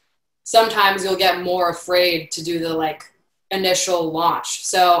waiting, sometimes you'll get more afraid to do the initial launch.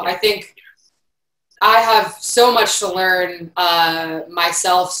 So I think I have so much to learn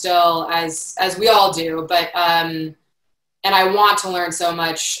myself still, as we all do, but and I want to learn so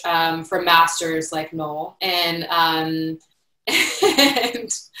much from masters like Noel and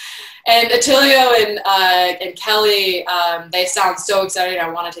and Attilio and Kelly. They sound so exciting. I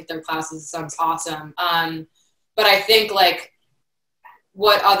want to take their classes. It sounds awesome. But I think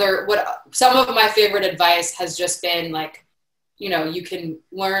what some of my favorite advice has just been you can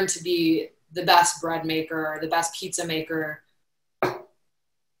learn to be the best bread maker or the best pizza maker,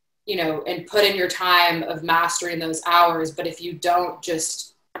 and put in your time of mastering those hours. But if you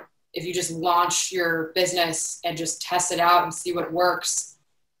just launch your business and just test it out and see what works,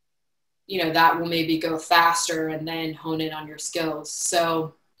 that will maybe go faster and then hone in on your skills.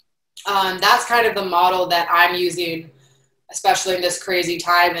 So that's kind of the model that I'm using, especially in this crazy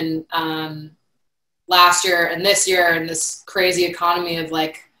time. And last year and this year in this crazy economy of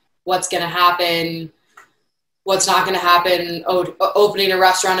what's going to happen, what's not going to happen. Opening a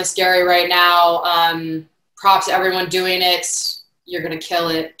restaurant is scary right now. Props to everyone doing it. You're going to kill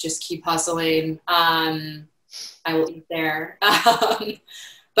it. Just keep hustling. I will eat there.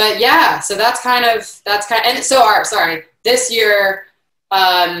 But yeah, so sorry. This year,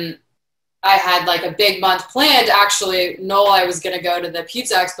 I had a big month planned. Actually, Noel, I was going to go to the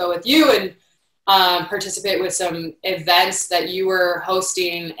Pizza Expo with you and participate with some events that you were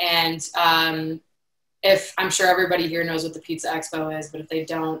hosting. And if I'm sure everybody here knows what the Pizza Expo is, but if they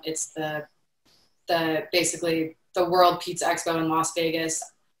don't, it's basically the World Pizza Expo in Las Vegas.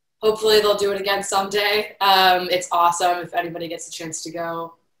 Hopefully they'll do it again someday. It's awesome. If anybody gets a chance to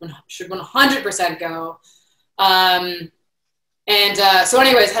go, should 100% go. So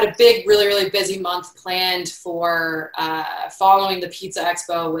anyways, had a big, really, really busy month planned for following the Pizza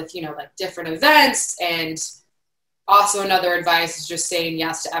Expo with, different events. And also another advice is just saying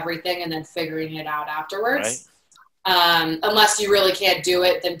yes to everything and then figuring it out afterwards. Right. Unless you really can't do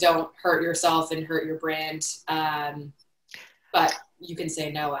it, then don't hurt yourself and hurt your brand. But you can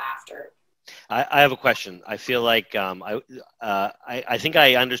say no after. I have a question. I feel like I think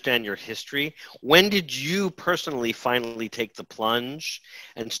I understand your history. When did you personally finally take the plunge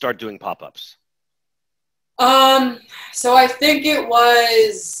and start doing pop-ups? So I think it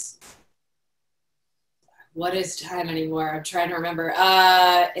was, what is time anymore? I'm trying to remember.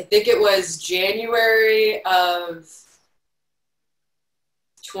 I think it was January of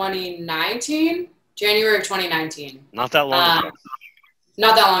 2019. January of 2019. Not that long ago.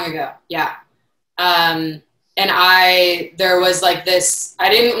 Not that long ago. Yeah. And there was this, I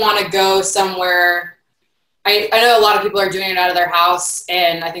didn't want to go somewhere. I know a lot of people are doing it out of their house,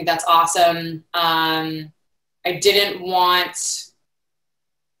 and I think that's awesome. I didn't want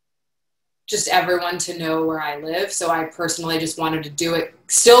just everyone to know where I live. So I personally just wanted to do it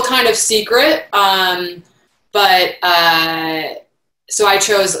still kind of secret. So I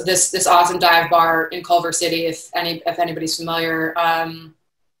chose this awesome dive bar in Culver City, if anybody's familiar,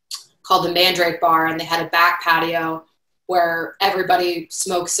 called the Mandrake Bar, and they had a back patio where everybody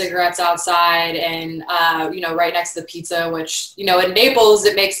smokes cigarettes outside and, you know, right next to the pizza, which, you know, in Naples,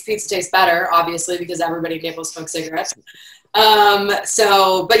 it makes pizza taste better, obviously, because everybody in Naples smokes cigarettes.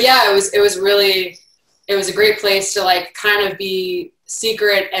 But yeah, it was a great place to like kind of be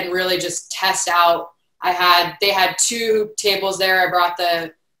secret and really just test out. They had 2 tables there. I brought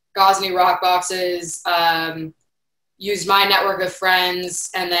the Gosney rock boxes, used my network of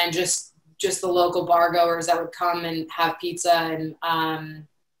friends, and then just the local bar goers that would come and have pizza. And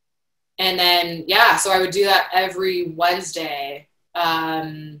then, yeah, so I would do that every Wednesday.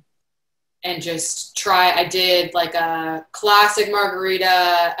 And just try. I did like a classic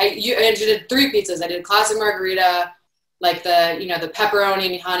margarita. I did 3 pizzas. I did a classic margarita, like the, you know, the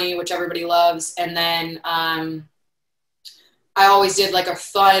pepperoni and honey, which everybody loves. And then I always did like a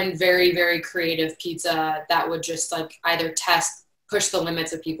fun, very, very creative pizza that would just like either push the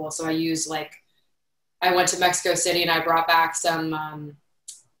limits of people. So I went to Mexico City and I brought back some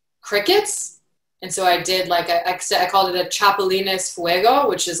crickets. And so I did like I called it a chapulines fuego,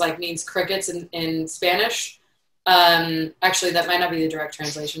 which is like means crickets in Spanish. Actually, that might not be the direct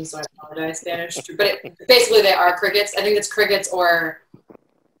translation, so I apologize, Spanish. But basically, they are crickets. I think it's crickets or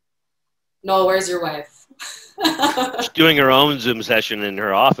Noel, where's your wife? She's doing her own Zoom session in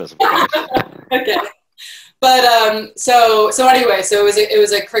her office, of course. Okay. But so anyway, so it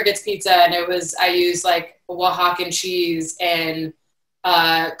was a crickets pizza, and I used like Oaxacan cheese and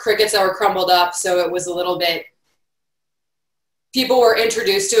crickets that were crumbled up, so it was a little bit, people were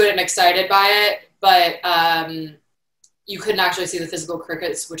introduced to it and excited by it, but you couldn't actually see the physical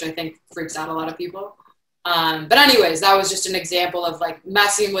crickets, which I think freaks out a lot of people. But anyways, that was just an example of like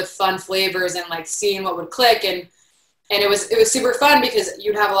messing with fun flavors and like seeing what would click, and it was super fun because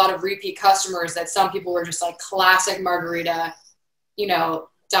you'd have a lot of repeat customers that some people were just like classic margarita, you know,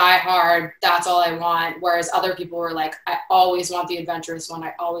 die hard, that's all I want. Whereas other people were like, I always want the adventurous one.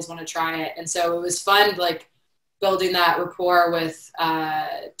 I always want to try it. And so it was fun, like building that rapport with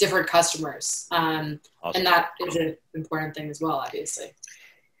different customers. Awesome. And that is an important thing as well, obviously.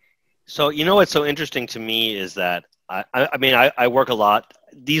 So, you know, what's so interesting to me is that I work a lot.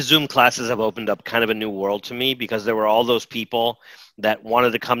 These Zoom classes have opened up kind of a new world to me because there were all those people that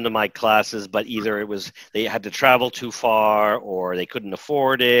wanted to come to my classes, but either they had to travel too far or they couldn't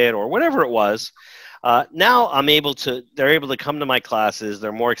afford it or whatever it was. Now they're able to come to my classes.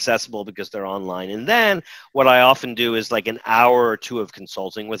 They're more accessible because they're online. And then what I often do is like an hour or 2 of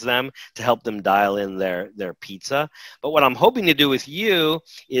consulting with them to help them dial in their pizza. But what I'm hoping to do with you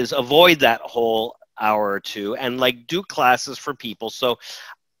is avoid that whole hour or 2 and like do classes for people. So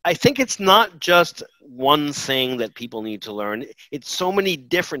I think it's not just one thing that people need to learn. It's so many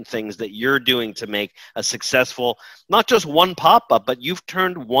different things that you're doing to make a successful, not just one pop-up, but you've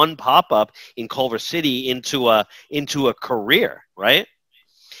turned one pop-up in Culver City into a career, right?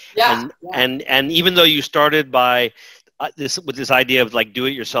 Yeah. And even though you started by with this idea of like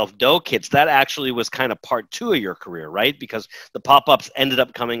do-it-yourself dough kits, that actually was kind of part 2 of your career, right? Because the pop-ups ended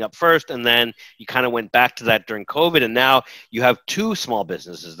up coming up first, and then you kind of went back to that during COVID, and now you have 2 small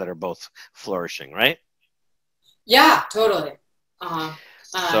businesses that are both flourishing, right? Yeah, totally.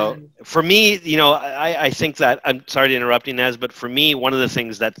 So for me, you know, I think that, I'm sorry to interrupt, Ines, but for me, one of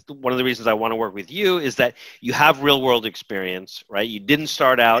the reasons I want to work with you is that you have real world experience, right? You didn't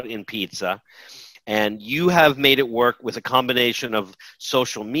start out in pizza. And you have made it work with a combination of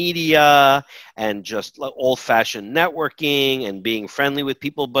social media and just old-fashioned networking and being friendly with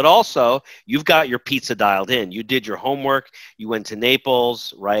people, but also you've got your pizza dialed in. You did your homework. You went to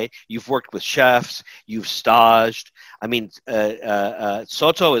Naples, right? You've worked with chefs. You've staged. I mean,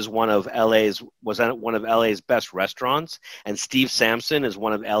 Cota is one of LA's best restaurants, and Steve Sampson is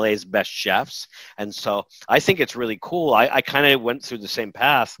one of LA's best chefs. And so I think it's really cool. I kind of went through the same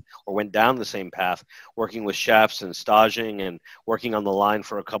path, or went down the same path, working with chefs and staging and working on the line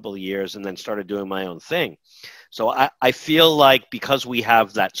for a couple of years, and then started doing my own thing. So I feel like because we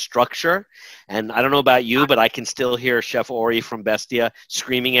have that structure, and I don't know about you, but I can still hear Chef Ori from Bestia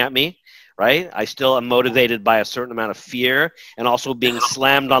screaming at me, right? I still am motivated by a certain amount of fear and also being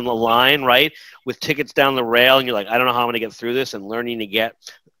slammed on the line, right? With tickets down the rail, and you're like, I don't know how I'm going to get through this, and learning to get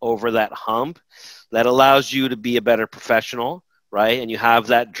over that hump that allows you to be a better professional, right? And you have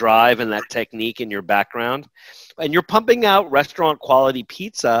that drive and that technique in your background. And you're pumping out restaurant quality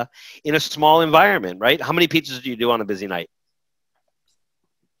pizza in a small environment, right? How many pizzas do you do on a busy night?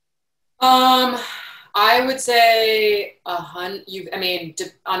 I would say 100.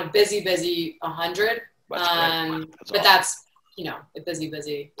 On a busy 100. But that's, you know,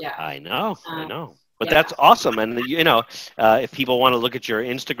 busy. Yeah. I know. But that's awesome. And, if people want to look at your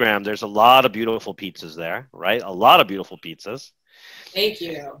Instagram, there's a lot of beautiful pizzas there, right? A lot of beautiful pizzas. Thank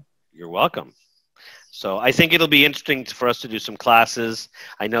you. You're welcome. So I think it'll be interesting for us to do some classes.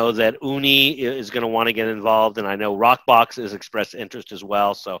 I know that Uni is going to want to get involved, and I know Rockbox has expressed interest as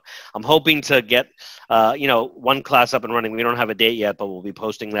well. So I'm hoping to get, one class up and running. We don't have a date yet, but we'll be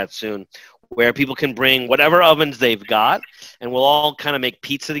posting that soon, where people can bring whatever ovens they've got, and we'll all kind of make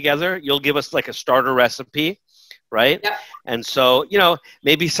pizza together. You'll give us like a starter recipe, right? Yep. And so,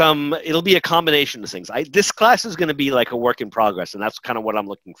 maybe it'll be a combination of things. This class is going to be like a work in progress, and that's kind of what I'm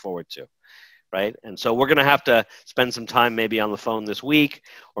looking forward to. Right. And so we're going to have to spend some time maybe on the phone this week,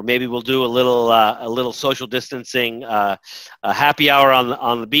 or maybe we'll do a little social distancing, a happy hour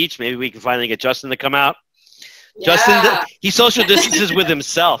on the beach. Maybe we can finally get Justin to come out. Yeah. Justin, he social distances with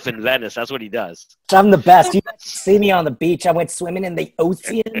himself in Venice. That's what he does. I'm the best. You see me on the beach. I went swimming in the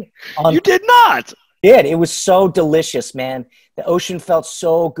ocean. You did not. It was so delicious, man. The ocean felt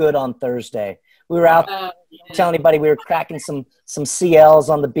so good on Thursday. We were out. Don't tell anybody we were cracking some CLs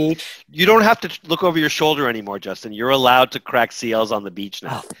on the beach. You don't have to look over your shoulder anymore, Justin. You're allowed to crack CLs on the beach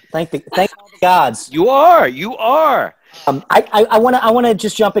now. Oh, thank all the gods. You are. I want to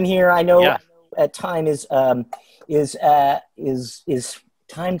just jump in here. I know time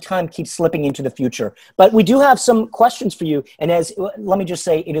time keeps slipping into the future, but we do have some questions for you. And let me just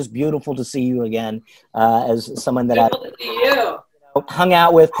say, it is beautiful to see you again, as someone that I hung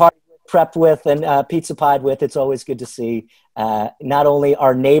out with, prepped with, and pizza pied with. It's always good to see not only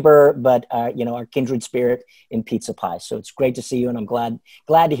our neighbor, but our kindred spirit in pizza pie. So it's great to see you, and I'm glad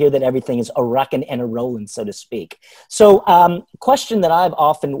to hear that everything is a rockin' and a rollin', so to speak. So question that I've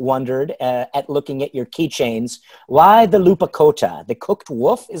often wondered at looking at your keychains: why the Lupa Cota, the cooked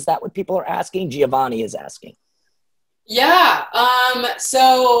wolf? Is that what people are asking? Giovanni is asking. Yeah.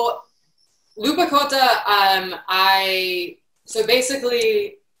 So Lupa Cota, so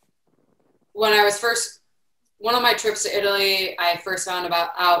basically, when I was one of my trips to Italy, I first found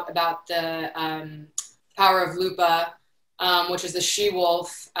out about the power of Lupa, which is the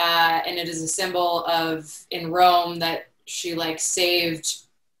she-wolf, and it is a symbol in Rome that she saved,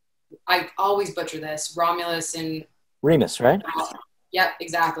 I always butcher this, Romulus and Remus, right? Yep,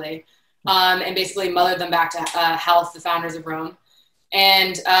 exactly. And basically mothered them back to health, the founders of Rome.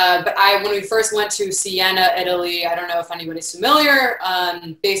 And but when we first went to Siena, Italy, I don't know if anybody's familiar.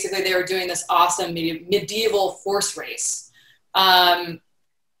 Basically, they were doing this awesome medieval horse race, and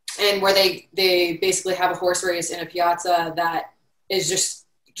where they basically have a horse race in a piazza that is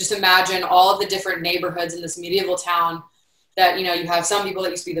just imagine all of the different neighborhoods in this medieval town. That you have some people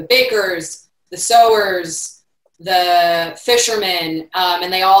that used to be the bakers, the sewers, the fishermen,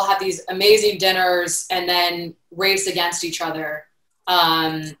 and they all have these amazing dinners and then race against each other.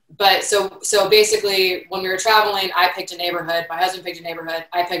 But so basically when we were traveling, I picked a neighborhood, my husband picked a neighborhood,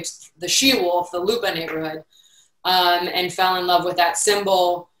 I picked the she-wolf, the Lupa neighborhood, and fell in love with that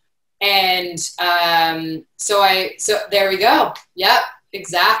symbol. And, so there we go. Yep,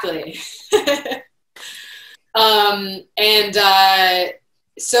 exactly.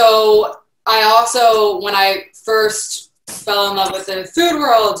 So I also, when I first fell in love with the food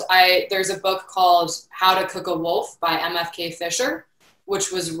world, there's a book called How to Cook a Wolf by MFK Fisher,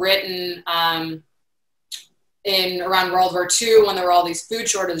 which was written in around World War II when there were all these food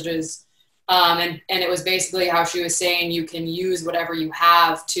shortages. And it was basically how she was saying you can use whatever you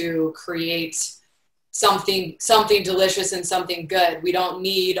have to create something delicious and something good. We don't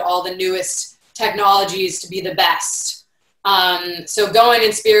need all the newest technologies to be the best. So going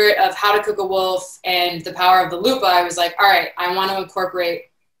in spirit of How to Cook a Wolf and the power of the Lupa, I was like, all right, I want to incorporate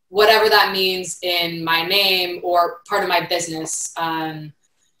whatever that means in my name or part of my business. And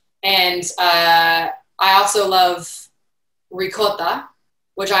I also love ricotta,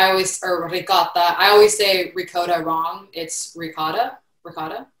 ricotta. I always say ricotta wrong. It's ricotta.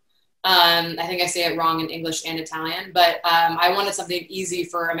 I think I say it wrong in English and Italian, but I wanted something easy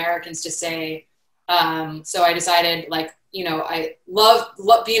for Americans to say. So I decided, I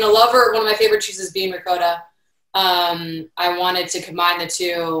love being a lover. One of my favorite cheeses being ricotta. I wanted to combine the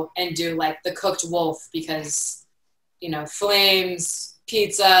two and do the cooked wolf because, flames,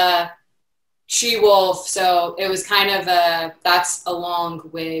 pizza, she-wolf. So it was kind of that's a long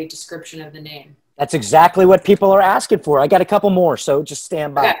way description of the name. That's exactly what people are asking for. I got a couple more, so just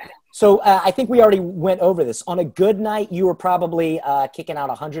stand by. Okay. So I think we already went over this. On a good night, you were probably kicking out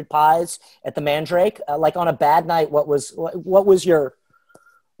 100 pies at the Mandrake. On a bad night, what was on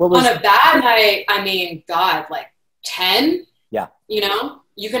a bad night, I mean, God, 10? Yeah.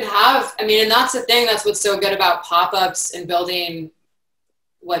 You can have, and that's the thing, that's what's so good about pop-ups and building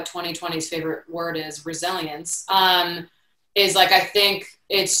what 2020's favorite word is, resilience, is like, I think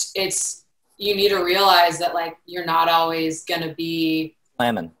it's, you need to realize that like, you're not always going to be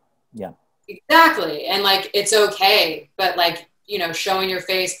slamming. Yeah, exactly. And like, it's okay. But like, you know, showing your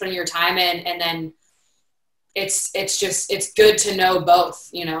face, putting your time in, and then it's good to know both,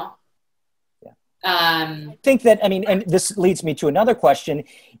 you know? Yeah. I think that, I mean, and this leads me to another question.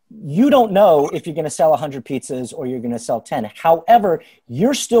 You don't know if you're going to sell 100 pizzas or you're going to sell 10. However,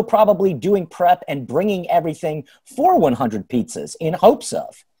 you're still probably doing prep and bringing everything for 100 pizzas in hopes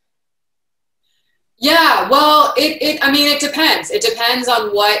of. Yeah, well, I mean, it depends. It depends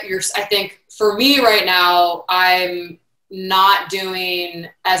on what you're, I think for me right now, I'm not doing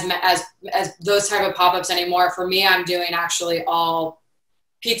as those type of pop-ups anymore. For me, I'm doing actually all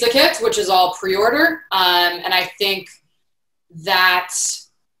pizza kits, which is all pre-order. And I think that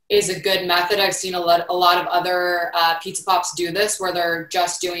is a good method. I've seen a lot of other pizza pops do this, where they're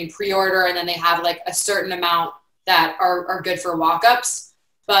just doing pre-order and then they have like a certain amount that are good for walk-ups.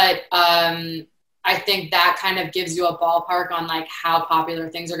 But I think that kind of gives you a ballpark on like how popular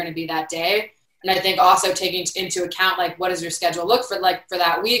things are going to be that day. And I think also taking into account, like, what does your schedule look for, like, for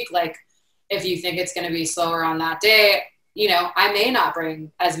that week? Like, if you think it's going to be slower on that day, you know, I may not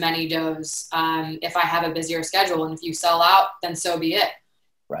bring as many doughs if I have a busier schedule. And if you sell out, then so be it.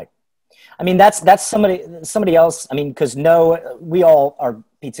 Right. I mean, that's somebody else. I mean, because we all are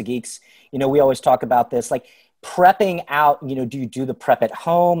pizza geeks. You know, we always talk about this, like prepping out, you know, do you do the prep at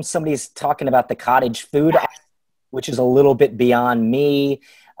home? Somebody's talking about the cottage food, which is a little bit beyond me.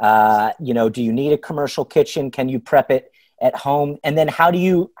 You know, do you need a commercial kitchen? Can you prep it at home? And then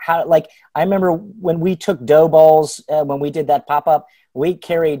like, I remember when we took dough balls, when we did that pop-up, we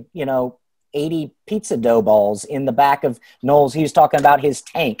carried, you know, 80 pizza dough balls in the back of Noel's. He was talking about his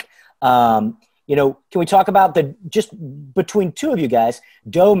tank. You know, can we talk about just between two of you guys,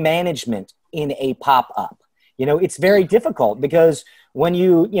 dough management in a pop-up? You know, it's very difficult because when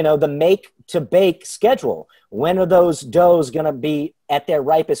you know, the make to bake schedule, when are those doughs going to be at their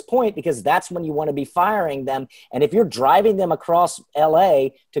ripest point? Because that's when you want to be firing them. And if you're driving them across LA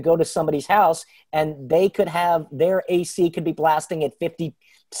to go to somebody's house and they could have their AC could be blasting at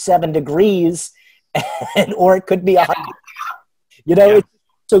 57 degrees or it could be 100, you know, Yeah.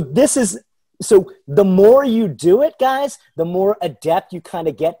 So the more you do it, guys, the more adept you kind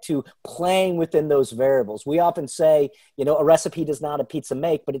of get to playing within those variables. We often say, you know, a recipe does not a pizza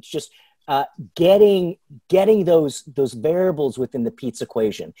make, but it's just getting those variables within the pizza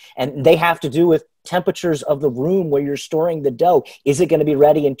equation. And they have to do with temperatures of the room where you're storing the dough. Is it going to be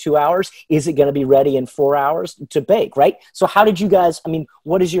ready in 2 hours? Is it going to be ready in 4 hours to bake, right? So how did you guys, I mean,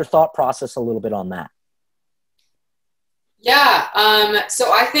 what is your thought process a little bit on that? Yeah,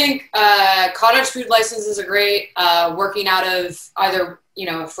 so I think cottage food licenses are great. Working out of either, you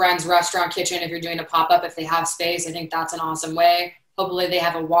know, a friend's restaurant kitchen if you're doing a pop-up, if they have space, I think that's an awesome way. Hopefully they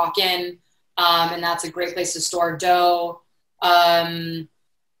have a walk-in, and that's a great place to store dough. And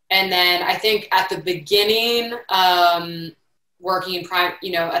then I think at the beginning, at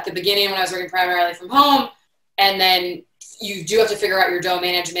the beginning when I was working primarily from home, and then you do have to figure out your dough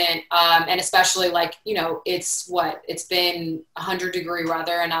management. And especially like, you know, it's been 100-degree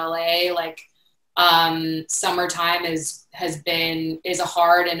weather in LA. Like, summertime is a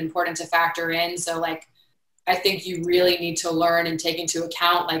hard and important to factor in. So like, I think you really need to learn and take into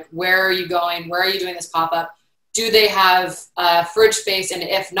account, like, where are you going? Where are you doing this pop-up? Do they have fridge space? And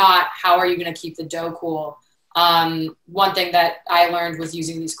if not, how are you going to keep the dough cool? One thing that I learned was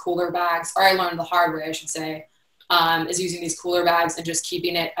using these cooler bags, or I learned the hard way, I should say, is using these cooler bags and just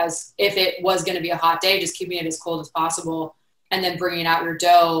keeping it as if it was going to be a hot day, just keeping it as cold as possible. And then bringing out your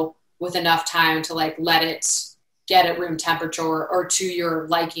dough with enough time to like, let it get at room temperature or to your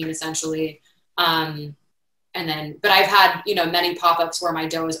liking essentially. And then, but I've had, you know, many pop-ups where my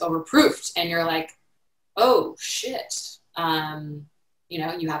dough is overproofed and you're like, oh shit. You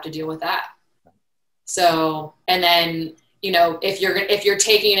know, you have to deal with that. So, and then, you know, if you're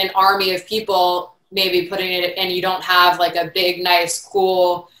taking an army of people, maybe putting it, and you don't have like a big, nice,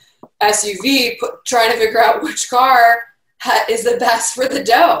 cool SUV, trying to figure out which car is the best for the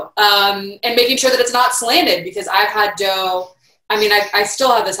dough. And making sure that it's not slanted, because I've had dough. I mean, I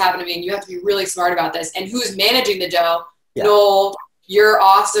still have this happen to me, and you have to be really smart about this. And who's managing the dough? Yeah. Noel, you're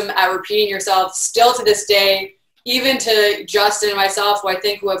awesome at repeating yourself still to this day, even to Justin and myself, who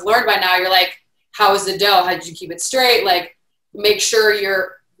have learned by now. You're like, how is the dough? How did you keep it straight? Like, make sure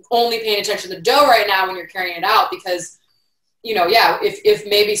you're only paying attention to the dough right now when you're carrying it out, because, you know, yeah, if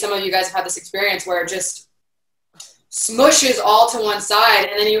maybe some of you guys have had this experience where it just smushes all to one side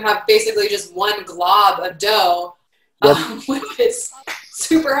and then you have basically just one glob of dough, Yep. with this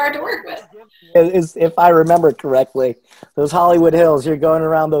super hard to work with. If I remember correctly, those Hollywood Hills, you're going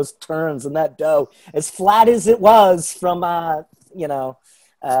around those turns and that dough, as flat as it was from,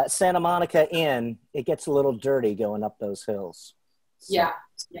 Santa Monica in, it gets a little dirty going up those hills. So, Yeah.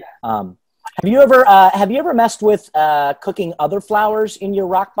 have you ever messed with cooking other flours in your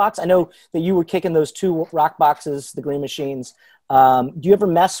rock box? I know that you were kicking those 2 rock boxes, the Green Machines. Do you ever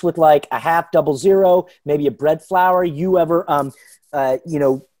mess with like a half double zero, maybe a bread flour? You ever,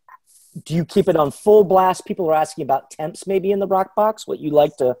 do you keep it on full blast? People are asking about temps maybe in the rock box, what you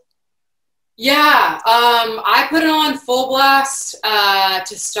like to. Yeah, I put it on full blast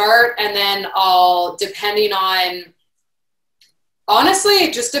to start, and then depending on, honestly,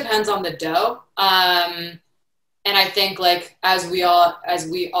 it just depends on the dough. And I think, like, as we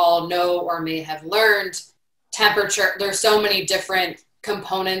all know or may have learned, temperature, there's so many different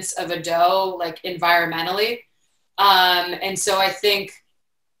components of a dough, like environmentally. And so I think,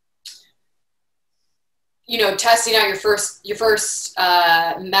 testing out your first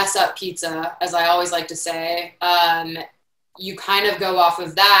mess up pizza, as I always like to say, you kind of go off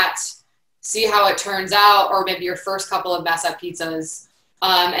of that, see how it turns out, or maybe your first couple of mess up pizzas,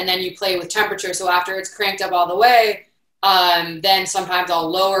 and then you play with temperature. So after it's cranked up all the way, then sometimes I'll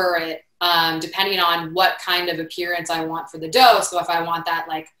lower it, depending on what kind of appearance I want for the dough. So if I want that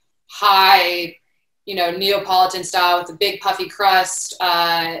like high, Neapolitan style with a big puffy crust,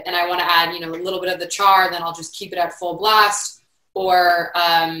 and I want to add, a little bit of the char, then I'll just keep it at full blast. Or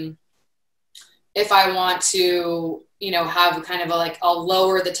if I want to, have kind of I'll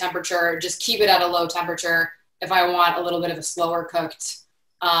lower the temperature, just keep it at a low temperature. If I want a little bit of a slower cooked,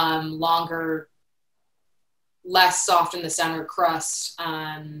 longer, less soft in the center crust,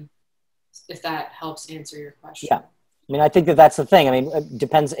 if that helps answer your question. Yeah. I mean, I think that's the thing. I mean, it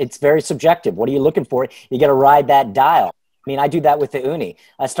depends. It's very subjective. What are you looking for? You got to ride that dial. I mean, I do that with the uni.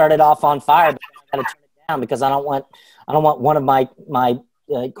 I started off on fire, but I got to turn it down because I don't want one of my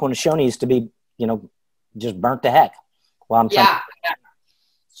corniciones to be, just burnt to heck while I'm trying. Yeah.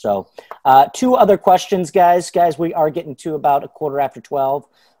 So 2 other questions, guys. Guys, we are getting to about 12:15,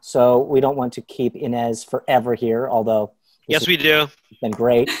 so we don't want to keep Ines forever here, although. Yes, we do. It's been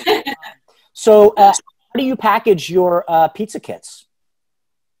great. So how do you package your pizza kits?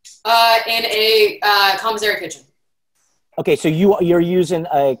 In a commissary kitchen. Okay, so you're using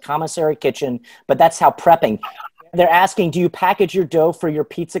a commissary kitchen, but that's how prepping. They're asking, do you package your dough for your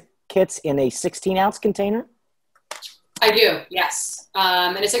pizza kits in a 16-ounce container? I do, yes. In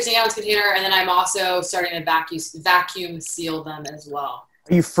a 16-ounce container, and then I'm also starting to vacuum seal them as well.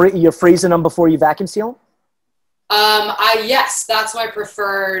 You're freezing them before you vacuum seal them? Yes, that's my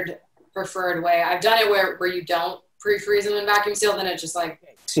preferred way. I've done it where you don't pre-freeze them and vacuum seal, then it's just like.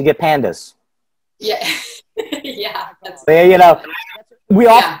 So you get pandas. Yeah, yeah. We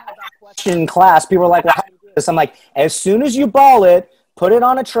often have that question in class. People are like, "Well, how do you do this?" I'm like, as soon as you ball it, put it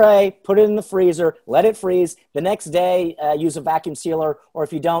on a tray, put it in the freezer, let it freeze. The next day, use a vacuum sealer, or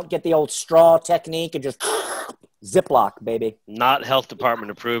if you don't, get the old straw technique and just Ziploc, baby. Not health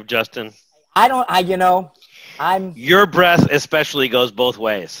department approved, Justin. Your breath especially goes both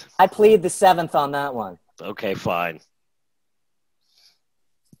ways. I plead the 7th on that one. Okay, fine.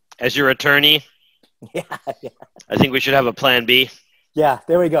 As your attorney, yeah. I think we should have a plan B. Yeah,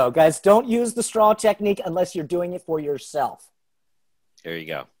 there we go. Guys, don't use the straw technique unless you're doing it for yourself. There you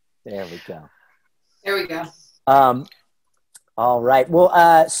go. There we go. There we go. All right.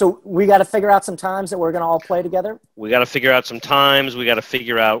 Well, so we got to figure out some times that we're going to all play together. We got to figure out some times. We got to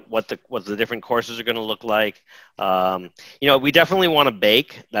figure out what the different courses are going to look like. We definitely want to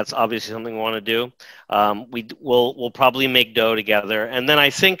bake. That's obviously something we want to do. We'll probably make dough together, and then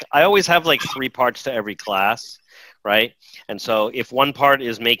I think I always have like 3 parts to every class, right? And so if one part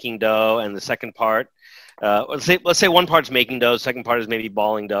is making dough and the second part. Let's say one part's making dough, second part is maybe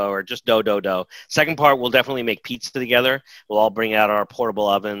balling dough or just dough. Second part, we'll definitely make pizza together. We'll all bring out our portable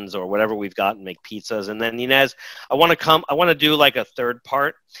ovens or whatever we've got and make pizzas. And then Ines, I want to do like a third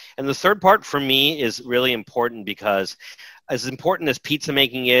part. And the third part for me is really important because as important as pizza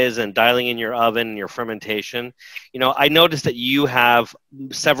making is and dialing in your oven and your fermentation, I noticed that you have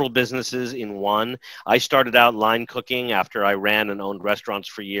several businesses in one. I started out line cooking after I ran and owned restaurants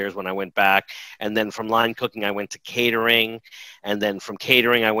for years when I went back. And then from line cooking, I went to catering. And then from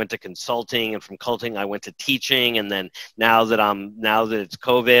catering, I went to consulting. And from consulting, I went to teaching. And then now that it's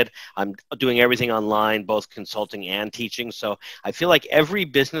COVID, I'm doing everything online, both consulting and teaching. So I feel like every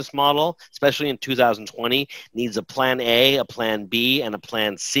business model, especially in 2020, needs a plan A, a plan B, and a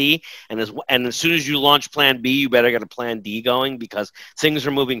plan C. And as soon as you launch plan B, you better get a plan D going, because things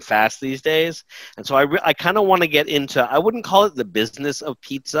are moving fast these days. And so I kind of want to get into, I wouldn't call it the business of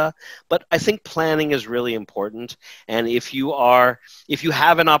pizza, but I think planning is really important. And if you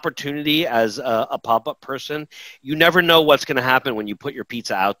have an opportunity as a pop-up person, you never know what's going to happen when you put your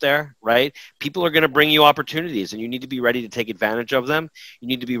pizza out there, right? People are going to bring you opportunities, and you need to be ready to take advantage of them. You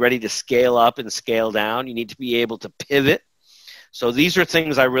need to be ready to scale up and scale down. You need to be able to pivot. So these are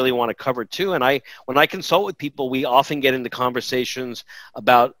things I really want to cover too. And when I consult with people, we often get into conversations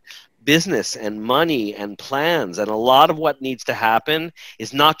about business and money and plans. And a lot of what needs to happen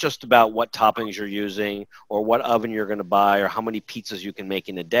is not just about what toppings you're using or what oven you're going to buy or how many pizzas you can make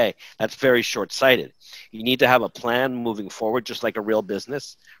in a day. That's very short-sighted. You need to have a plan moving forward, just like a real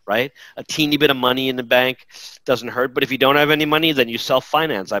business, right? A teeny bit of money in the bank doesn't hurt. But if you don't have any money, then you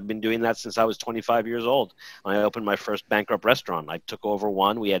self-finance. I've been doing that since I was 25 years old. When I opened my first bankrupt restaurant, I took over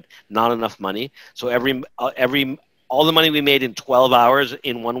one. We had not enough money. So all the money we made in 12 hours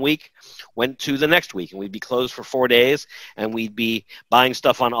in 1 week went to the next week, and we'd be closed for 4 days, and we'd be buying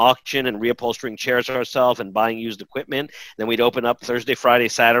stuff on auction and reupholstering chairs ourselves and buying used equipment. Then we'd open up Thursday, Friday,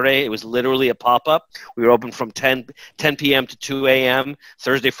 Saturday. It was literally a pop-up. We were open from 10 p.m. to 2 a.m.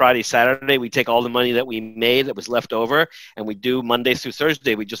 Thursday, Friday, Saturday. We'd take all the money that we made that was left over, and we'd do Monday through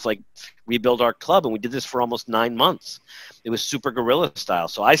Thursday. We just rebuild our club, and we did this for almost 9 months. It was super guerrilla style.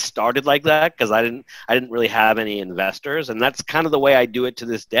 So I started like that because I didn't really have any investors, and that's kind of the way I do it to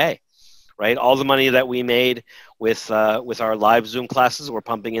this day, right? All the money that we made with our live Zoom classes, we're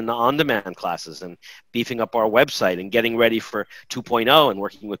pumping in the on-demand classes and beefing up our website and getting ready for 2.0 and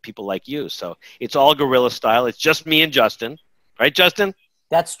working with people like you. So it's all guerrilla style. It's just me and Justin, right, Justin?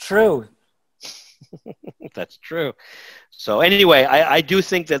 That's true. That's true. So anyway, I do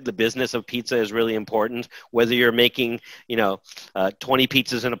think that the business of pizza is really important, whether you're making, 20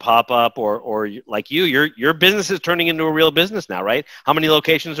 pizzas in a pop-up or like your business is turning into a real business now, right? How many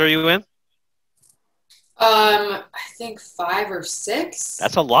locations are you in? I think 5 or 6.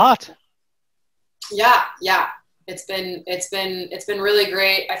 That's a lot. Yeah. It's been really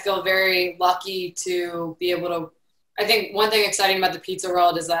great. I feel very lucky to be able to. I think one thing exciting about the pizza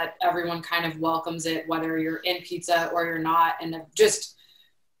world is that everyone kind of welcomes it, whether you're in pizza or you're not. And I've just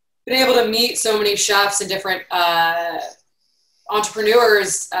been able to meet so many chefs and different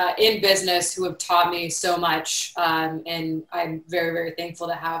entrepreneurs in business who have taught me so much. And I'm very, very thankful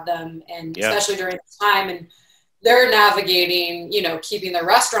to have them. And especially during this time, and they're navigating, keeping their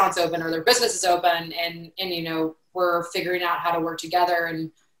restaurants open or their businesses open. And we're figuring out how to work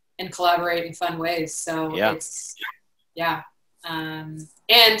together and collaborate in fun ways. So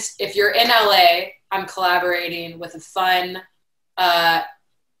and if you're in LA, I'm collaborating with a fun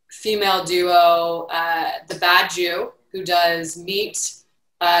female duo, the Bad Jew, who does meat.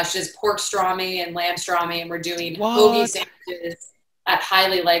 She does pork strami and lamb strami, and we're doing hoagie sandwiches at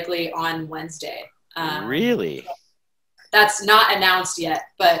Highly Likely on Wednesday. Really? That's not announced yet,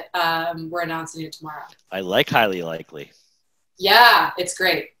 but we're announcing it tomorrow. I like Highly Likely. Yeah, it's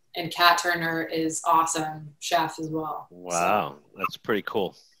great. And Kat Turner is awesome chef as well. Wow, that's pretty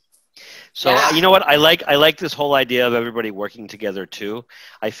cool. So you know what? I like this whole idea of everybody working together too.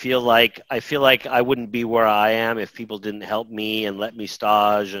 I feel like I wouldn't be where I am if people didn't help me and let me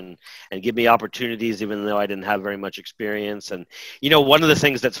stage and give me opportunities, even though I didn't have very much experience. And one of the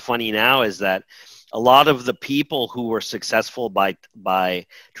things that's funny now is that a lot of the people who were successful by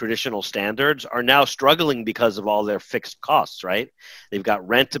traditional standards are now struggling because of all their fixed costs, right? They've got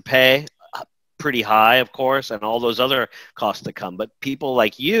rent to pay, pretty high, of course, and all those other costs to come. But people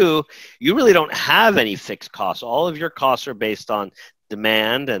like you really don't have any fixed costs. All of your costs are based on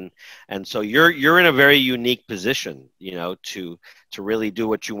demand, and so you're in a very unique position, to really do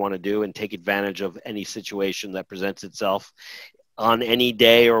what you want to do and take advantage of any situation that presents itself on any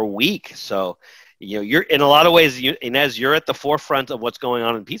day or week. So you're in a lot of ways, Ines, you're at the forefront of what's going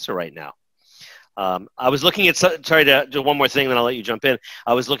on in pizza right now. I was looking at, sorry to do one more thing, then I'll let you jump in.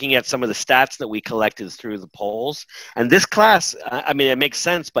 I was looking at some of the stats that we collected through the polls, and this class, I mean, it makes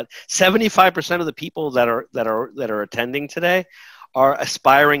sense, but 75% of the people that are attending today are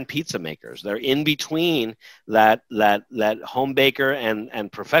aspiring pizza makers. They're in between that home baker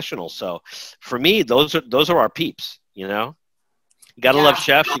and professional. So for me, those are our peeps, You got to love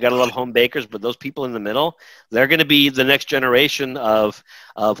chefs, you got to love home bakers, but those people in the middle, they're going to be the next generation of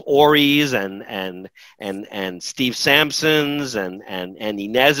Oris and Steve Sampsons and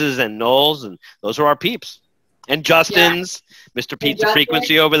Ines's and Noel's, and those are our peeps. And Justin's, Mr. Pizza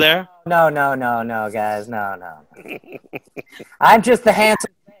Frequency over there. No, guys, no. I'm just the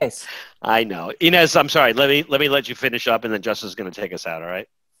handsome Yes. I know. Ines, I'm sorry. Let me let you finish up, and then Justin's going to take us out. All right.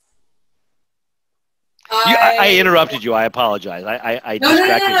 I interrupted you. I apologize. I No.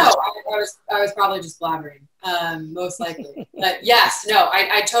 distracted you. I was probably just blabbering, most likely. But yes, no,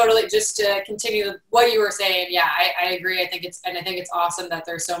 I totally, just to continue what you were saying. Yeah, I agree. I think it's awesome that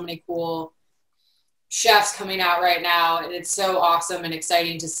there's so many cool chefs coming out right now, and it's so awesome and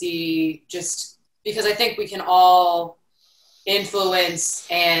exciting to see, just because I think we can all influence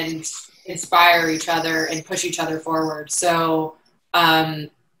and inspire each other and push each other forward. So, and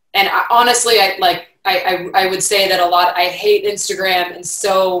honestly, I would say that I hate Instagram in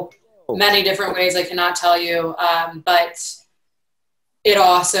so many different ways. I cannot tell you, but it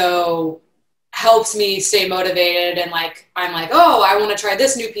also helps me stay motivated. And I'm like, oh, I want to try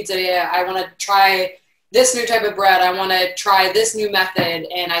this new pizzeria. I want to try this new type of bread. I want to try this new method.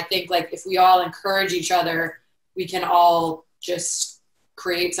 And I think if we all encourage each other, we can all just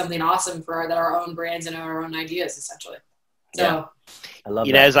create something awesome for our own brands and our own ideas, essentially. So. Yeah. I love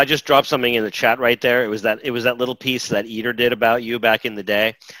Ines, that. I just dropped something in the chat right there. It was that little piece that Eater did about you back in the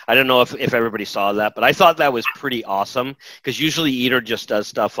day. I don't know if everybody saw that, but I thought that was pretty awesome, because usually Eater just does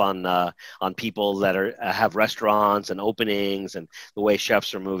stuff on people that have restaurants and openings and the way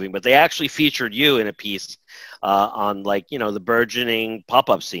chefs are moving. But they actually featured you in a piece on the burgeoning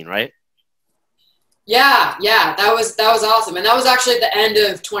pop-up scene, right? Yeah, that was awesome, and that was actually at the end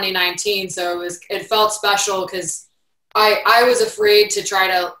of 2019. So it felt special because I was afraid to try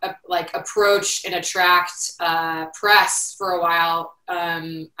to approach and attract press for a while. I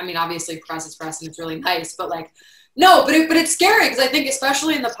mean, obviously press is press and it's really nice, but no, but it's scary, because I think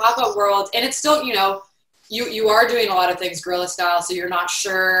especially in the pop-up world, and it's still, you are doing a lot of things guerrilla style, so you're not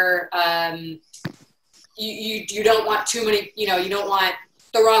sure. You don't want too many, you don't want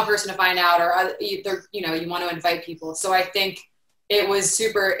the wrong person to find out, or you want to invite people. So I think it was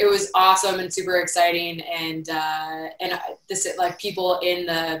awesome and super exciting. And this, people in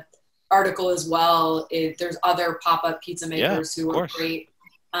the article as well, there's other pop-up pizza makers who were great.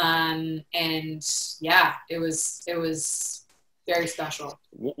 And yeah, it was very special.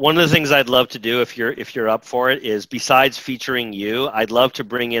 One of the things I'd love to do, if you're up for it, is, besides featuring you, I'd love to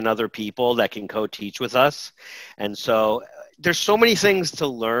bring in other people that can co-teach with us. And so there's so many things to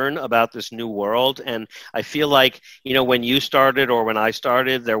learn about this new world. And I feel like, when you started or when I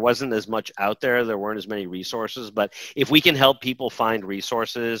started, there wasn't as much out there. There weren't as many resources. But if we can help people find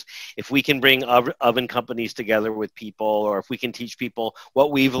resources, if we can bring oven companies together with people, or if we can teach people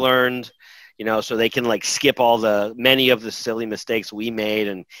what we've learned, so they can skip many of the silly mistakes we made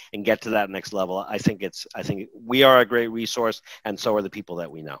and get to that next level. I think we are a great resource, and so are the people that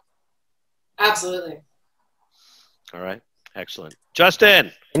we know. Absolutely. All right. Excellent.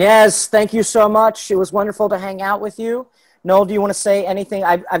 Justin. Ines, thank you so much. It was wonderful to hang out with you. Noel, do you want to say anything?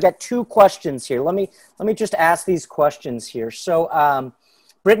 I've got 2 questions here. Let me just ask these questions here. So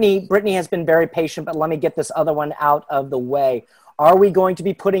Brittany has been very patient, but let me get this other one out of the way. Are we going to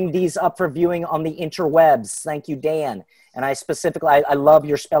be putting these up for viewing on the interwebs? Thank you, Dan. And I love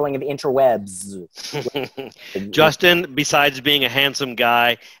your spelling of interwebs. Justin, besides being a handsome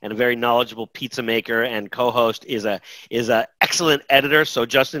guy and a very knowledgeable pizza maker and co-host, is a excellent editor. So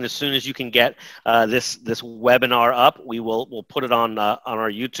Justin, as soon as you can get this webinar up, we'll put it on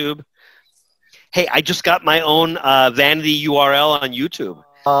our YouTube. Hey, I just got my own vanity URL on YouTube.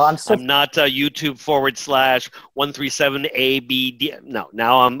 I'm not YouTube/137ABD. No,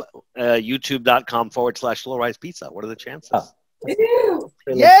 now I'm YouTube.com/Low Rise Pizza. What are the chances? Oh.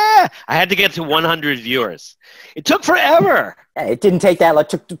 Yeah, I had to get to 100 viewers. It took forever. It didn't take that. It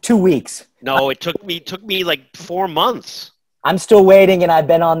took 2 weeks. No, it took me 4 months. I'm still waiting, and I've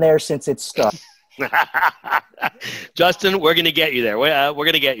been on there since it started. Justin, we're gonna get you there. We're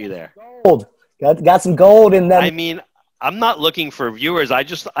gonna get you there. Gold. Got some gold in them. I mean, I'm not looking for viewers. I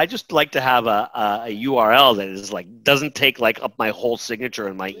just like to have a URL that is doesn't take up my whole signature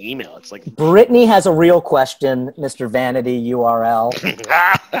and my email. It's Brittany has a real question, Mr. Vanity URL.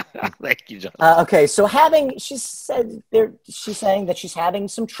 Thank you, John. Okay, so she's saying that she's having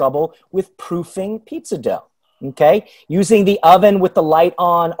some trouble with proofing pizza dough. Okay, using the oven with the light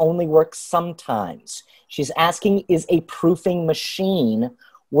on only works sometimes. She's asking, is a proofing machine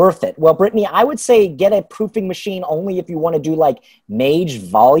worth it? Well, Brittany, I would say get a proofing machine only if you want to do mage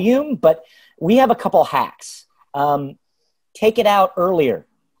volume, but we have a couple hacks. Take it out earlier.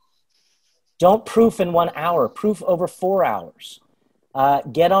 Don't proof in 1 hour, proof over 4 hours.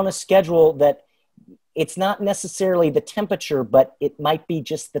 Get on a schedule that it's not necessarily the temperature, but it might be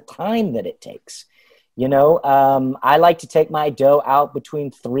just the time that it takes. I like to take my dough out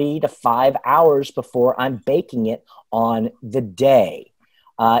between 3 to 5 hours before I'm baking it on the day.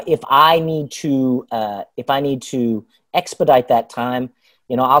 If I need to expedite that time,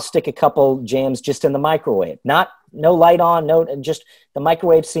 I'll stick a couple jams just in the microwave. No light on, just the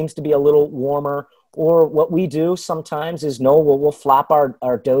microwave seems to be a little warmer. Or what we do sometimes is we'll flop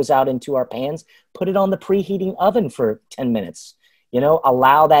our doughs out into our pans, put it on the preheating oven for 10 minutes.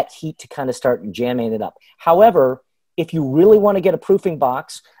 Allow that heat to kind of start jamming it up. However, if you really want to get a proofing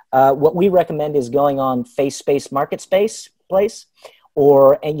box, what we recommend is going on Face Space Market Space Place,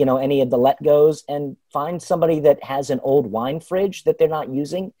 or any of the Let Go's, and find somebody that has an old wine fridge that they're not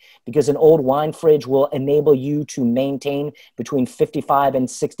using, because an old wine fridge will enable you to maintain between 55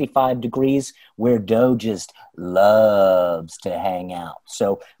 and 65 degrees, where dough just loves to hang out.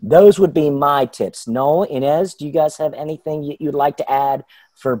 So those would be my tips. Noel, Ines, do you guys have anything you'd like to add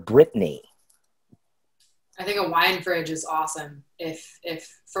for Brittany? I think a wine fridge is awesome if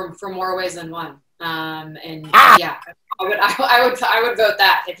for more ways than one. Yeah, I would vote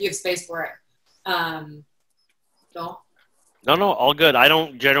that if you have space for it. Joel? No, all good. I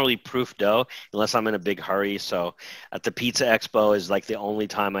don't generally proof dough unless I'm in a big hurry. So at the Pizza Expo is like the only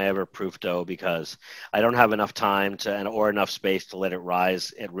time I ever proof dough, because I don't have enough time or enough space to let it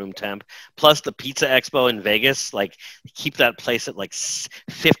rise at room temp. Plus the Pizza Expo in Vegas, like, keep that place at like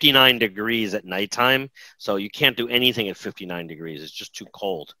 59 degrees at nighttime. So you can't do anything at 59 degrees. It's just too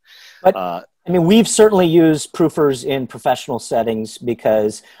cold. But we've certainly used proofers in professional settings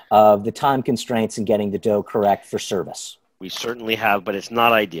because of the time constraints and getting the dough correct for service. We certainly have, but it's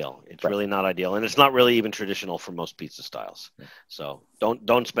not ideal. It's really not ideal. And it's not really even traditional for most pizza styles. So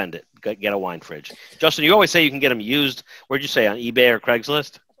don't spend it. Get a wine fridge. Justin, you always say you can get them used. Where'd you say, on eBay or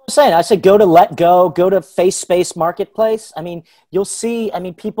Craigslist? I said go to Let Go, go to Face Space Marketplace. You'll see,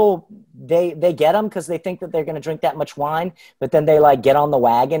 people, they get them because they think that they're going to drink that much wine, but then they get on the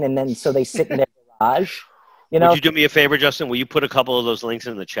wagon, and then so they sit in their garage. Would you do me a favor, Justin? Will you put a couple of those links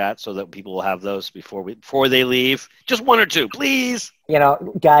in the chat so that people will have those before they leave? Just one or two, please.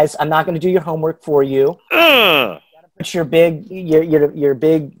 Guys, I'm not going to do your homework for you. You gotta put your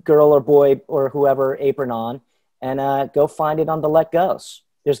big girl or boy or whoever apron on, and go find it on the Let Go's.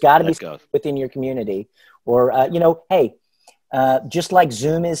 There's got to be something within your community, or hey, just like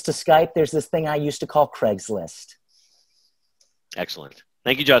Zoom is to Skype, there's this thing I used to call Craigslist. Excellent.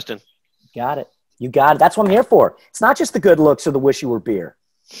 Thank you, Justin. Got it. You got it. That's what I'm here for. It's not just the good looks or the wish you were beer.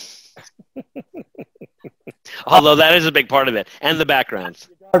 Although that is a big part of it, and the backgrounds.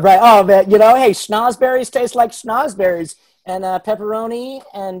 Right. Oh, man. Hey, schnozberries taste like schnozberries, and pepperoni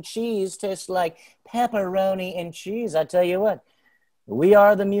and cheese tastes like pepperoni and cheese. I tell you what, we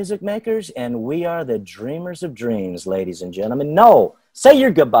are the music makers, and we are the dreamers of dreams, ladies and gentlemen. No. Say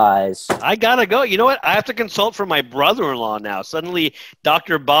your goodbyes. I gotta go. You know what? I have to consult for my brother-in-law now. Suddenly,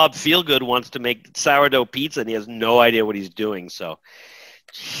 Dr. Bob Feelgood wants to make sourdough pizza, and he has no idea what he's doing. So,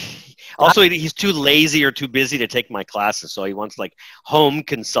 also, he's too lazy or too busy to take my classes, so he wants home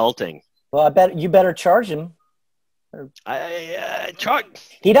consulting. Well, I bet you better charge him. Charge.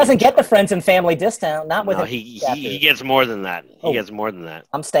 He doesn't get the friends and family discount. Not with he gets more than that. He gets more than that.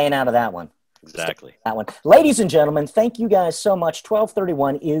 I'm staying out of that one. Exactly. That one. Ladies and gentlemen, thank you guys so much.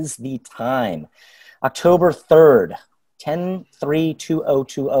 12:31 is the time. October 3rd,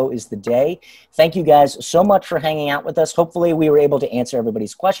 10/3/2020 is the day. Thank you guys so much for hanging out with us. Hopefully we were able to answer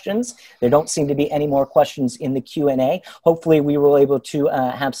everybody's questions. There don't seem to be any more questions in the Q&A. Hopefully we were able to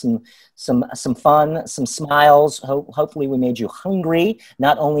have some fun, some smiles. Hopefully we made you hungry,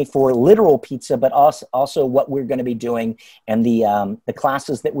 not only for literal pizza, but also what we're going to be doing and the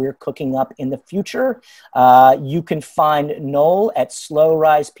classes that we're cooking up in the future. You can find Noel at Slow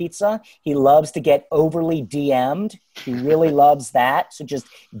Rise Pizza. He loves to get overly DM'd. He really loves that. So just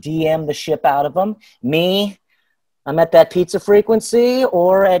DM the ship out of him. Me, I'm at That Pizza Frequency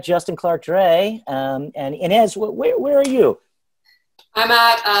or at Justin Clark Dre. And Ines, where are you? I'm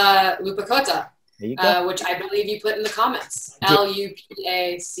at Lupa Cota, which I believe you put in the comments.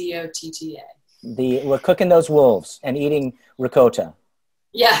 LUPACOTTA. We're cooking those wolves and eating ricotta.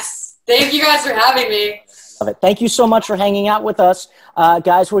 Yes. Thank you guys for having me. Love it. Thank you so much for hanging out with us.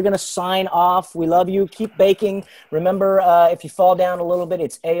 Guys, we're going to sign off. We love you. Keep baking. Remember, if you fall down a little bit,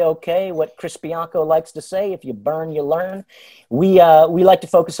 it's A-OK. What Chris Bianco likes to say, if you burn, you learn. We like to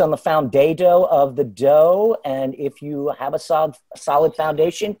focus on the foundado of the dough. And if you have a solid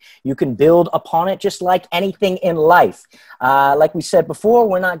foundation, you can build upon it just like anything in life. Like we said before,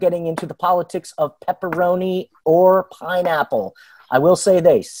 we're not getting into the politics of pepperoni or pineapple. I will say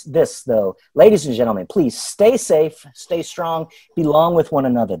this though, ladies and gentlemen, please stay safe, stay strong, belong with one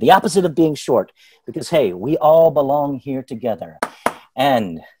another. The opposite of being short, because hey, we all belong here together.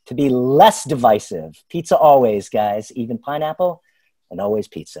 And to be less divisive, pizza always, guys, even pineapple, and always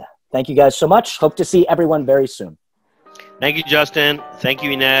pizza. Thank you guys so much. Hope to see everyone very soon. Thank you, Justin. Thank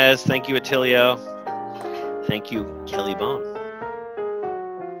you, Ines. Thank you, Attilio. Thank you, Kelly Bone.